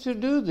manage to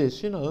do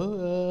this, you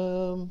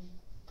know?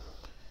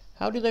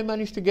 How did they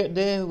manage to get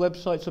their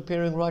websites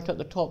appearing right at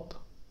the top?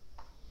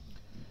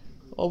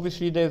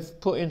 Obviously, they've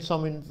put in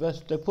some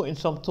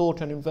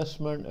thought and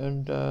investment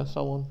and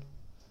so on.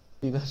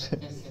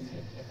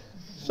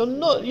 So,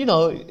 not, you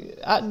know,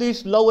 at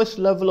this lowest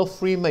level of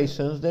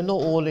Freemasons, they don't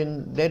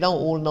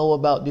all know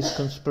about this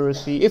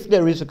conspiracy. If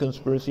there is a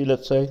conspiracy,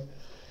 let's say,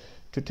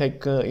 to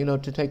take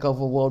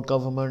over world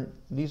government,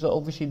 these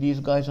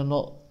guys are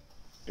not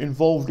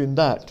involved in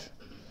that.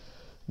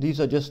 These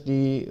are just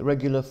the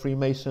regular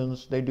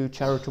Freemasons. They do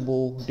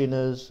charitable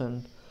dinners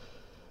and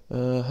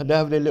they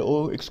have their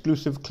little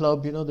exclusive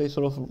club, you know, they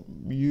sort of,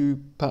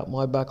 you pat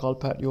my back, I'll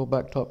pat your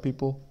back type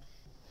people.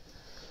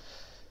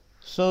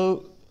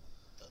 So,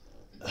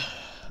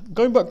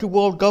 going back to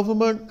world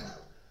government,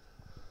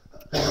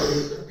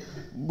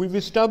 we've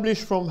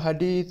established from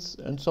hadith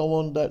and so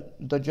on that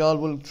Dajjal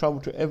will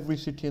travel to every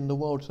city in the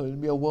world, so he'll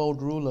be a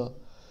world ruler.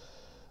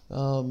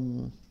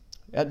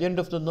 By the end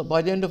of the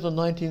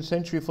 19th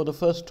century, for the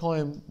first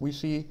time, we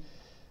see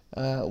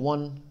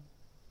one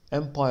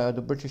empire,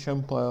 the British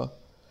Empire,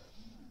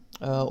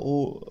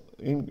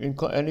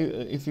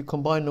 if you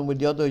combine them with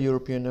the other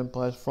European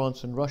empires,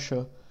 France and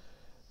Russia,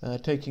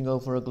 taking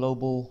over a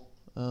global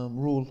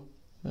rule.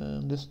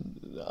 This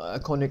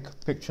iconic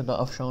picture that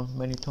I've shown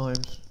many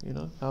times, you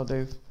know, how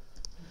they've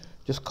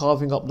just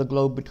carving up the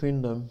globe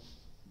between them.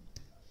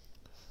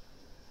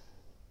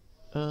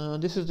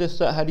 This is just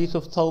the hadith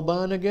of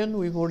Thawban again.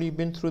 We've already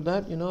been through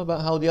that, you know,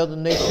 about how the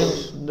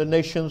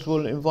nations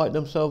will invite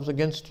themselves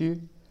against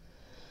you.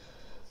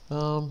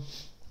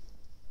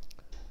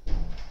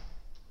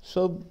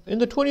 So in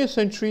the 20th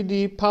century,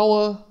 the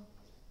power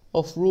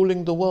of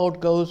ruling the world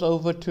goes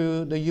over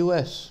to the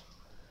US.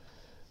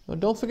 Now,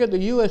 don't forget, the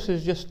US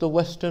is just the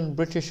Western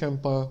British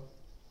Empire,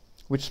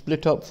 which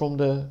split up from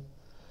the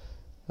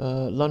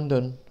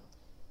London.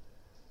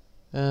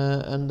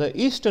 And the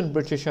Eastern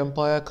British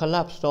Empire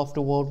collapsed after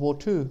World War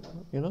II,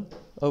 you know,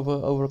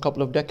 over a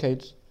couple of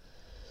decades.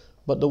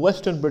 But the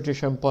Western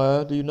British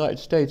Empire, the United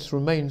States,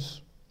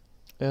 remains.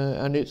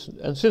 And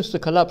since the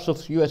collapse of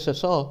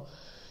USSR,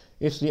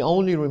 it's the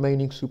only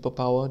remaining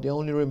superpower, the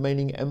only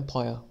remaining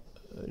empire.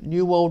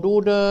 New World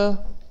Order.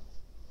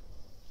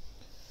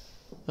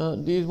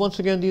 Once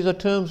again, these are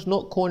terms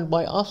not coined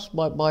by us,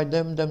 but by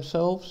them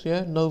themselves.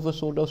 Yeah,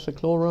 Novus Ordo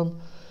Seclorum.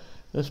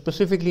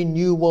 Specifically,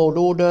 New World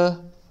Order.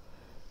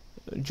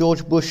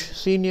 George Bush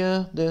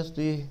Sr. There's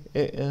the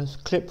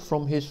clip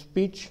from his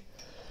speech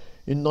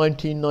in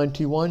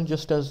 1991,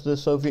 just as the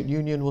Soviet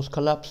Union was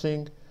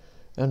collapsing,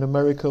 and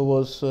America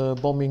was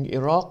bombing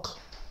Iraq.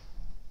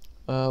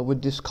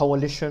 With this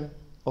coalition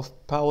of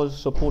powers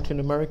supporting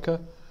America.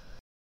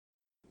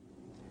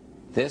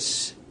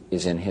 This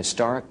is an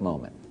historic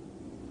moment.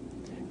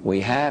 We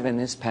have in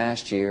this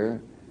past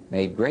year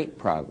made great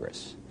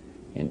progress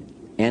in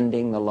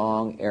ending the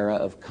long era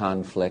of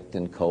conflict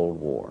and Cold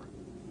War.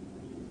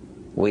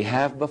 We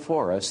have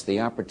before us the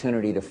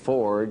opportunity to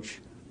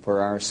forge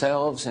for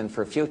ourselves and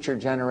for future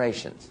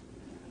generations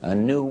a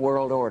new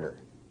world order.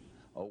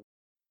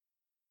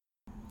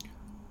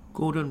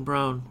 Gordon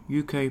Brown,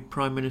 UK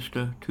Prime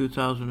Minister,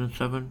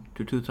 2007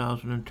 to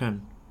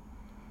 2010.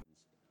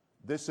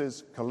 This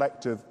is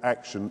collective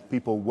action,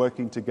 people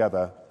working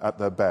together at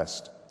their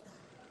best.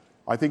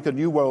 I think a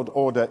new world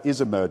order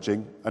is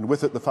emerging, and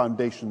with it the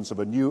foundations of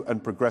a new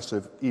and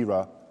progressive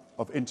era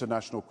of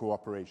international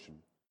cooperation.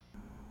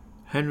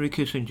 Henry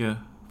Kissinger,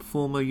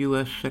 former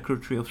US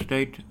Secretary of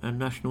State and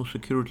National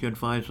Security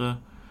Advisor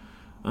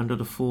under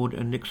the Ford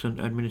and Nixon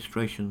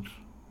administrations.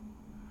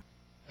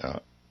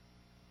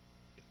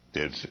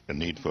 There's a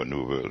need for a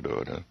new world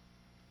order,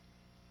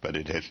 but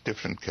it has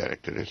different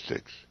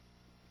characteristics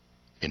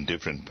in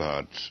different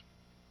parts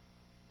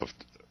of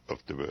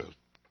the world.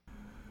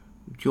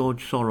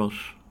 George Soros,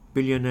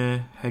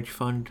 billionaire hedge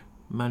fund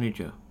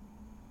manager.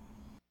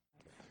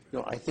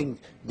 No, I think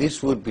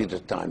this would be the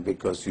time,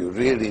 because you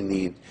really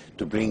need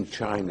to bring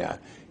China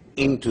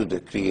into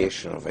the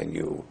creation of a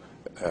new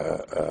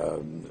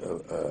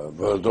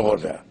world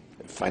order,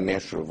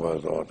 financial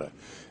world order.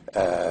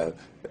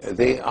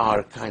 They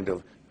are kind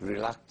of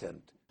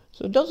reluctant.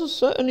 So it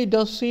certainly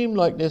does seem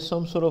like there's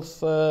some sort of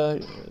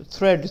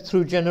thread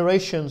through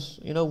generations,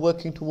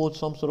 working towards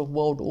some sort of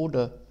world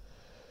order.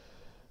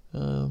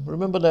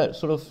 Remember that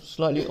sort of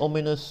slightly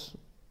ominous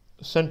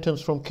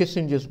sentence from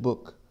Kissinger's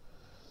book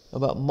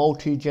about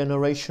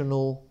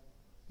multi-generational,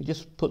 he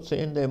just puts it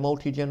in there,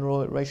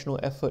 multi-generational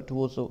effort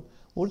towards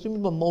what does it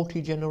mean by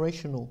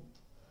multi-generational?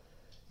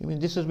 I mean,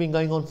 this has been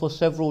going on for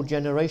several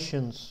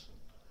generations.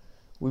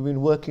 We've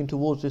been working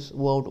towards this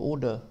world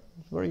order.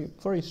 It's very,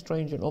 very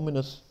strange and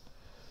ominous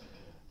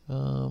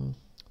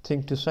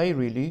thing to say,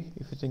 really,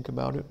 if you think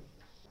about it.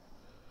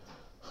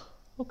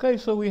 Okay,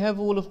 so we have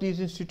all of these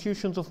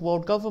institutions of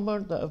world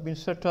government that have been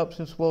set up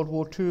since World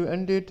War II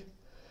ended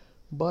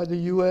by the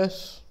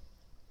US.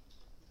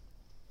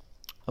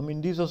 I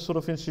mean, these are sort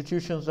of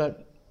institutions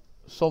that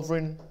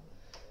sovereign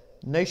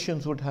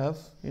nations would have,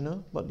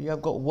 but you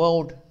have got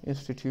world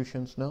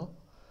institutions now.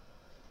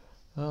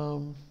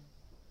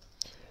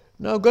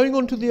 Now, going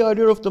on to the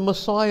idea of the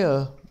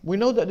Messiah, we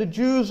know that the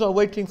Jews are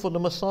waiting for the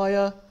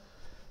Messiah.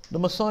 The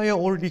Messiah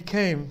already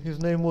came. His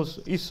name was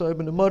Isa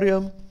ibn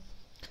Maryam.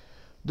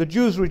 The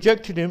Jews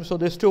rejected him, so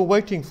they're still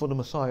waiting for the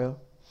Messiah.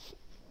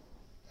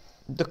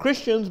 The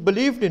Christians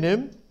believed in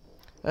him,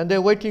 and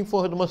they're waiting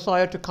for the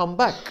Messiah to come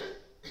back.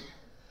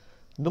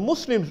 The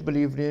Muslims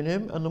believed in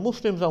him, and the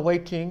Muslims are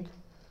waiting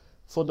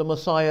for the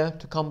Messiah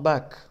to come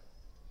back.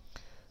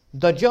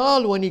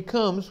 Dajjal, when he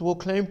comes, will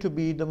claim to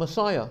be the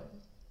Messiah.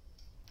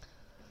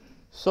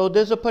 So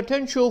there's a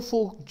potential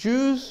for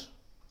Jews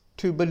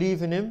to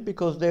believe in him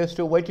because they're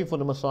still waiting for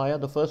the Messiah,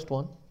 the first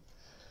one.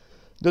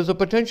 There's a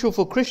potential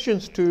for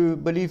Christians to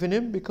believe in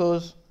him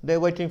because they're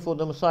waiting for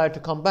the Messiah to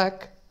come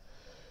back.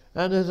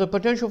 And there's a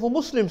potential for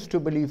Muslims to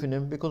believe in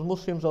him because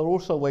Muslims are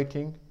also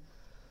waiting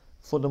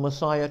for the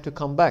Messiah to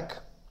come back.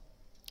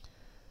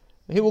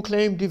 He will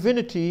claim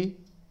divinity,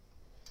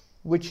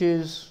 which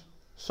is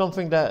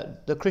something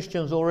that the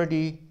Christians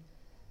already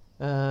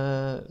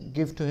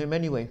give to him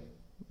anyway.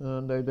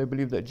 They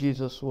believe that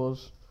Jesus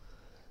was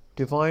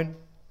divine.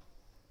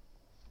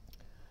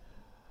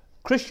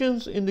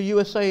 Christians in the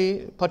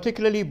USA,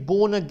 particularly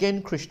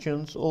born-again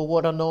Christians, or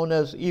what are known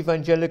as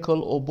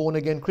evangelical or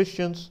born-again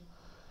Christians,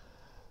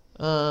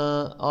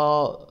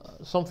 are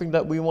something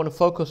that we want to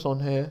focus on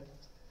here,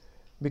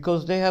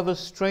 because they have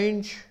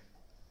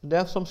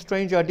some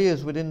strange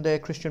ideas within their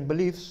Christian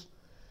beliefs,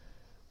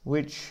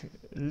 which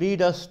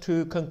lead us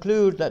to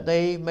conclude that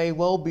they may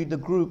well be the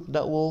group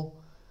that will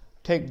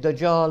take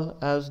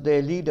Dajjal as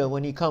their leader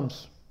when he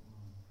comes.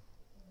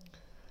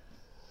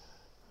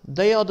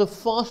 They are the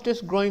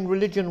fastest growing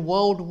religion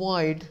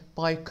worldwide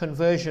by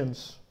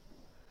conversions.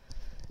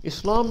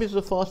 Islam is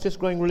the fastest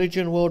growing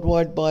religion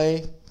worldwide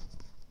by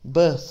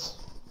birth.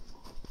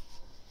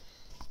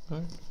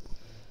 Right?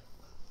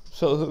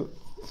 So,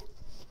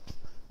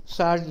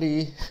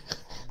 sadly,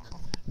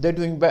 they're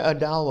doing better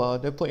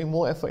dawah. They're putting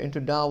more effort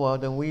into dawah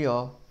than we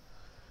are.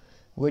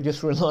 We're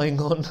just relying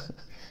on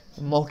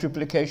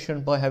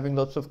multiplication by having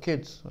lots of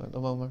kids at the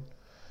moment.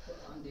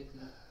 Aren't they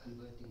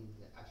converting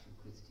the actual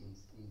Christians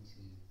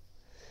into...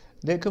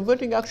 They're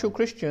converting actual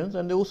Christians,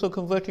 and they're also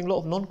converting a lot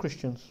of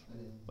non-Christians.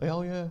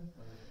 Oh yeah.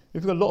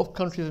 You've got a lot of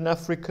countries in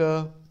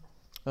Africa,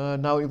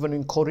 now even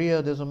in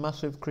Korea there's a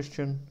massive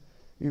Christian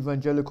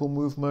evangelical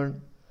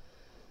movement.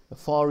 The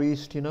Far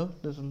East,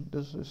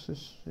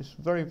 it's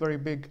very, very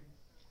big.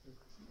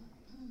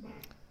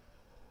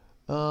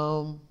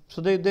 So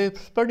they're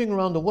spreading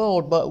around the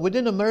world, but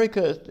within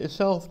America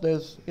itself,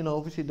 there's,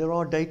 obviously there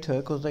are data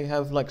because they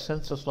have like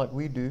census like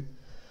we do.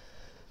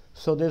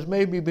 So there's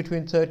maybe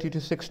between 30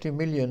 to 60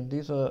 million.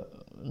 These are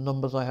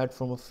numbers I had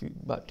from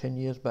about 10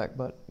 years back,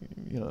 but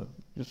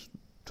just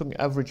took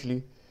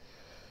averagely.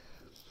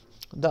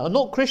 That are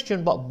not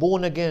Christian but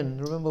born again.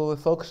 Remember, we're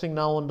focusing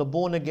now on the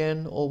born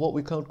again, or what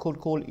we could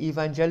call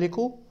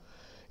evangelical.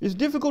 It's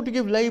difficult to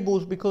give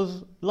labels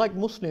because, like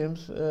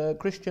Muslims,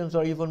 Christians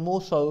are even more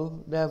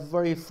so. They have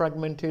very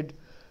fragmented,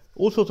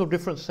 all sorts of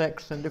different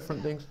sects and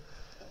different things.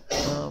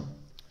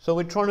 So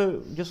we're trying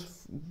to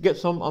just get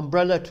some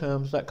umbrella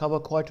terms that cover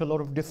quite a lot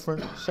of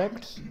different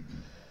sects.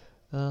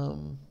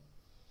 So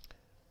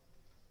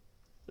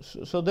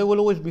there will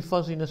always be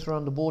fuzziness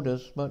around the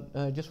borders, but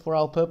just for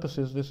our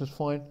purposes, this is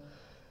fine.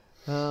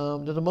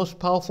 They're the most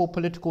powerful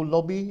political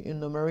lobby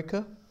in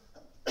America.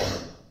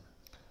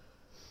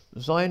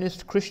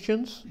 Zionist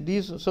Christians.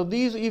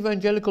 These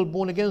evangelical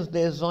born-agains,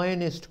 they're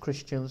Zionist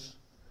Christians.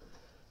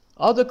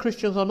 Other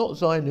Christians are not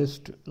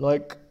Zionist,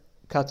 like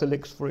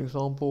Catholics, for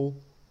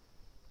example,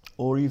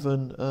 or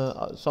even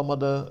some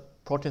other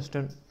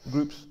Protestant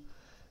groups.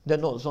 They're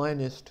not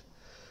Zionist.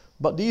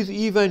 But these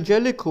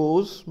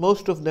evangelicals,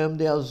 most of them,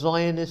 they are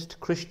Zionist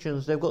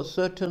Christians. They've got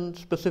certain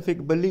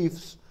specific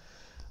beliefs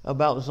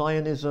about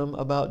Zionism,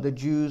 about the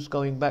Jews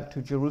going back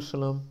to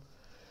Jerusalem,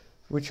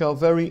 which are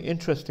very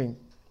interesting.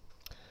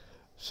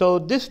 So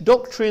this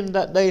doctrine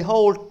that they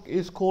hold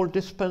is called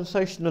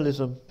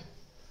dispensationalism.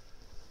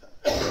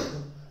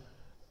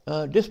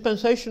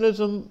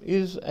 Dispensationalism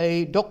is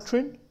a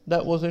doctrine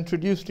that was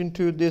introduced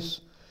into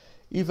this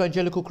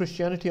evangelical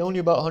Christianity only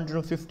about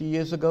 150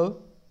 years ago.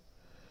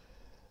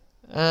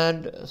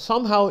 And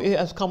somehow it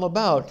has come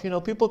about.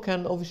 People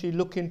can obviously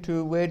look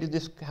into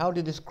how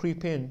did this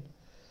creep in?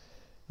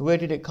 Where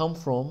did it come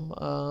from?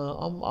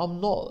 I'm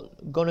not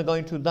going to go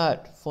into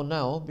that for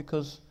now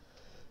because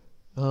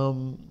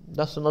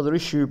that's another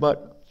issue.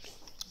 But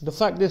the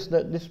fact is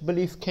that this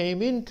belief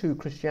came into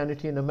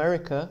Christianity in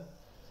America,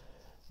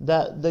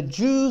 that the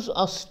Jews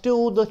are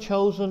still the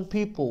chosen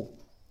people.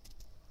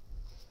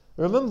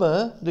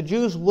 Remember, the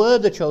Jews were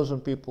the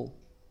chosen people.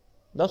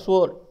 That's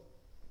what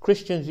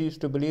Christians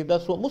used to believe.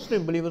 That's what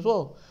Muslims believe as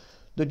well.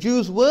 The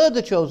Jews were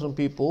the chosen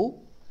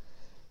people,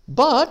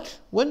 but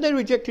when they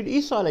rejected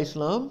Isa alayhi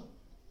salam,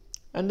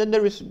 and then they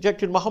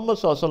rejected Muhammad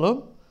sallallahu alaihi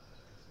wasallam,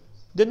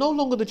 they're no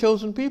longer the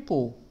chosen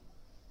people.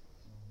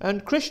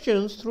 And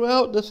Christians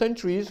throughout the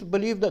centuries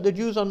believe that the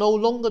Jews are no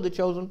longer the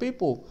chosen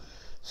people,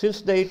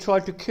 since they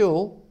tried to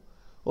kill,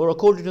 or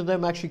according to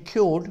them actually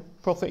killed,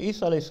 Prophet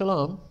Isa alayhi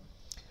salam.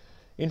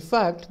 In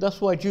fact,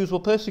 that's why Jews were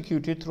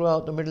persecuted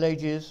throughout the Middle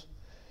Ages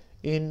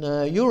in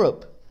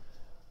Europe.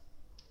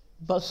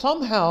 But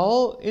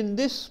somehow in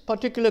this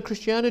particular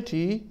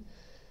Christianity,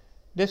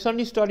 they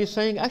suddenly started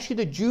saying, actually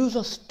the Jews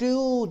are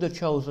still the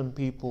chosen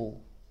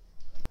people.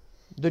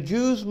 The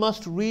Jews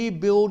must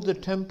rebuild the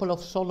Temple of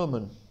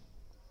Solomon.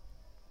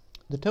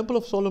 The Temple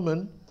of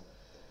Solomon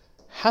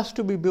has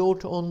to be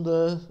built on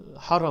the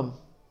Haram,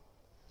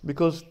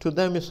 because to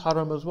them it's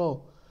Haram as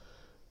well.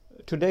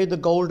 Today the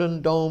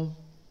golden dome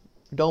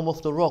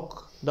of the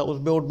rock that was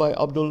built by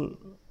Abdul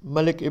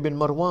Malik ibn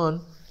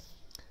Marwan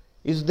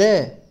is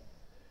there.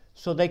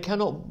 So they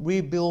cannot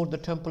rebuild the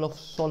Temple of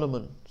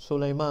Solomon,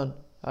 Sulaiman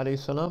alayhi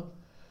salam,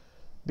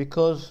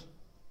 because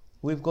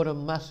we've got a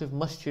massive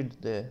masjid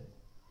there.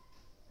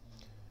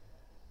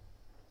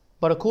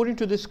 But according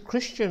to this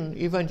Christian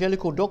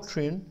evangelical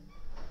doctrine,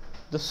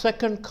 the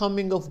second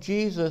coming of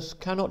Jesus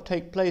cannot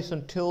take place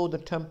until the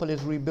temple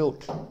is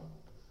rebuilt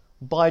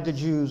by the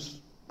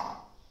Jews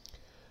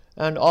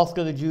and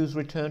after the Jews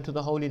return to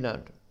the Holy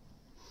Land.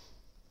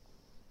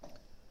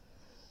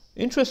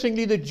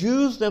 Interestingly, the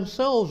Jews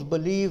themselves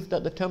believe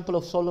that the Temple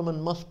of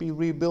Solomon must be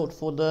rebuilt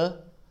for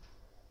the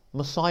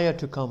Messiah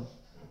to come.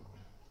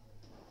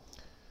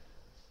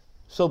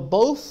 So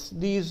both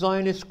the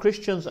Zionist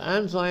Christians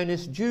and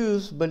Zionist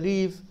Jews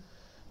believe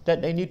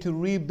that they need to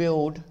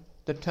rebuild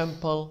the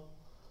Temple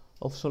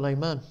of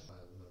Sulaiman.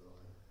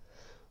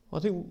 I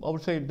think I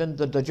would say then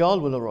the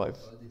Dajjal will arrive,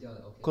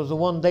 because the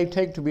one they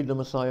take to be the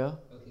Messiah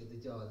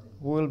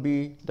will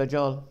be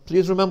Dajjal.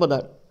 Please remember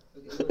that.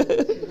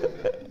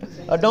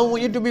 I don't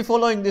want you to be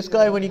following this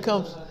guy when he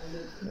comes.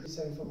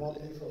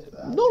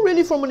 Not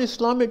really from an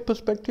Islamic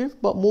perspective,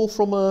 but more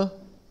from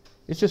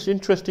it's just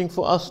interesting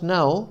for us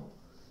now,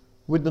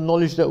 with the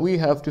knowledge that we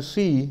have, to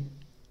see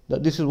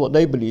that this is what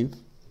they believe.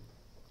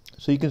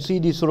 So you can see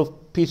these sort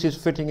of pieces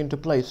fitting into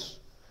place.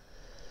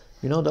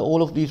 That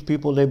all of these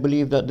people, they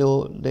believe that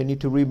they need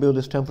to rebuild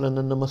this temple and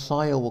then the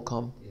Messiah will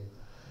come. Yeah.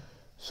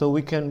 So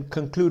we can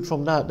conclude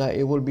from that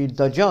it will be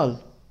Dajjal.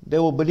 They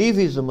will believe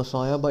he's the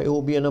Messiah, but it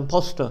will be an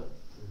imposter.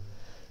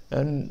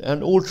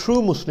 And all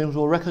true Muslims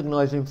will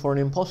recognize him for an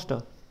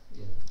imposter.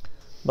 Yeah.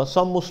 But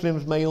some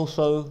Muslims may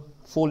also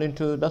fall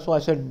into, that's why I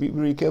said be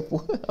really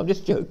careful. I'm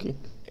just joking.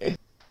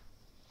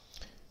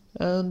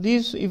 And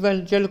these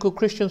evangelical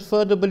Christians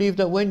further believe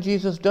that when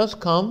Jesus does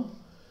come,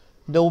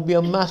 there will be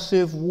a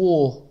massive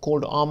war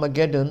called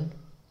Armageddon.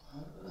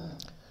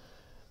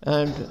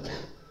 And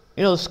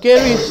the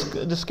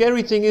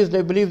scary thing is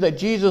they believe that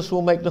Jesus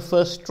will make the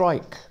first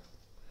strike.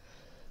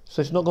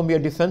 So it's not going to be a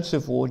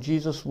defensive war.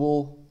 Jesus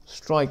will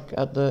strike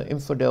at the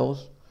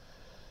infidels.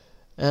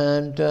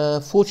 And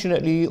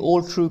fortunately,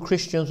 all true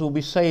Christians will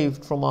be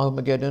saved from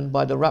Armageddon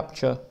by the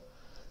rapture.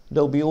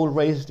 They'll be all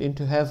raised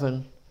into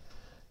heaven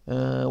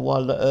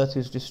while the earth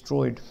is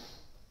destroyed.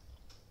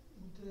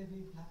 What do they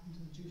believe will happen to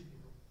the Jewish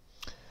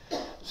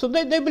people? So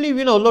they believe,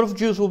 a lot of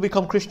Jews will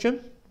become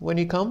Christian when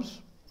he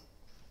comes.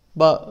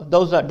 But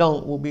those that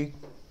don't will be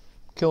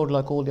killed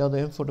like all the other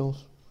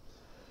infidels.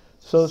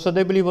 So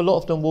they believe a lot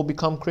of them will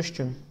become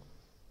Christian.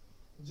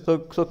 So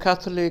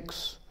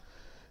Catholics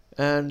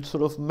and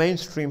sort of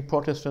mainstream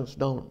Protestants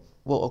don't,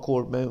 what are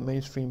called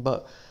mainstream,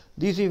 but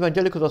these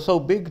evangelicals are so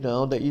big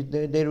now that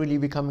they're really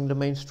becoming the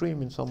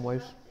mainstream in some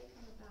ways.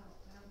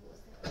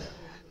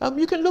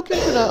 You can look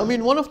into that. I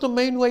mean, one of the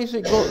main ways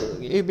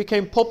it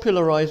became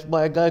popularized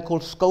by a guy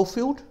called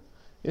Schofield.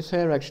 It's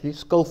here actually,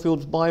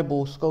 Schofield's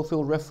Bible,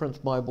 Schofield Reference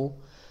Bible.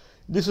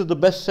 This is the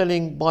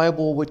best-selling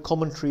Bible with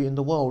commentary in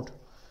the world.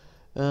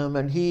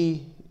 And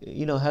he,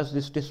 has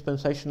this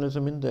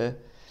dispensationalism in there.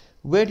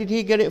 Where did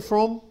he get it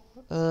from?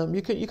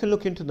 You can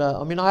look into that.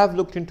 I mean, I have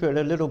looked into it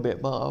a little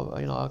bit, but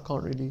I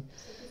can't really.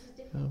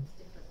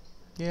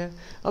 Yeah,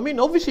 I mean,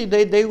 obviously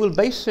they will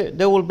base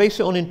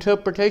it on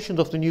interpretations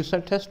of the New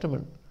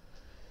Testament.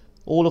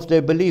 All of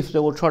their beliefs, they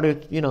will try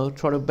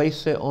to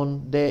base it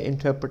on their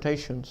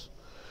interpretations.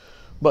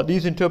 But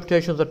these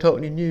interpretations are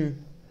totally new.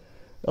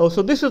 Oh,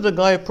 so this is the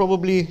guy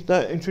probably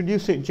that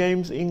introduced it,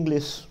 James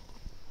Inglis,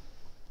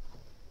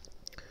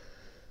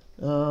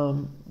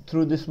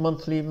 through this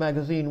monthly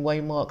magazine,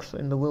 Waymarks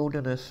in the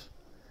Wilderness.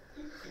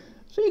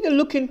 So you can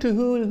look into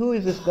who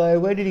is this guy,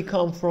 where did he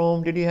come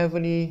from, did he have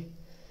any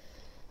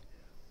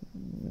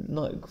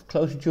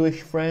close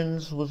Jewish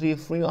friends, was he a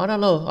free? I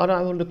don't know, I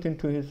haven't looked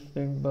into his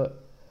thing,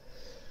 but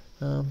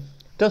it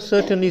does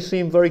certainly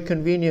seem very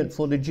convenient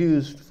for the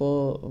Jews,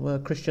 for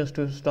Christians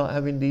to start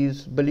having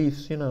these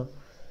beliefs, you know.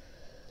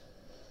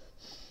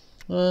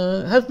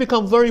 Has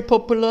become very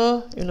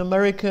popular in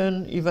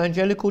American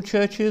evangelical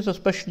churches,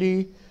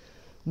 especially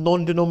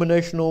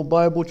non-denominational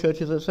Bible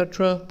churches,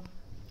 etc.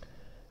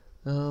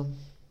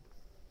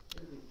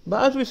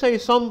 But as we say,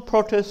 some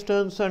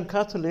Protestants and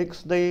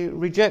Catholics, they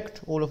reject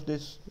all of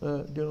this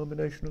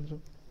denominationalism.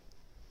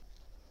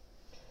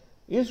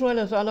 Israel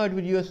has allied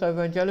with US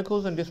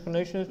evangelicals and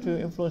dispensationalists to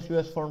influence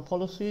US foreign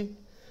policy.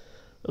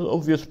 An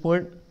obvious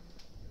point.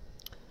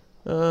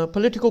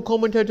 Political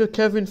commentator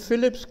Kevin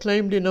Phillips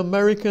claimed in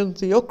American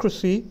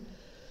Theocracy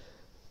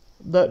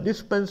that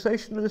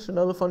dispensationalists and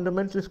other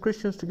fundamentalist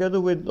Christians, together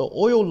with the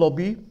oil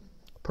lobby,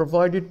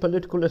 provided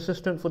political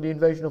assistance for the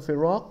invasion of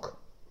Iraq.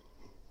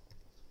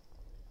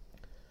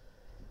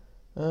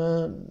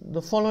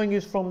 The following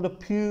is from the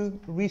Pew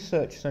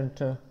Research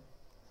Center.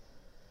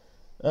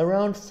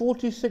 Around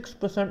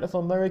 46% of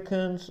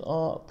Americans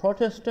are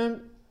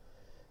Protestant,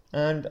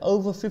 and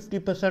over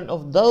 50%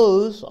 of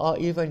those are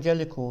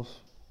evangelicals.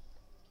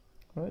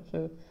 Right,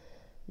 so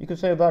you could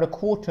say about a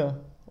quarter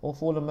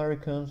of all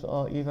Americans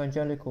are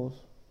evangelicals.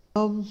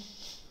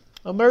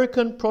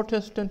 American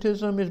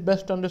Protestantism is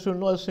best understood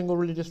not as a single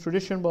religious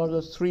tradition, but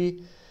as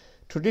three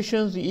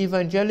traditions: the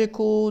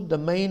evangelical, the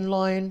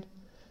mainline,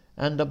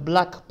 and the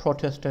black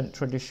Protestant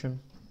tradition.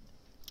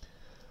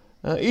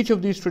 Each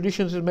of these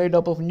traditions is made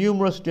up of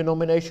numerous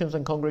denominations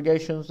and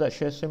congregations that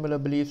share similar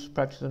beliefs,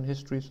 practices, and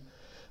histories.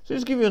 So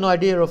just give you an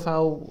idea of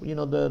how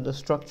the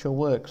structure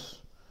works.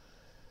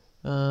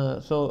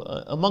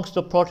 Amongst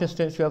the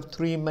Protestants, you have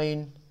three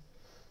main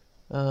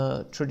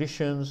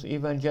traditions: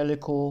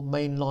 evangelical,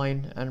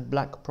 mainline, and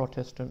black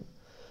Protestant.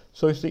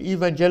 So it's the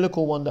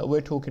evangelical one that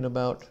we're talking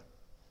about.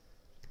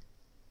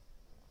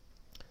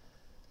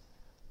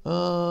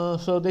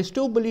 So they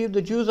still believe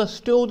the Jews are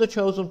still the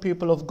chosen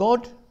people of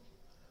God,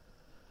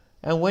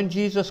 and when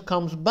Jesus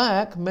comes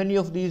back, many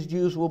of these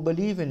Jews will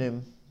believe in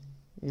him,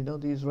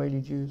 the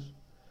Israeli Jews.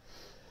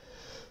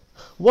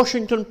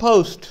 Washington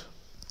Post.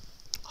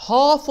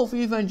 Half of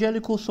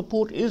evangelicals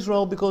support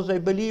Israel because they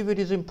believe it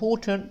is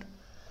important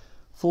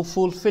for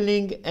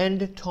fulfilling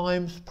end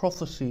times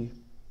prophecy.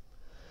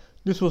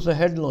 This was a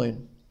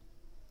headline.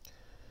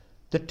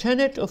 The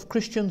tenet of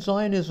Christian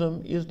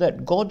Zionism is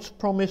that God's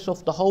promise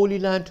of the Holy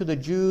Land to the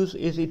Jews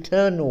is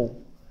eternal.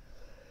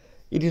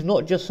 It is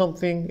not just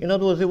something, in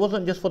other words, it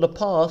wasn't just for the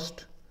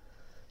past.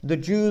 The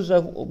Jews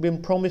have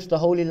been promised the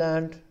Holy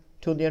Land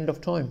till the end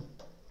of time.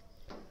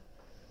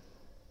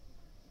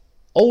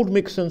 Old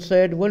Mixon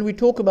said, when we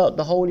talk about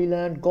the Holy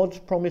Land, God's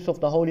promise of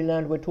the Holy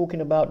Land, we're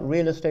talking about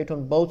real estate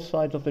on both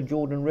sides of the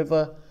Jordan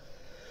River.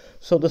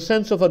 So the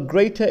sense of a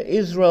greater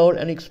Israel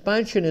and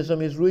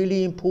expansionism is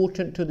really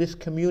important to this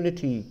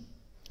community.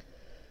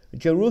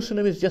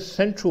 Jerusalem is just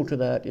central to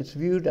that. It's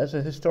viewed as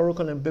a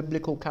historical and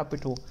biblical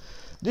capital.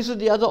 This is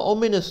the other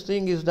ominous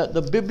thing, is that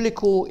the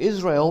biblical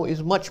Israel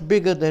is much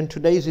bigger than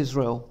today's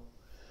Israel.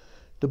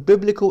 The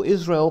biblical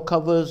Israel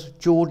covers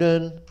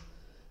Jordan,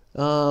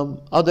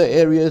 other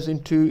areas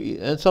into,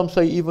 and some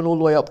say even all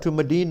the way up to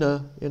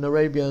Medina in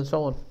Arabia and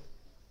so on.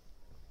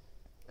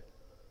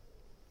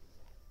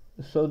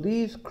 So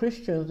these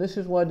Christians, this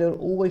is why they're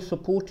always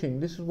supporting,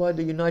 this is why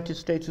the United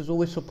States is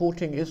always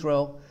supporting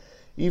Israel,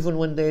 even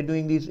when they're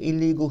doing these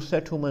illegal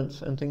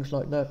settlements and things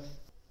like that.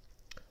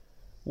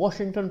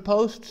 Washington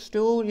Post,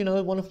 still,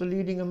 one of the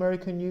leading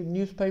American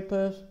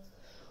newspapers.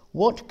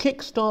 What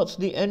kickstarts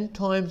the end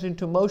times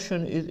into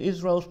motion is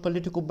Israel's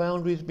political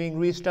boundaries being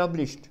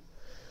re-established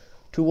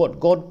to what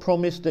God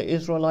promised the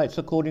Israelites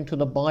according to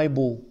the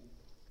Bible.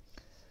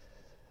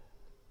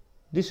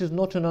 This is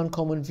not an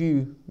uncommon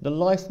view. The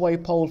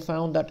Lifeway poll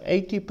found that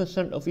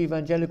 80% of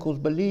evangelicals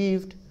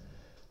believed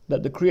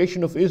that the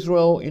creation of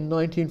Israel in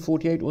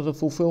 1948 was a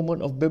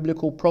fulfillment of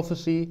biblical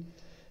prophecy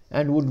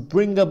and would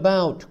bring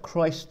about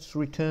Christ's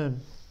return.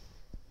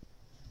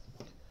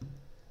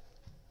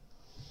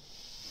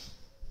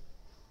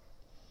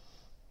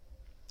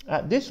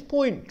 At this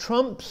point,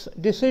 Trump's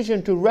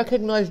decision to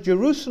recognize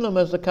Jerusalem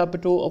as the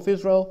capital of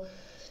Israel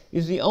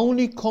is the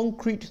only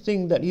concrete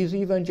thing that his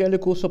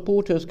evangelical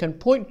supporters can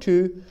point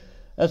to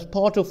as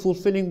part of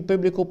fulfilling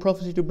biblical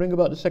prophecy to bring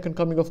about the second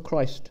coming of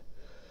Christ.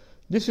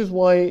 This is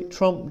why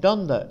Trump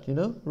done that,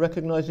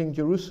 recognizing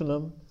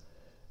Jerusalem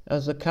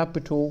as the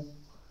capital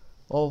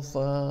of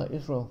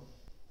Israel.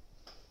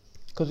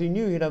 Because he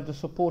knew he'd have the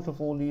support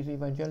of all these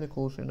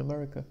evangelicals in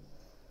America.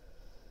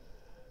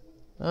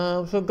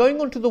 So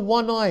going on to the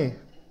one eye,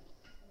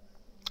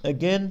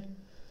 again,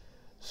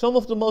 some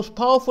of the most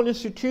powerful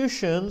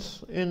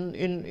institutions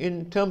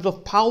in terms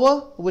of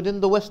power within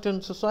the Western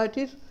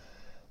societies,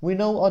 we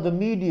know are the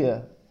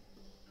media.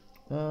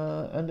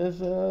 And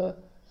there's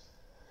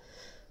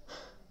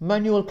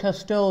Manuel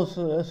Castells,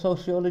 a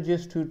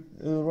sociologist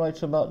who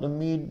writes about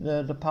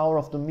the power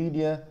of the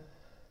media,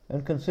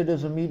 and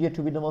considers the media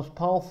to be the most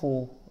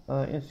powerful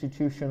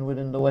institution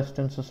within the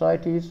Western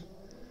societies.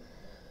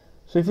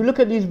 So if you look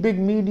at these big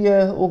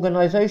media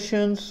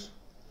organizations,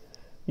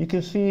 you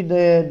can see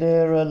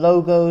their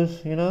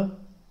logos, you know,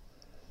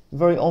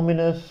 very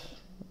ominous,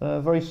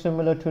 very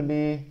similar to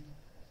the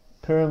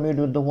pyramid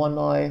with the one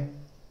eye.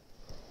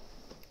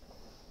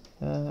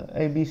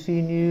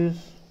 ABC News,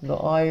 the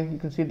eye, you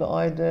can see the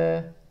eye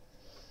there.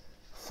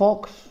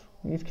 Fox,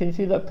 can you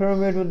see that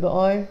pyramid with the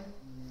eye?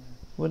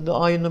 With the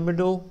eye in the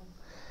middle.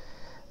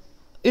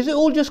 Is it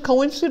all just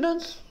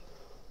coincidence?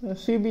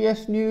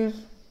 CBS News,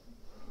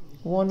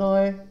 one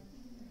eye.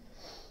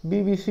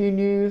 BBC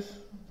News.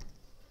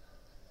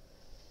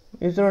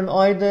 Is there an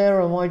eye there,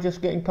 or am I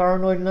just getting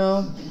paranoid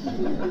now?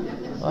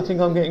 I think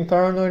I'm getting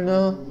paranoid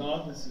now.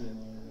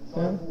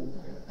 Yeah?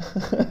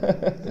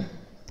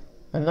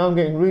 And now I'm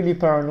getting really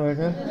paranoid,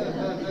 huh?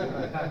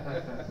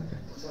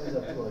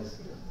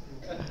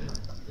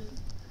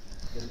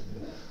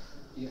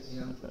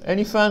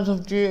 Any fans of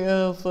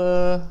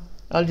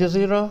Al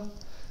Jazeera?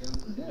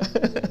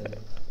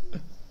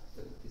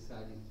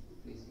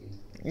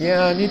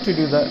 Yeah, I need to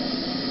do that.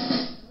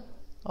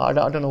 I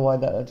don't know why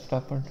that had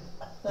happened.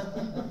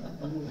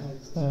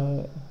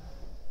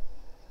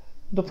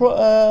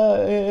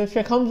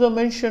 Sheikh Hamza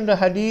mentioned a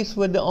hadith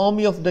where the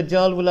army of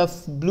Dajjal will have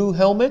blue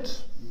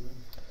helmets.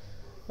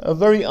 A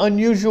very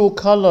unusual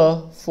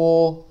color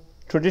for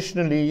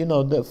traditionally, you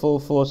know,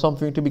 for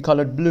something to be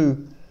colored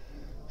blue,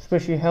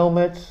 especially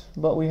helmets.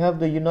 But we have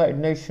the United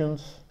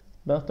Nations.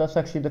 That's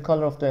actually the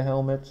color of their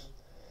helmets.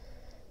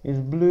 Is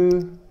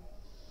blue.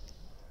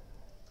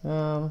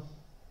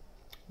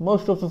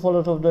 Most of the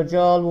followers of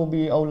Dajjal will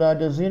be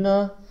awlad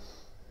zina,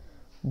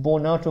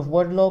 born out of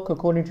wedlock,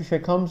 according to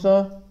Sheikh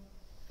Hamza.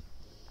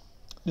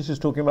 This is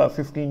talking about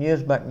 15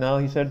 years back now.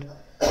 He said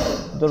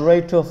the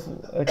rate of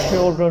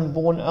children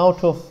born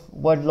out of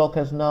wedlock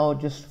has now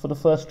just for the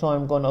first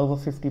time gone over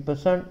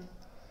 50%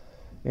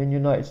 in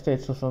United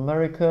States of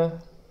America.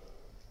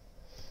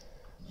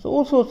 So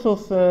all sorts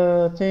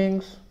of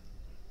things.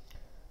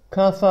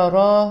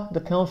 Kafara,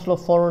 the Council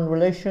of Foreign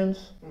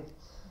Relations,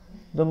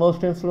 the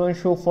most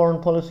influential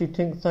foreign policy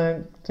think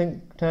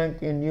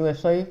tank in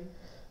USA.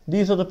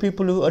 These are the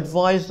people who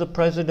advise the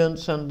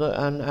presidents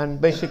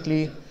and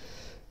basically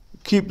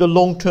keep the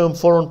long-term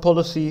foreign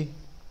policy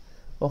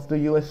of the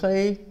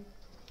USA.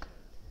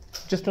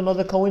 Just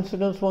another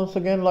coincidence once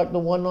again, like the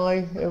one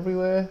eye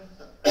everywhere.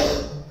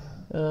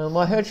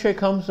 I heard Sheikh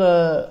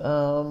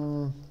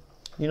Hamza,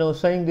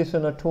 saying this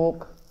in a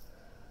talk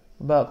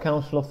about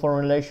Council of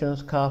Foreign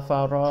Relations,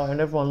 Kafara, and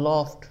everyone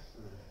laughed.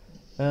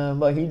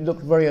 But he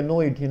looked very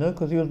annoyed,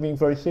 because he was being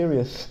very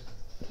serious.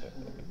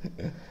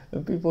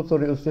 And people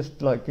thought it was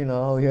just like,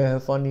 oh yeah,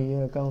 funny,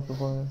 yeah, Council of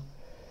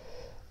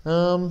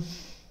Foreign.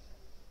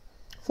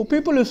 For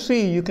people who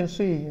see, you can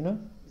see,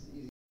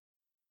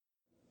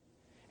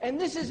 And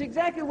this is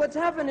exactly what's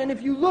happened. And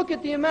if you look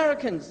at the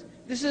Americans,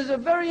 this is a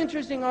very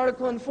interesting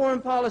article in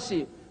Foreign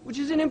Policy, which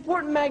is an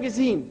important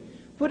magazine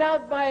put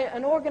out by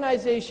an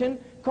organization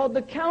called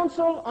the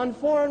Council on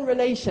Foreign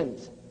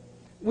Relations,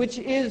 which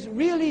is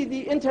really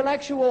the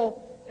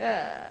intellectual,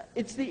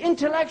 it's the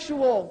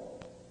intellectual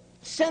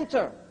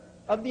center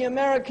of the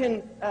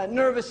American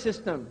nervous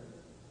system.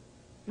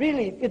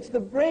 Really, it's the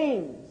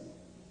brains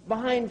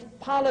behind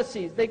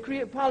policies. They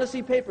create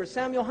policy papers.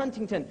 Samuel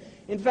Huntington,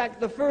 in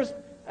fact,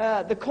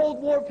 the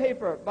Cold War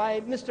paper by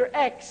Mr.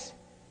 X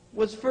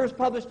was first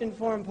published in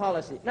Foreign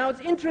Policy. Now, it's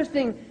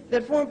interesting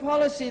that Foreign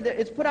Policy,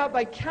 it's put out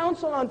by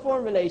Council on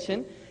Foreign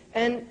Relations,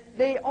 and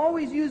they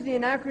always use the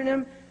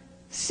acronym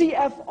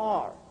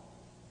CFR.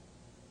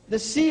 The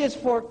C is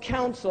for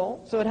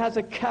council, so it has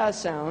a K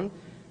sound.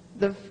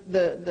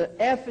 The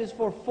F is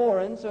for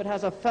foreign, so it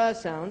has a F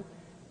sound.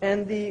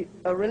 And the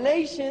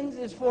relations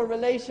is for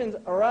relations,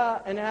 Ra,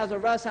 and it has a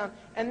Ra sound.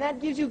 And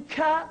that gives you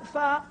Ka,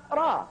 Fa,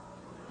 Ra.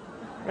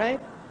 Right?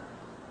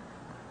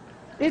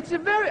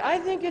 I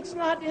think it's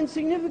not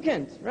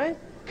insignificant, right?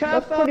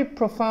 That's pretty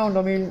profound.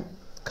 I mean,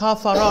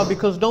 Kafara,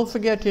 because don't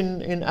forget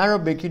in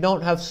Arabic you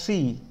don't have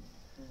C.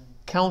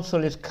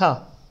 Council is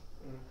Ka.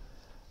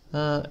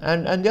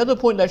 And the other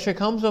point that Sheikh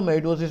Hamza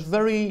made was it's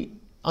very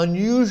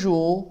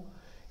unusual.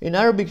 In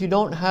Arabic you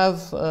don't have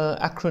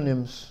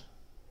acronyms.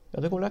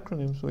 Are they called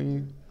acronyms? Where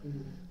you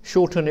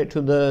shorten it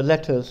to the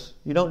letters.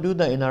 You don't do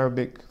that in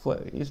Arabic.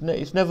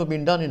 It's never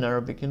been done in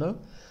Arabic,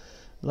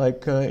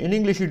 Like in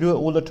English you do it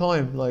all the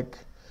time, like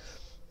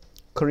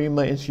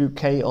Karima Institute,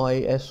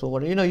 KIS or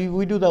whatever.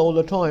 We do that all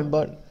the time,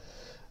 but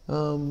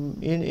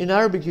in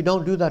Arabic you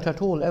don't do that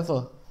at all,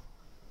 ever.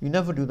 You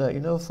never do that. You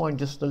never find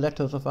just the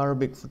letters of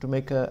Arabic to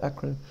make an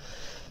acronym.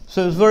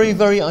 So it's very,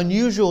 very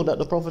unusual that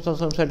the Prophet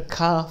ﷺ said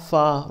Ka,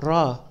 Fa,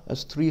 Ra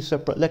as 3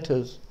 separate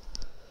letters.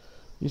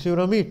 You see what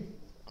I mean?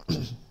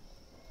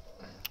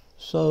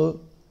 So,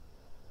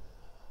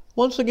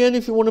 once again,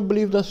 if you want to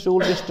believe that's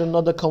all just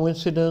another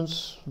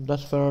coincidence,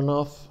 that's fair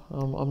enough.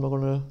 I'm not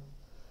going to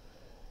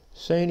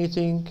say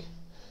anything.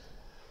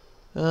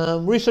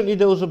 Recently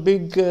there was a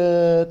big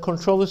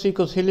controversy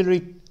because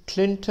Hillary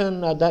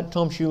Clinton, at that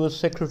time she was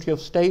Secretary of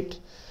State,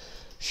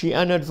 She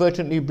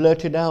inadvertently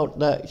blurted out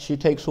that she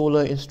takes all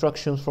her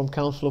instructions from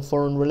Council of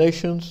Foreign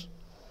Relations.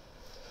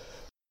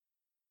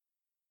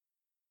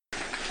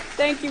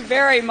 Thank you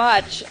very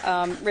much,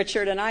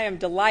 Richard, and I am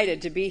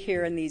delighted to be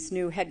here in these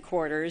new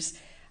headquarters.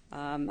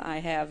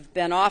 I have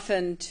been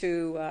often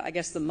to, I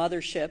guess, the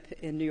mothership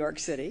in New York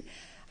City,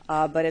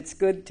 but it's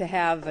good to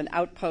have an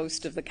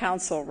outpost of the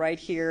Council right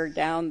here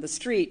down the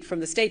street from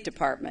the State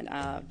Department.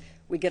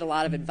 We get a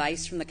lot of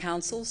advice from the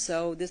Council,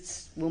 so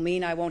this will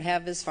mean I won't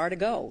have as far to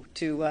go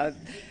to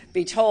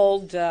be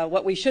told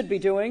what we should be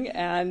doing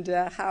and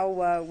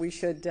how we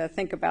should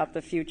think about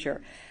the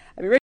future.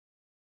 I mean,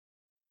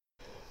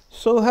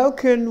 so how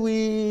can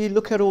we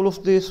look at all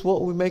of this,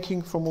 what we're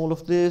making from all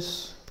of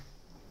this,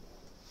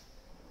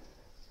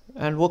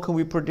 and what can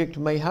we predict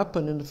may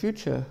happen in the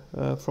future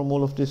from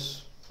all of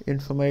this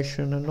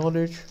information and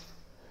knowledge?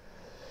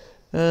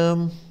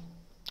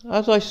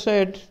 As I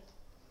said,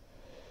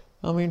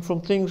 I mean, from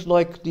things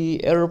like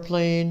the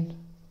aeroplane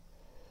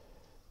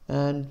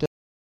and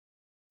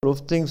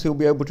of things he'll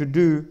be able to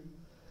do,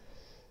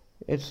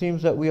 it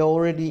seems that we are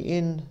already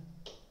in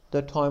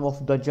the time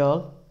of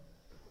Dajjal.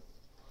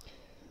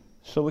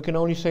 So we can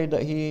only say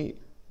that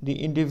the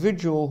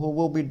individual who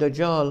will be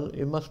Dajjal,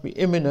 it must be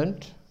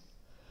imminent.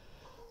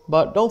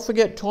 But don't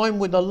forget, time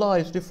with Allah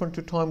is different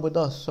to time with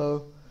us.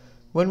 So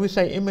when we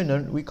say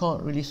imminent, we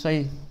can't really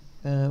say,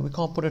 we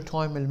can't put a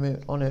time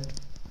limit on it.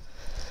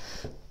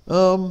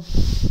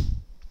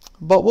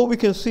 But what we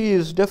can see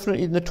is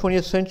definitely in the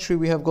 20th century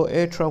we have got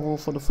air travel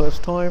for the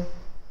first time.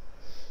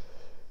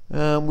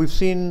 We've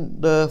seen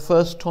the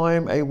first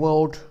time a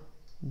world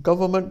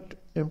government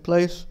in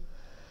place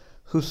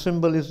whose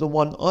symbol is the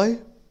one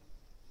eye.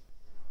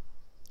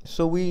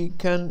 So we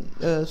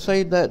can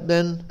say that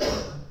then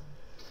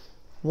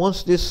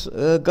once this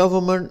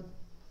government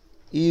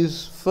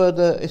is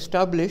further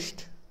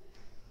established,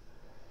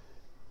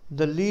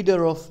 the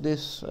leader of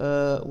this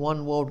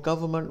one world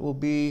government will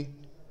be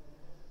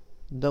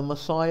the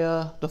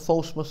Messiah, the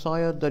false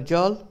Messiah,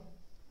 Dajjal.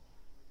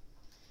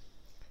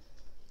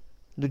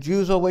 The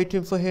Jews are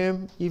waiting for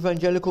him,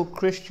 evangelical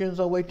Christians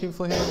are waiting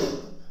for him,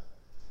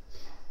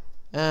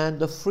 and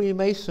the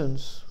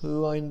Freemasons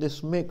who are in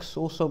this mix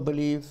also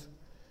believe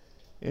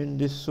in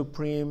this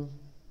supreme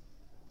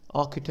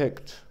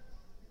architect.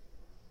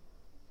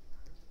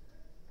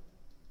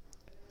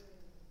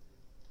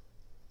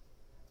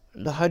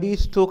 The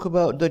hadith talk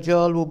about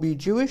Dajjal will be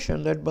Jewish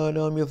and led by an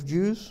army of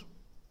Jews.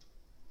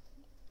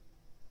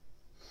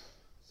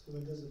 So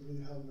it doesn't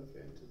really have an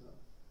effect to that.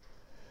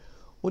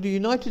 Well, the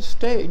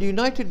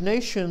United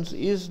Nations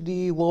is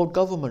the world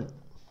government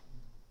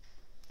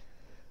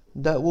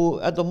that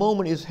will, at the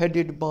moment, is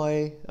headed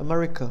by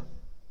America.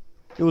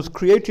 It was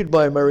created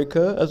by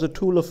America as a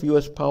tool of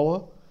US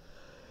power,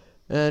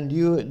 and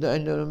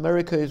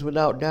America is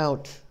without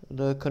doubt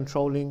the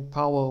controlling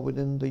power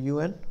within the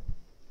UN.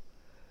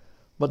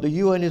 But the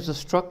UN is a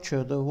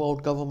structure, the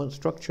world government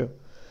structure.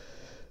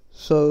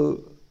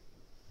 So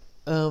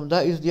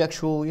that is the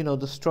actual,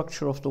 the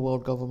structure of the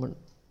world government.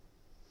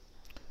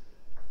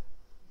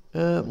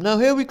 Now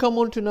here we come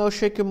on to now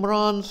Sheikh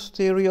Imran's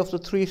theory of the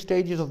 3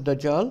 stages of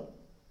Dajjal,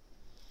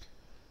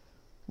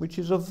 which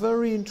is a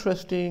very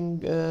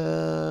interesting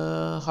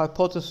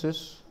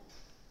hypothesis.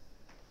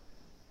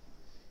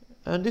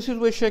 And this is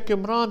where Sheikh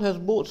Imran has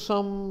brought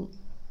some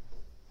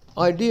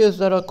ideas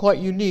that are quite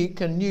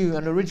unique and new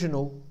and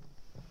original.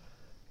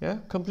 Yeah,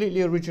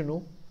 completely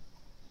original.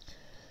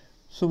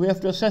 So we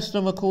have to assess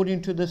them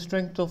according to the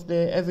strength of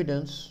their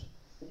evidence.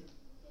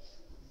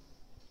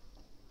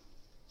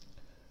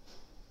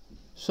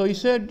 So he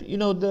said,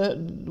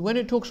 when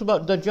it talks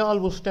about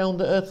Dajjal will stay on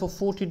the earth for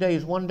 40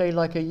 days, one day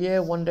like a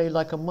year, one day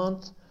like a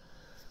month,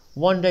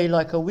 one day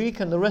like a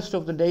week, and the rest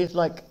of the days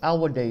like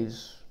our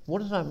days. What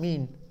does that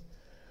mean?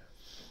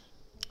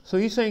 So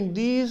he's saying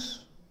these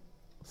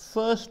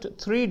first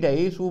 3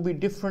 days will be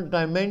different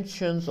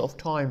dimensions of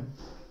time,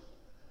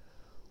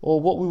 or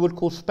what we would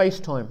call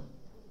space-time.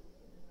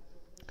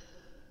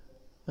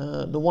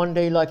 The one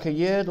day like a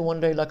year, the one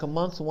day like a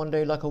month, the one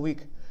day like a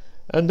week.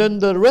 And then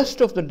the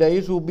rest of the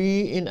days will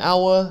be in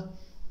our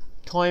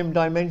time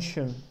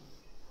dimension.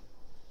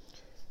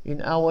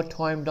 In our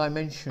time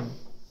dimension.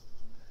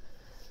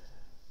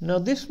 Now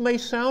this may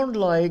sound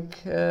like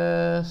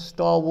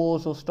Star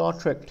Wars or Star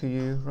Trek to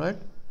you, right?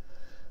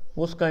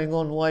 What's going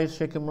on? Why is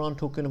Sheikh Imran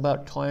talking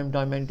about time,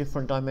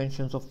 different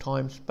dimensions of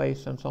time,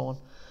 space, and so on?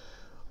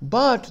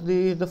 But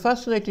the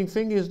fascinating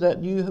thing is that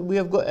we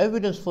have got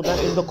evidence for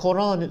that in the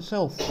Quran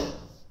itself.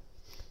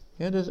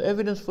 Yeah, there's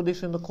evidence for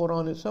this in the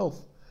Quran itself.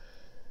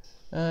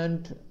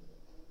 And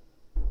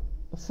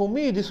for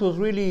me, this was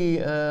really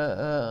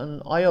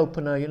an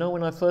eye-opener.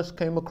 When I first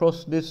came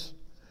across this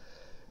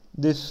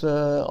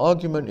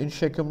argument in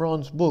Sheikh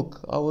Imran's book,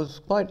 I was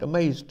quite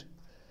amazed.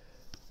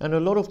 And a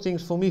lot of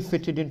things for me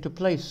fitted into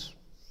place.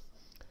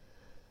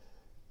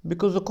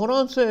 Because the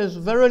Quran says,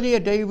 verily a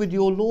day with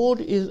your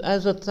Lord is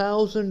as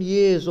 1,000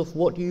 years of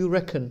what you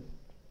reckon.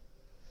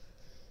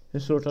 In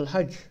Surah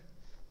Al-Hajj.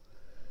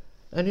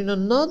 And in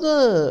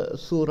another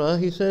surah,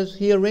 he says,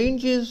 He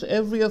arranges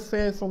every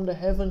affair from the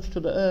heavens to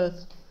the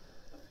earth.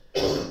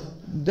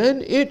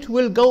 Then it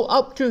will go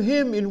up to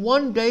Him in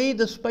one day,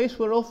 the space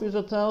whereof is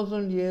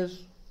 1,000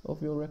 years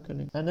of your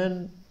reckoning. And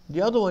then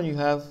the other one you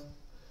have,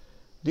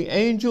 the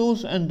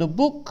angels and the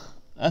book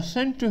are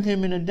sent to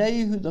Him in a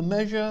day, the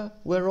measure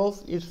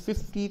whereof is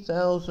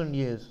 50,000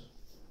 years.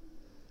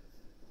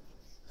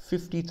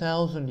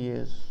 50,000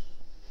 years.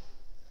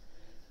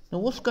 Now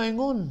what's going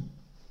on?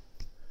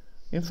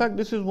 In fact,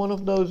 this is one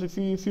of those, if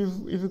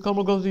you come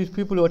across these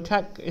people who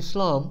attack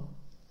Islam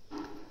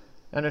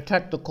and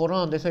attack the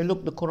Quran, they say,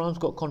 look, the Quran's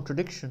got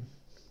contradiction.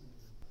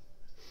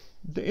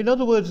 In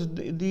other words,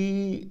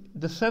 the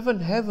 7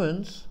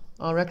 heavens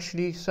are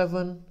actually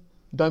 7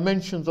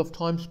 dimensions of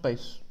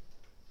time-space.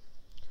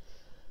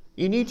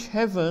 In each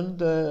heaven,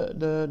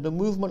 the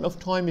movement of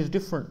time is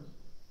different.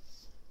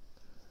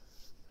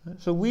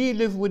 So we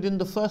live within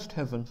the first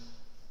heaven,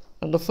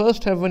 and the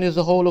first heaven is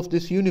the whole of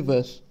this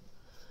universe.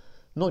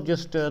 Not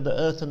just the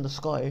earth and the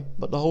sky,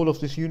 but the whole of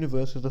this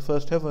universe is the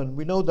first heaven.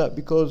 We know that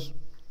because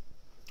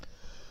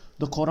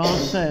the Quran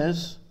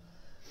says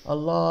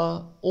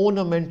Allah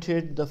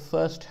ornamented the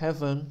first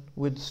heaven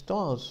with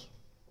stars.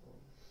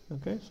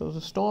 Okay, so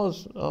the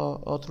stars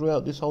are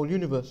throughout this whole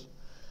universe.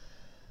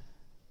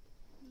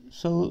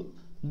 So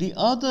the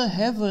other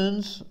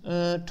heavens,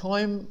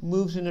 time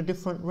moves in a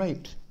different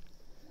rate.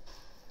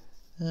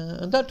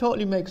 And that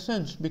totally makes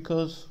sense,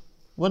 because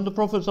when the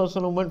Prophet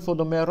ﷺ went for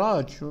the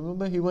Mi'raj,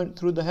 remember, he went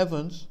through the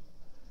heavens,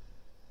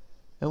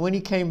 and when he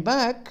came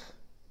back,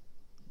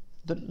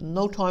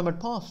 no time had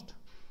passed.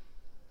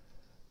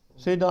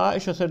 Sayyidah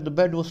Aisha said the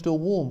bed was still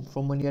warm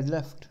from when he had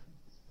left.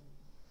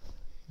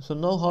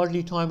 So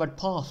hardly time had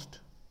passed,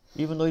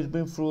 even though he's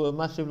been through a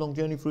massive long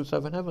journey through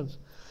 7 heavens.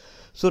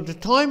 So the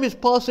time is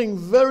passing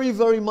very,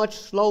 very much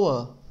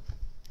slower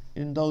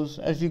in those,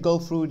 as you go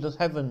through the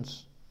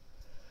heavens.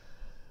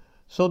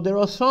 So there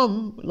are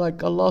some,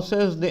 like Allah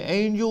says, the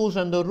angels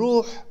and the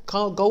ruh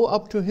can't go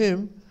up to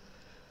Him.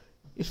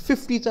 It's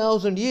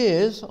 50,000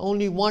 years,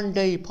 only one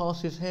day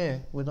passes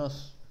here with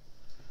us.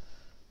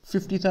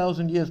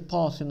 50,000 years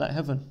pass in that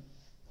heaven,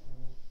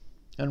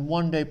 and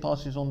one day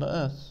passes on the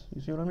earth.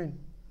 You see what I mean?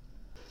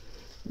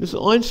 This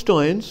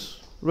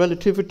Einstein's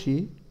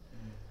relativity,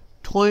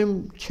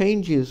 time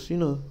changes,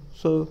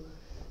 So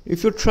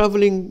if you're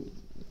traveling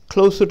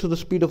closer to the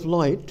speed of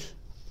light,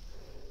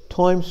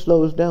 time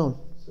slows down.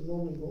 So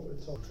normally what we're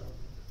talking about.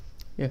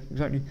 Yeah,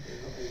 exactly.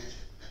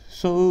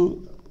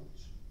 So,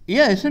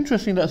 yeah, it's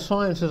interesting that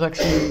science has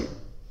actually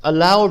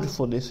allowed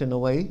for this in a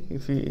way,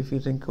 if you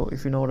think, or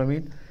if you know what I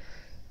mean.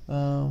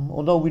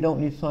 Although we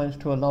don't need science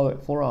to allow it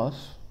for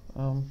us.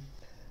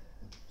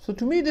 So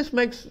to me this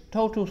makes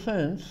total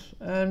sense,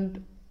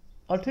 and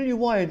I'll tell you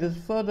why. There's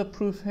further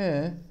proof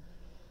here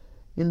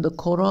in the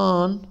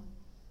Quran.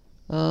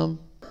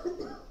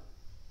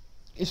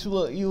 It's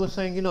what you were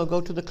saying, go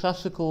to the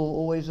classical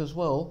always as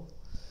well,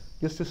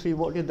 just to see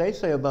what did they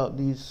say about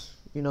these,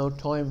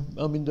 time,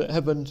 the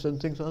heavens and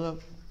things like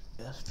that.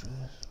 Yeah, that's true,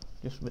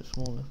 just a bit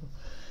smaller.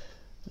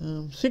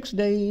 6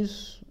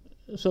 days.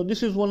 So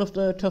this is one of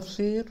the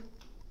tafsir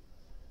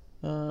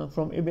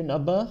from Ibn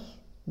Abbas,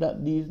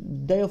 that the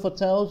day of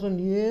 1,000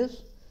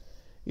 years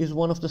is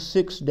one of the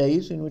 6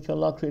 days in which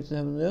Allah creates the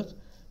heaven and the earth.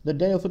 The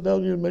day of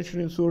 1,000 years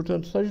mentioned in Surah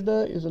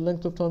Al-Sajdah is the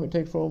length of time it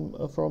takes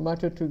for a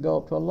matter to go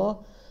up to Allah,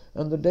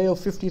 and the day of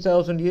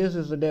 50,000 years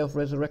is the day of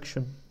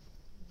resurrection.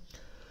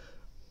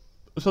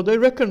 So they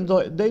reckon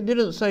that they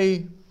didn't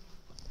say,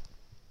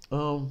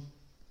 so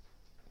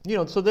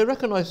they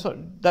recognize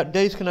that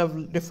days can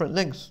have different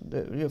lengths,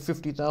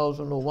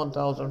 50,000 or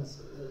 1,000.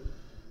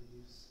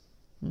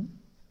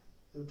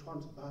 They were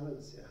trying to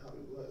balance it, how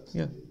it works.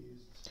 Yeah.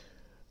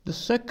 The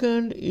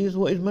second is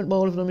what is meant by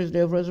all of them is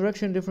day of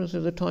resurrection. Difference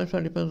is the time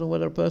span depends on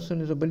whether a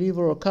person is a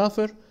believer or a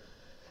kafir.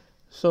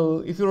 So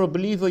if you're a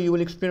believer, you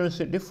will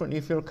experience it differently.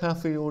 If you're a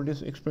kafir, you will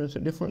experience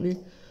it differently.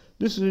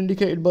 This is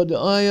indicated by the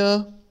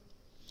ayah.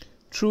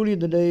 Truly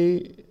the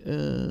day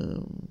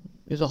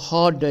is a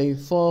hard day,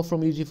 far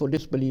from easy for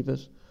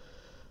disbelievers.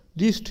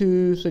 These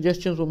 2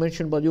 suggestions were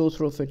mentioned by the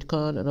author of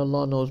Itqan, and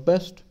Allah knows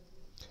best.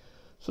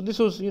 So this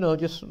was,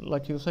 just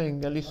like you were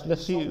saying, at least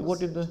let's see what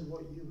did the...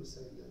 What you were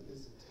saying then,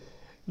 isn't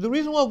it? The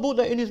reason why I brought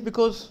that in is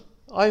because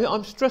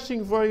I'm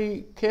stressing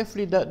very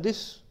carefully that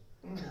this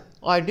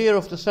idea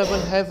of the 7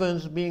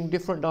 heavens being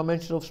different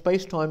dimensions of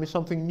space-time is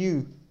something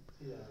new.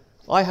 Yeah.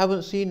 I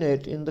haven't seen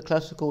it in the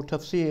classical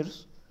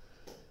tafsirs.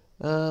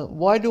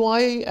 Why do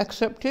I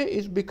accept it?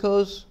 Is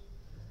because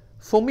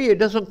for me it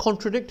doesn't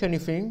contradict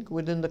anything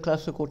within the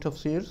classical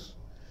tafsirs,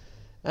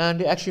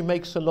 and it actually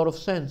makes a lot of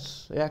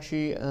sense. It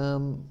actually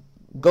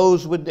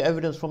goes with the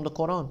evidence from the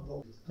Quran.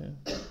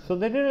 Yeah. So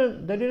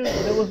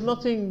there was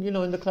nothing,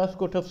 in the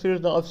classical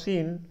tafsirs that I've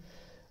seen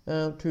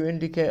to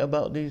indicate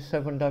about these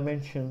 7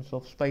 dimensions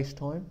of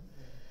space-time.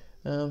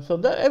 So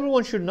that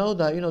everyone should know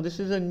that,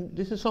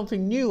 this is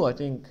something new, I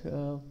think.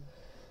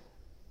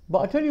 But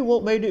I tell you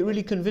what made it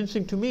really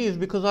convincing to me is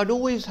because I'd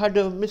always had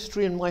a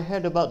mystery in my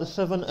head about the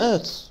 7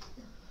 earths.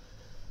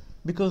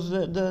 Because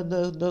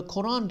the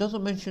Quran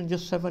doesn't mention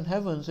just 7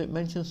 heavens, it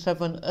mentions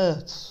 7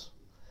 earths.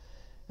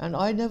 And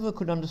I never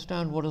could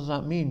understand what does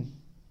that mean.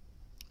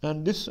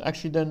 And this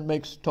actually then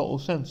makes total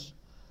sense.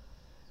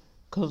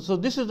 So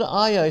this is the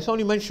ayah, it's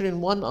only mentioned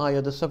in one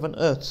ayah, the 7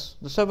 earths.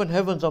 The 7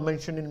 heavens are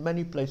mentioned in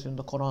many places in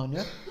the Quran,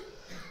 yeah?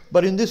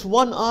 But in this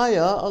one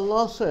ayah,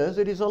 Allah says,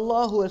 it is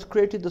Allah who has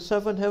created the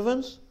 7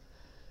 heavens,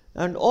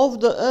 and of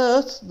the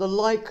earth, the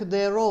like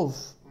thereof.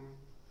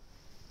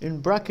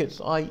 In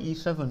brackets, i.e.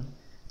 7.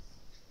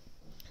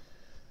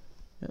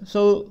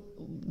 So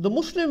the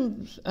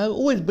Muslims have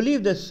always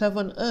believed there's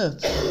 7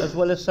 earths as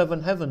well as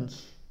 7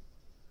 heavens.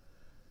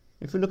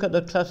 If you look at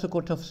the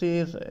classical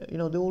tafsirs, they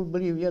all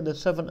believe, there's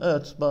 7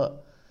 earths,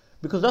 but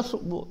because that's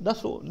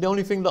the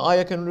only thing the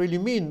ayah can really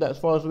mean, as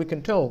far as we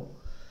can tell.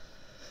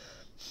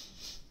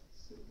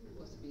 So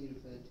what's being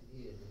referred to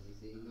here then?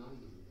 Is it in our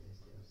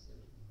universe there are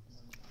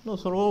 7? No,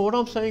 so what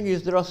I'm saying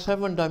is there are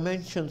 7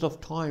 dimensions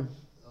of time.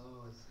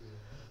 Oh, I see.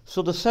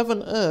 So the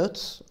 7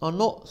 earths are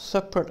not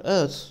separate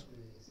earths.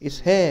 It's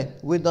here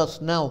with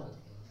us now.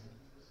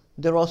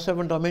 There are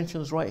 7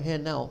 dimensions right here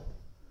now.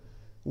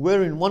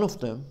 We're in one of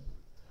them.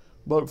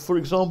 But for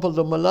example,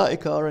 the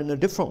malaika are in a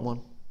different one.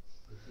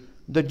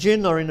 The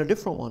jinn are in a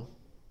different one.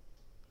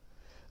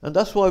 And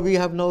that's why we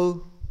have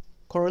no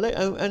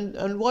correlation.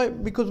 And why?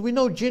 Because we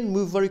know jinn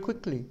move very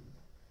quickly.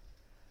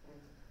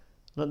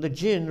 Now the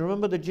jinn,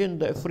 remember the jinn,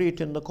 the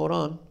Ifrit in the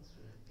Quran?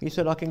 He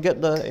said, I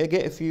get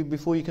it for you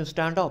before you can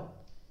stand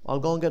up.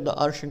 I'll go and get the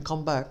arsh and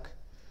come back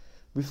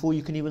before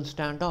you can even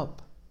stand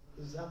up.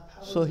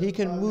 So he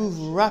can move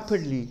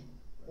rapidly.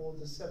 Or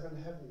the 7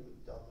 heavenly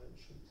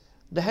dimensions.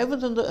 The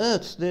heavens and the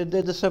earths, they're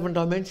the 7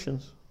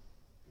 dimensions.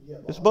 Yeah,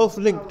 it's both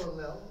linked.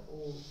 Parallel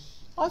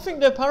or I think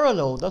they're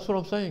parallel, that's what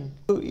I'm saying.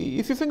 So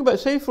if you think about,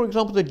 say for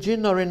example, the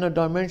jinn are in a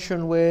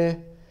dimension where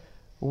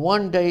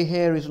one day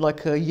here is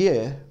like a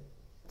year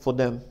for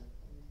them.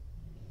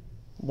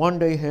 One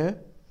day here,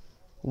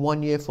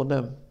 1 year for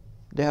them.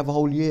 They have a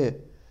whole year.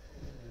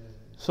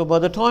 So by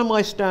the time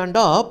I stand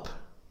up,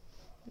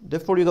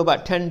 they've probably got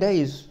about 10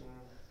 days.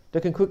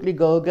 They can quickly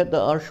go get the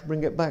arsh,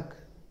 bring it back.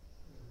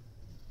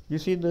 You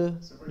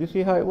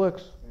see how it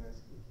works?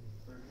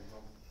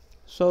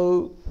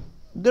 So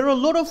there are a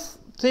lot of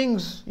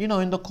things, in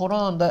the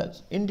Quran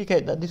that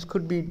indicate that this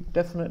could be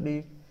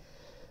definitely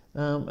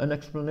an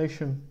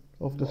explanation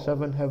of the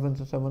 7 heavens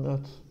and 7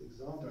 earths.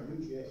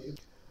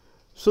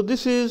 So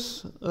this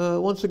is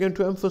once again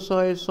to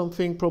emphasize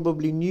something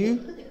probably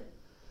new.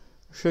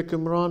 Sheikh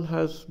Imran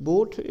has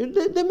bought.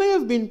 There may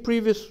have been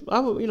previous,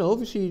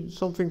 obviously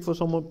something for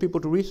some people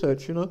to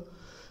research.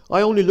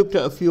 I only looked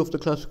at a few of the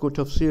classical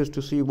tafsirs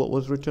to see what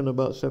was written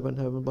about 7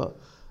 heaven, but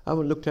I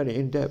haven't looked at it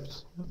in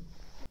depth.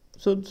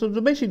 So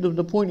basically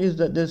the point is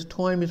that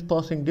time is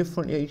passing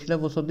differently at each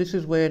level. So this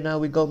is where now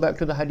we go back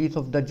to the hadith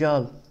of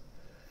Dajjal.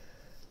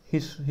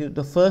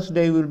 The first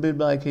day will be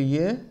like a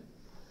year.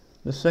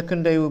 The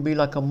second day will be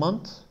like a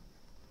month.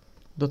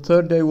 The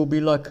third day will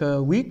be like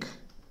a week.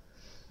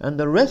 And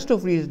the rest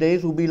of these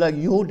days will be like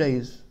your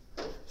days.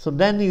 So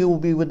then you will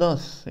be with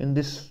us in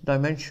this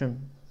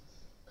dimension.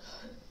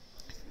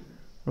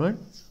 Right?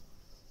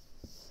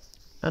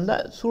 And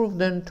that sort of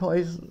then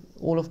ties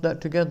all of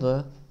that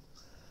together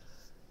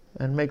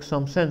and makes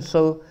some sense.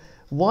 So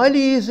while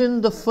he is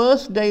in the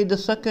first day, the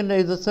second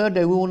day, the third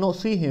day, we will not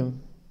see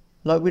him.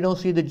 Like we don't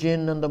see the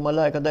jinn and the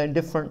malaika,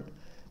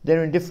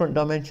 they're in different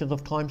dimensions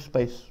of time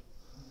space.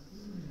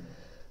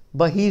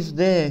 But he's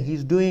there,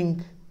 he's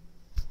doing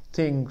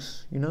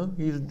things,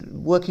 he's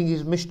working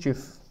his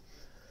mischief.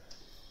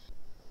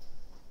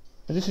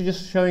 And this is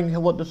just showing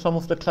what some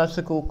of the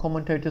classical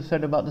commentators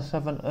said about the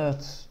 7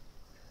 earths.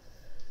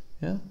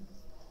 Yeah?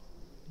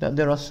 That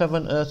there are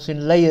 7 earths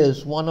in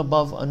layers, one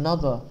above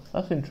another.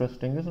 That's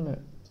interesting, isn't it?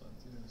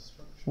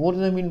 What do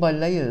they mean by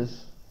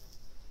layers?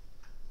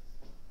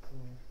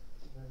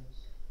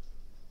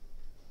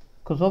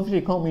 Because obviously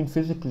it can't mean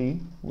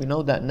physically. We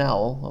know that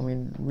now. I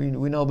mean, we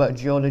know about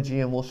geology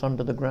and what's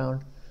under the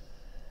ground.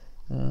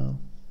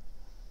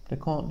 They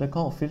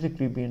can't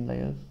physically be in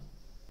layers.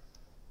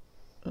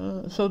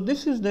 So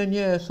this is then,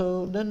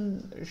 so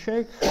then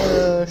Sheikh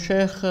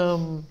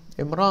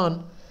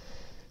Imran,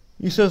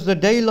 he says the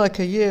day like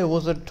a year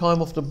was the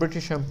time of the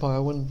British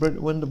Empire,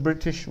 when the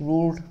British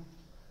ruled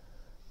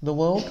the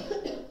world.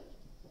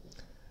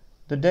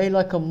 The day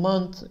like a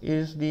month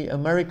is the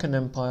American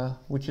Empire,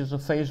 which is the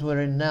phase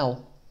we're in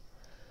now,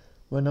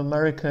 when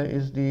America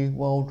is the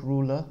world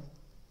ruler.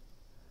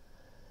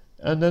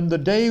 And then the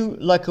day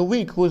like a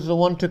week was the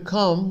one to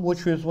come,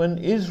 which was when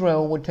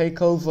Israel would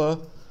take over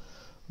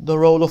the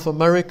role of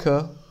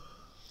America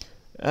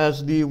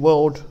as the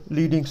world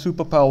leading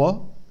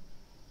superpower.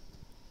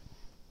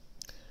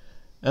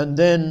 And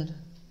then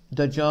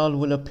Dajjal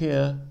will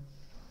appear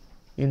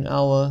in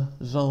our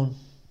zone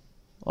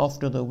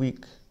after the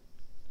week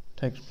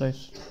takes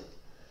place.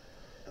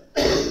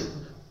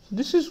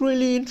 This is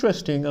really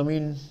interesting. I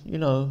mean,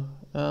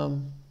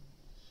 of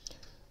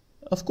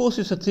course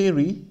it's a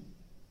theory.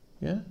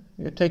 Yeah,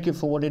 you take it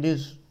for what it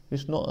is.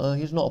 He's not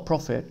a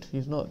prophet.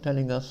 He's not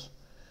telling us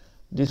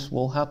this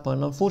will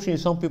happen.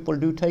 Unfortunately, some people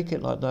do take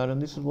it like that,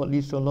 and this is what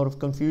leads to a lot of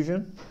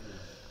confusion.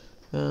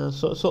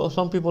 So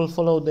some people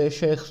follow their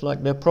sheikhs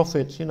like their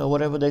prophets,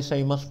 whatever they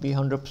say must be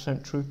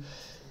 100% true.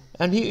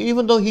 And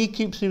even though he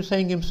keeps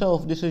saying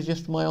himself, this is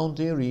just my own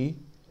theory.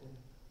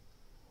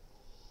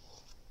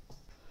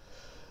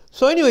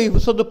 So anyway,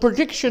 so the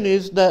prediction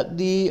is that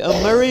the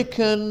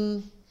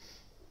American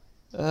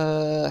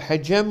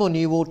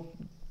hegemony will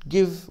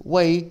give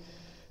way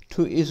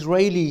to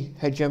Israeli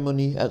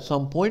hegemony at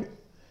some point.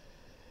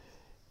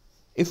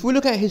 If we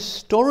look at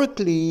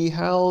historically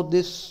how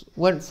this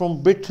went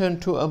from Britain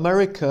to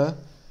America,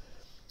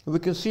 we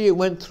can see it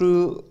went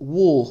through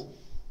war.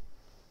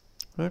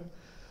 Right?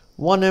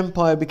 One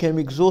empire became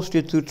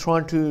exhausted through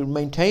trying to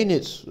maintain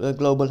its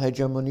global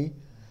hegemony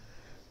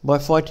by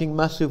fighting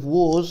massive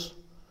wars,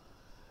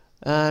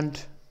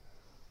 and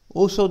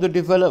also the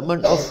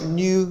development of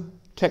new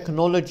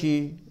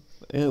technology,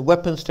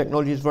 weapons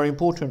technology is very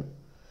important.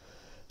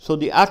 So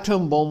the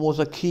atom bomb was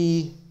a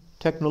key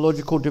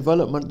technological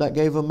development that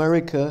gave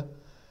America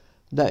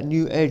that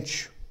new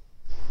edge.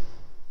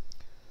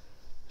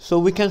 So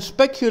we can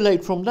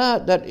speculate from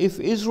that if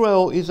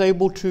Israel is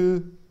able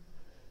to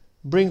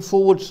bring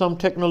forward some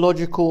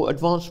technological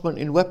advancement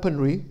in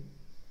weaponry,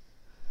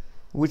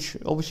 which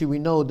obviously we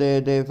know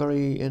they're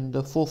very in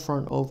the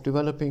forefront of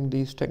developing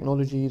these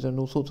technologies and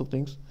all sorts of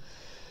things,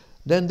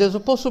 then there's a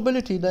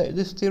possibility that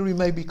this theory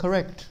may be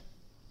correct.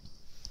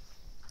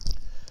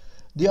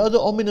 The other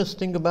ominous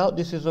thing about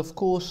this is, of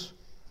course,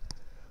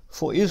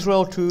 for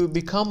Israel to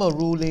become a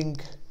ruling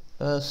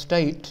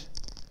state,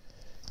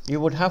 it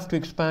would have to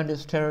expand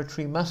its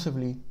territory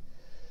massively,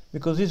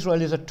 because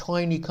Israel is a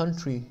tiny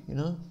country,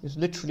 It's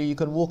literally, you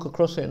can walk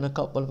across it in a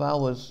couple of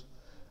hours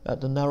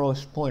at the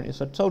narrowest point.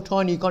 It's so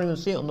tiny you can't even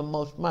see it on the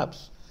most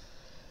maps.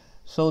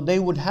 So they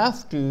would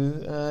have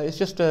to, it's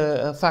just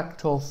a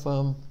fact of,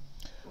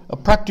 a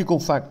practical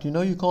fact,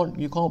 you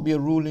can't be a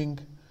ruling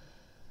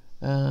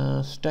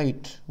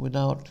state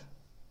without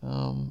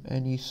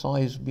any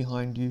size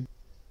behind you.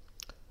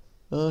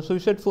 So we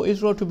said for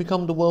Israel to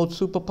become the world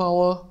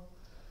superpower,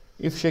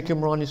 if Sheikh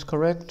Imran is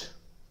correct,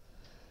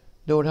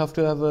 they would have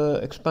to have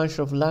an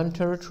expansion of land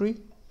territory,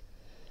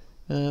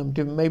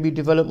 maybe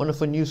development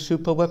of a new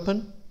super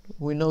weapon.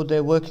 We know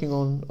they're working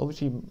on,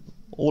 obviously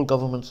all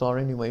governments are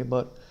anyway,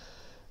 but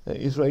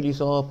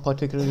Israelis are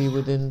particularly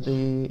within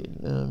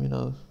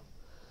the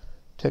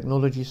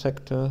technology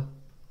sector.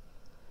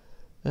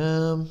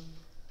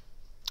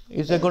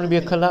 Is there going to be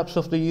a collapse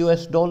of the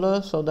US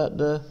dollar so that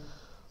the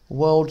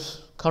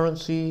world's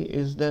currency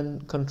is then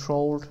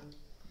controlled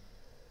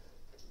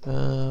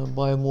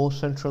by more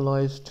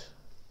centralized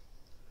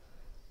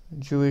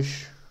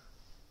Jewish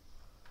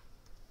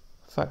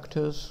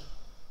factors?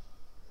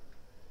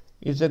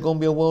 Is there going to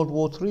be a World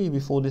War III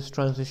before this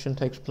transition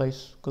takes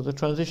place? Because the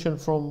transition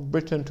from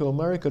Britain to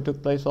America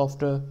took place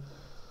after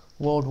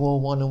World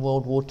War I and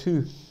World War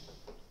II.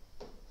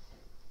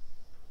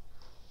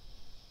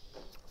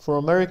 For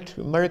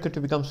America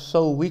to become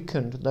so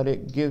weakened that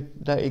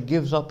it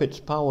gives up its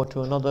power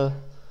to another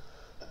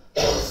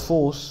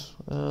force,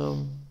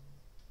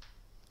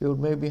 it would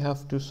maybe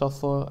have to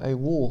suffer a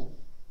war.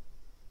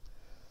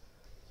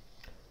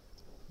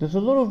 There's a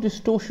lot of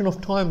distortion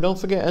of time. Don't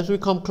forget, as we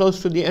come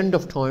close to the end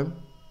of time,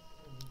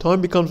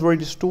 time becomes very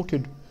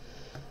distorted.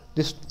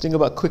 This thing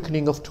about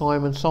quickening of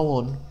time and so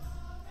on.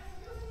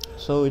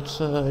 So it's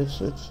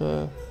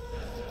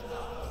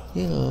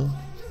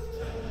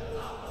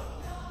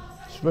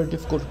very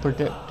difficult to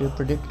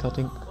predict, I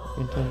think,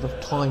 in terms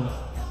of time,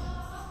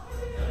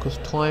 because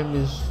time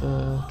is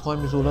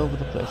all over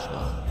the place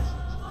now.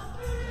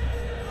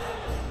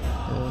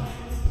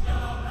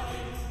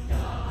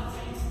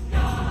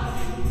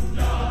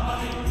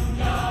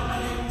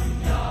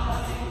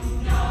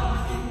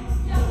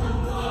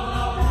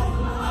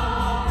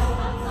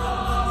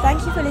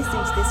 Thank you for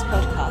listening to this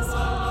podcast.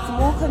 For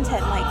more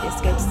content like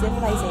this, go to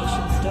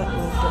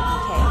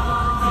civilizations.org.uk.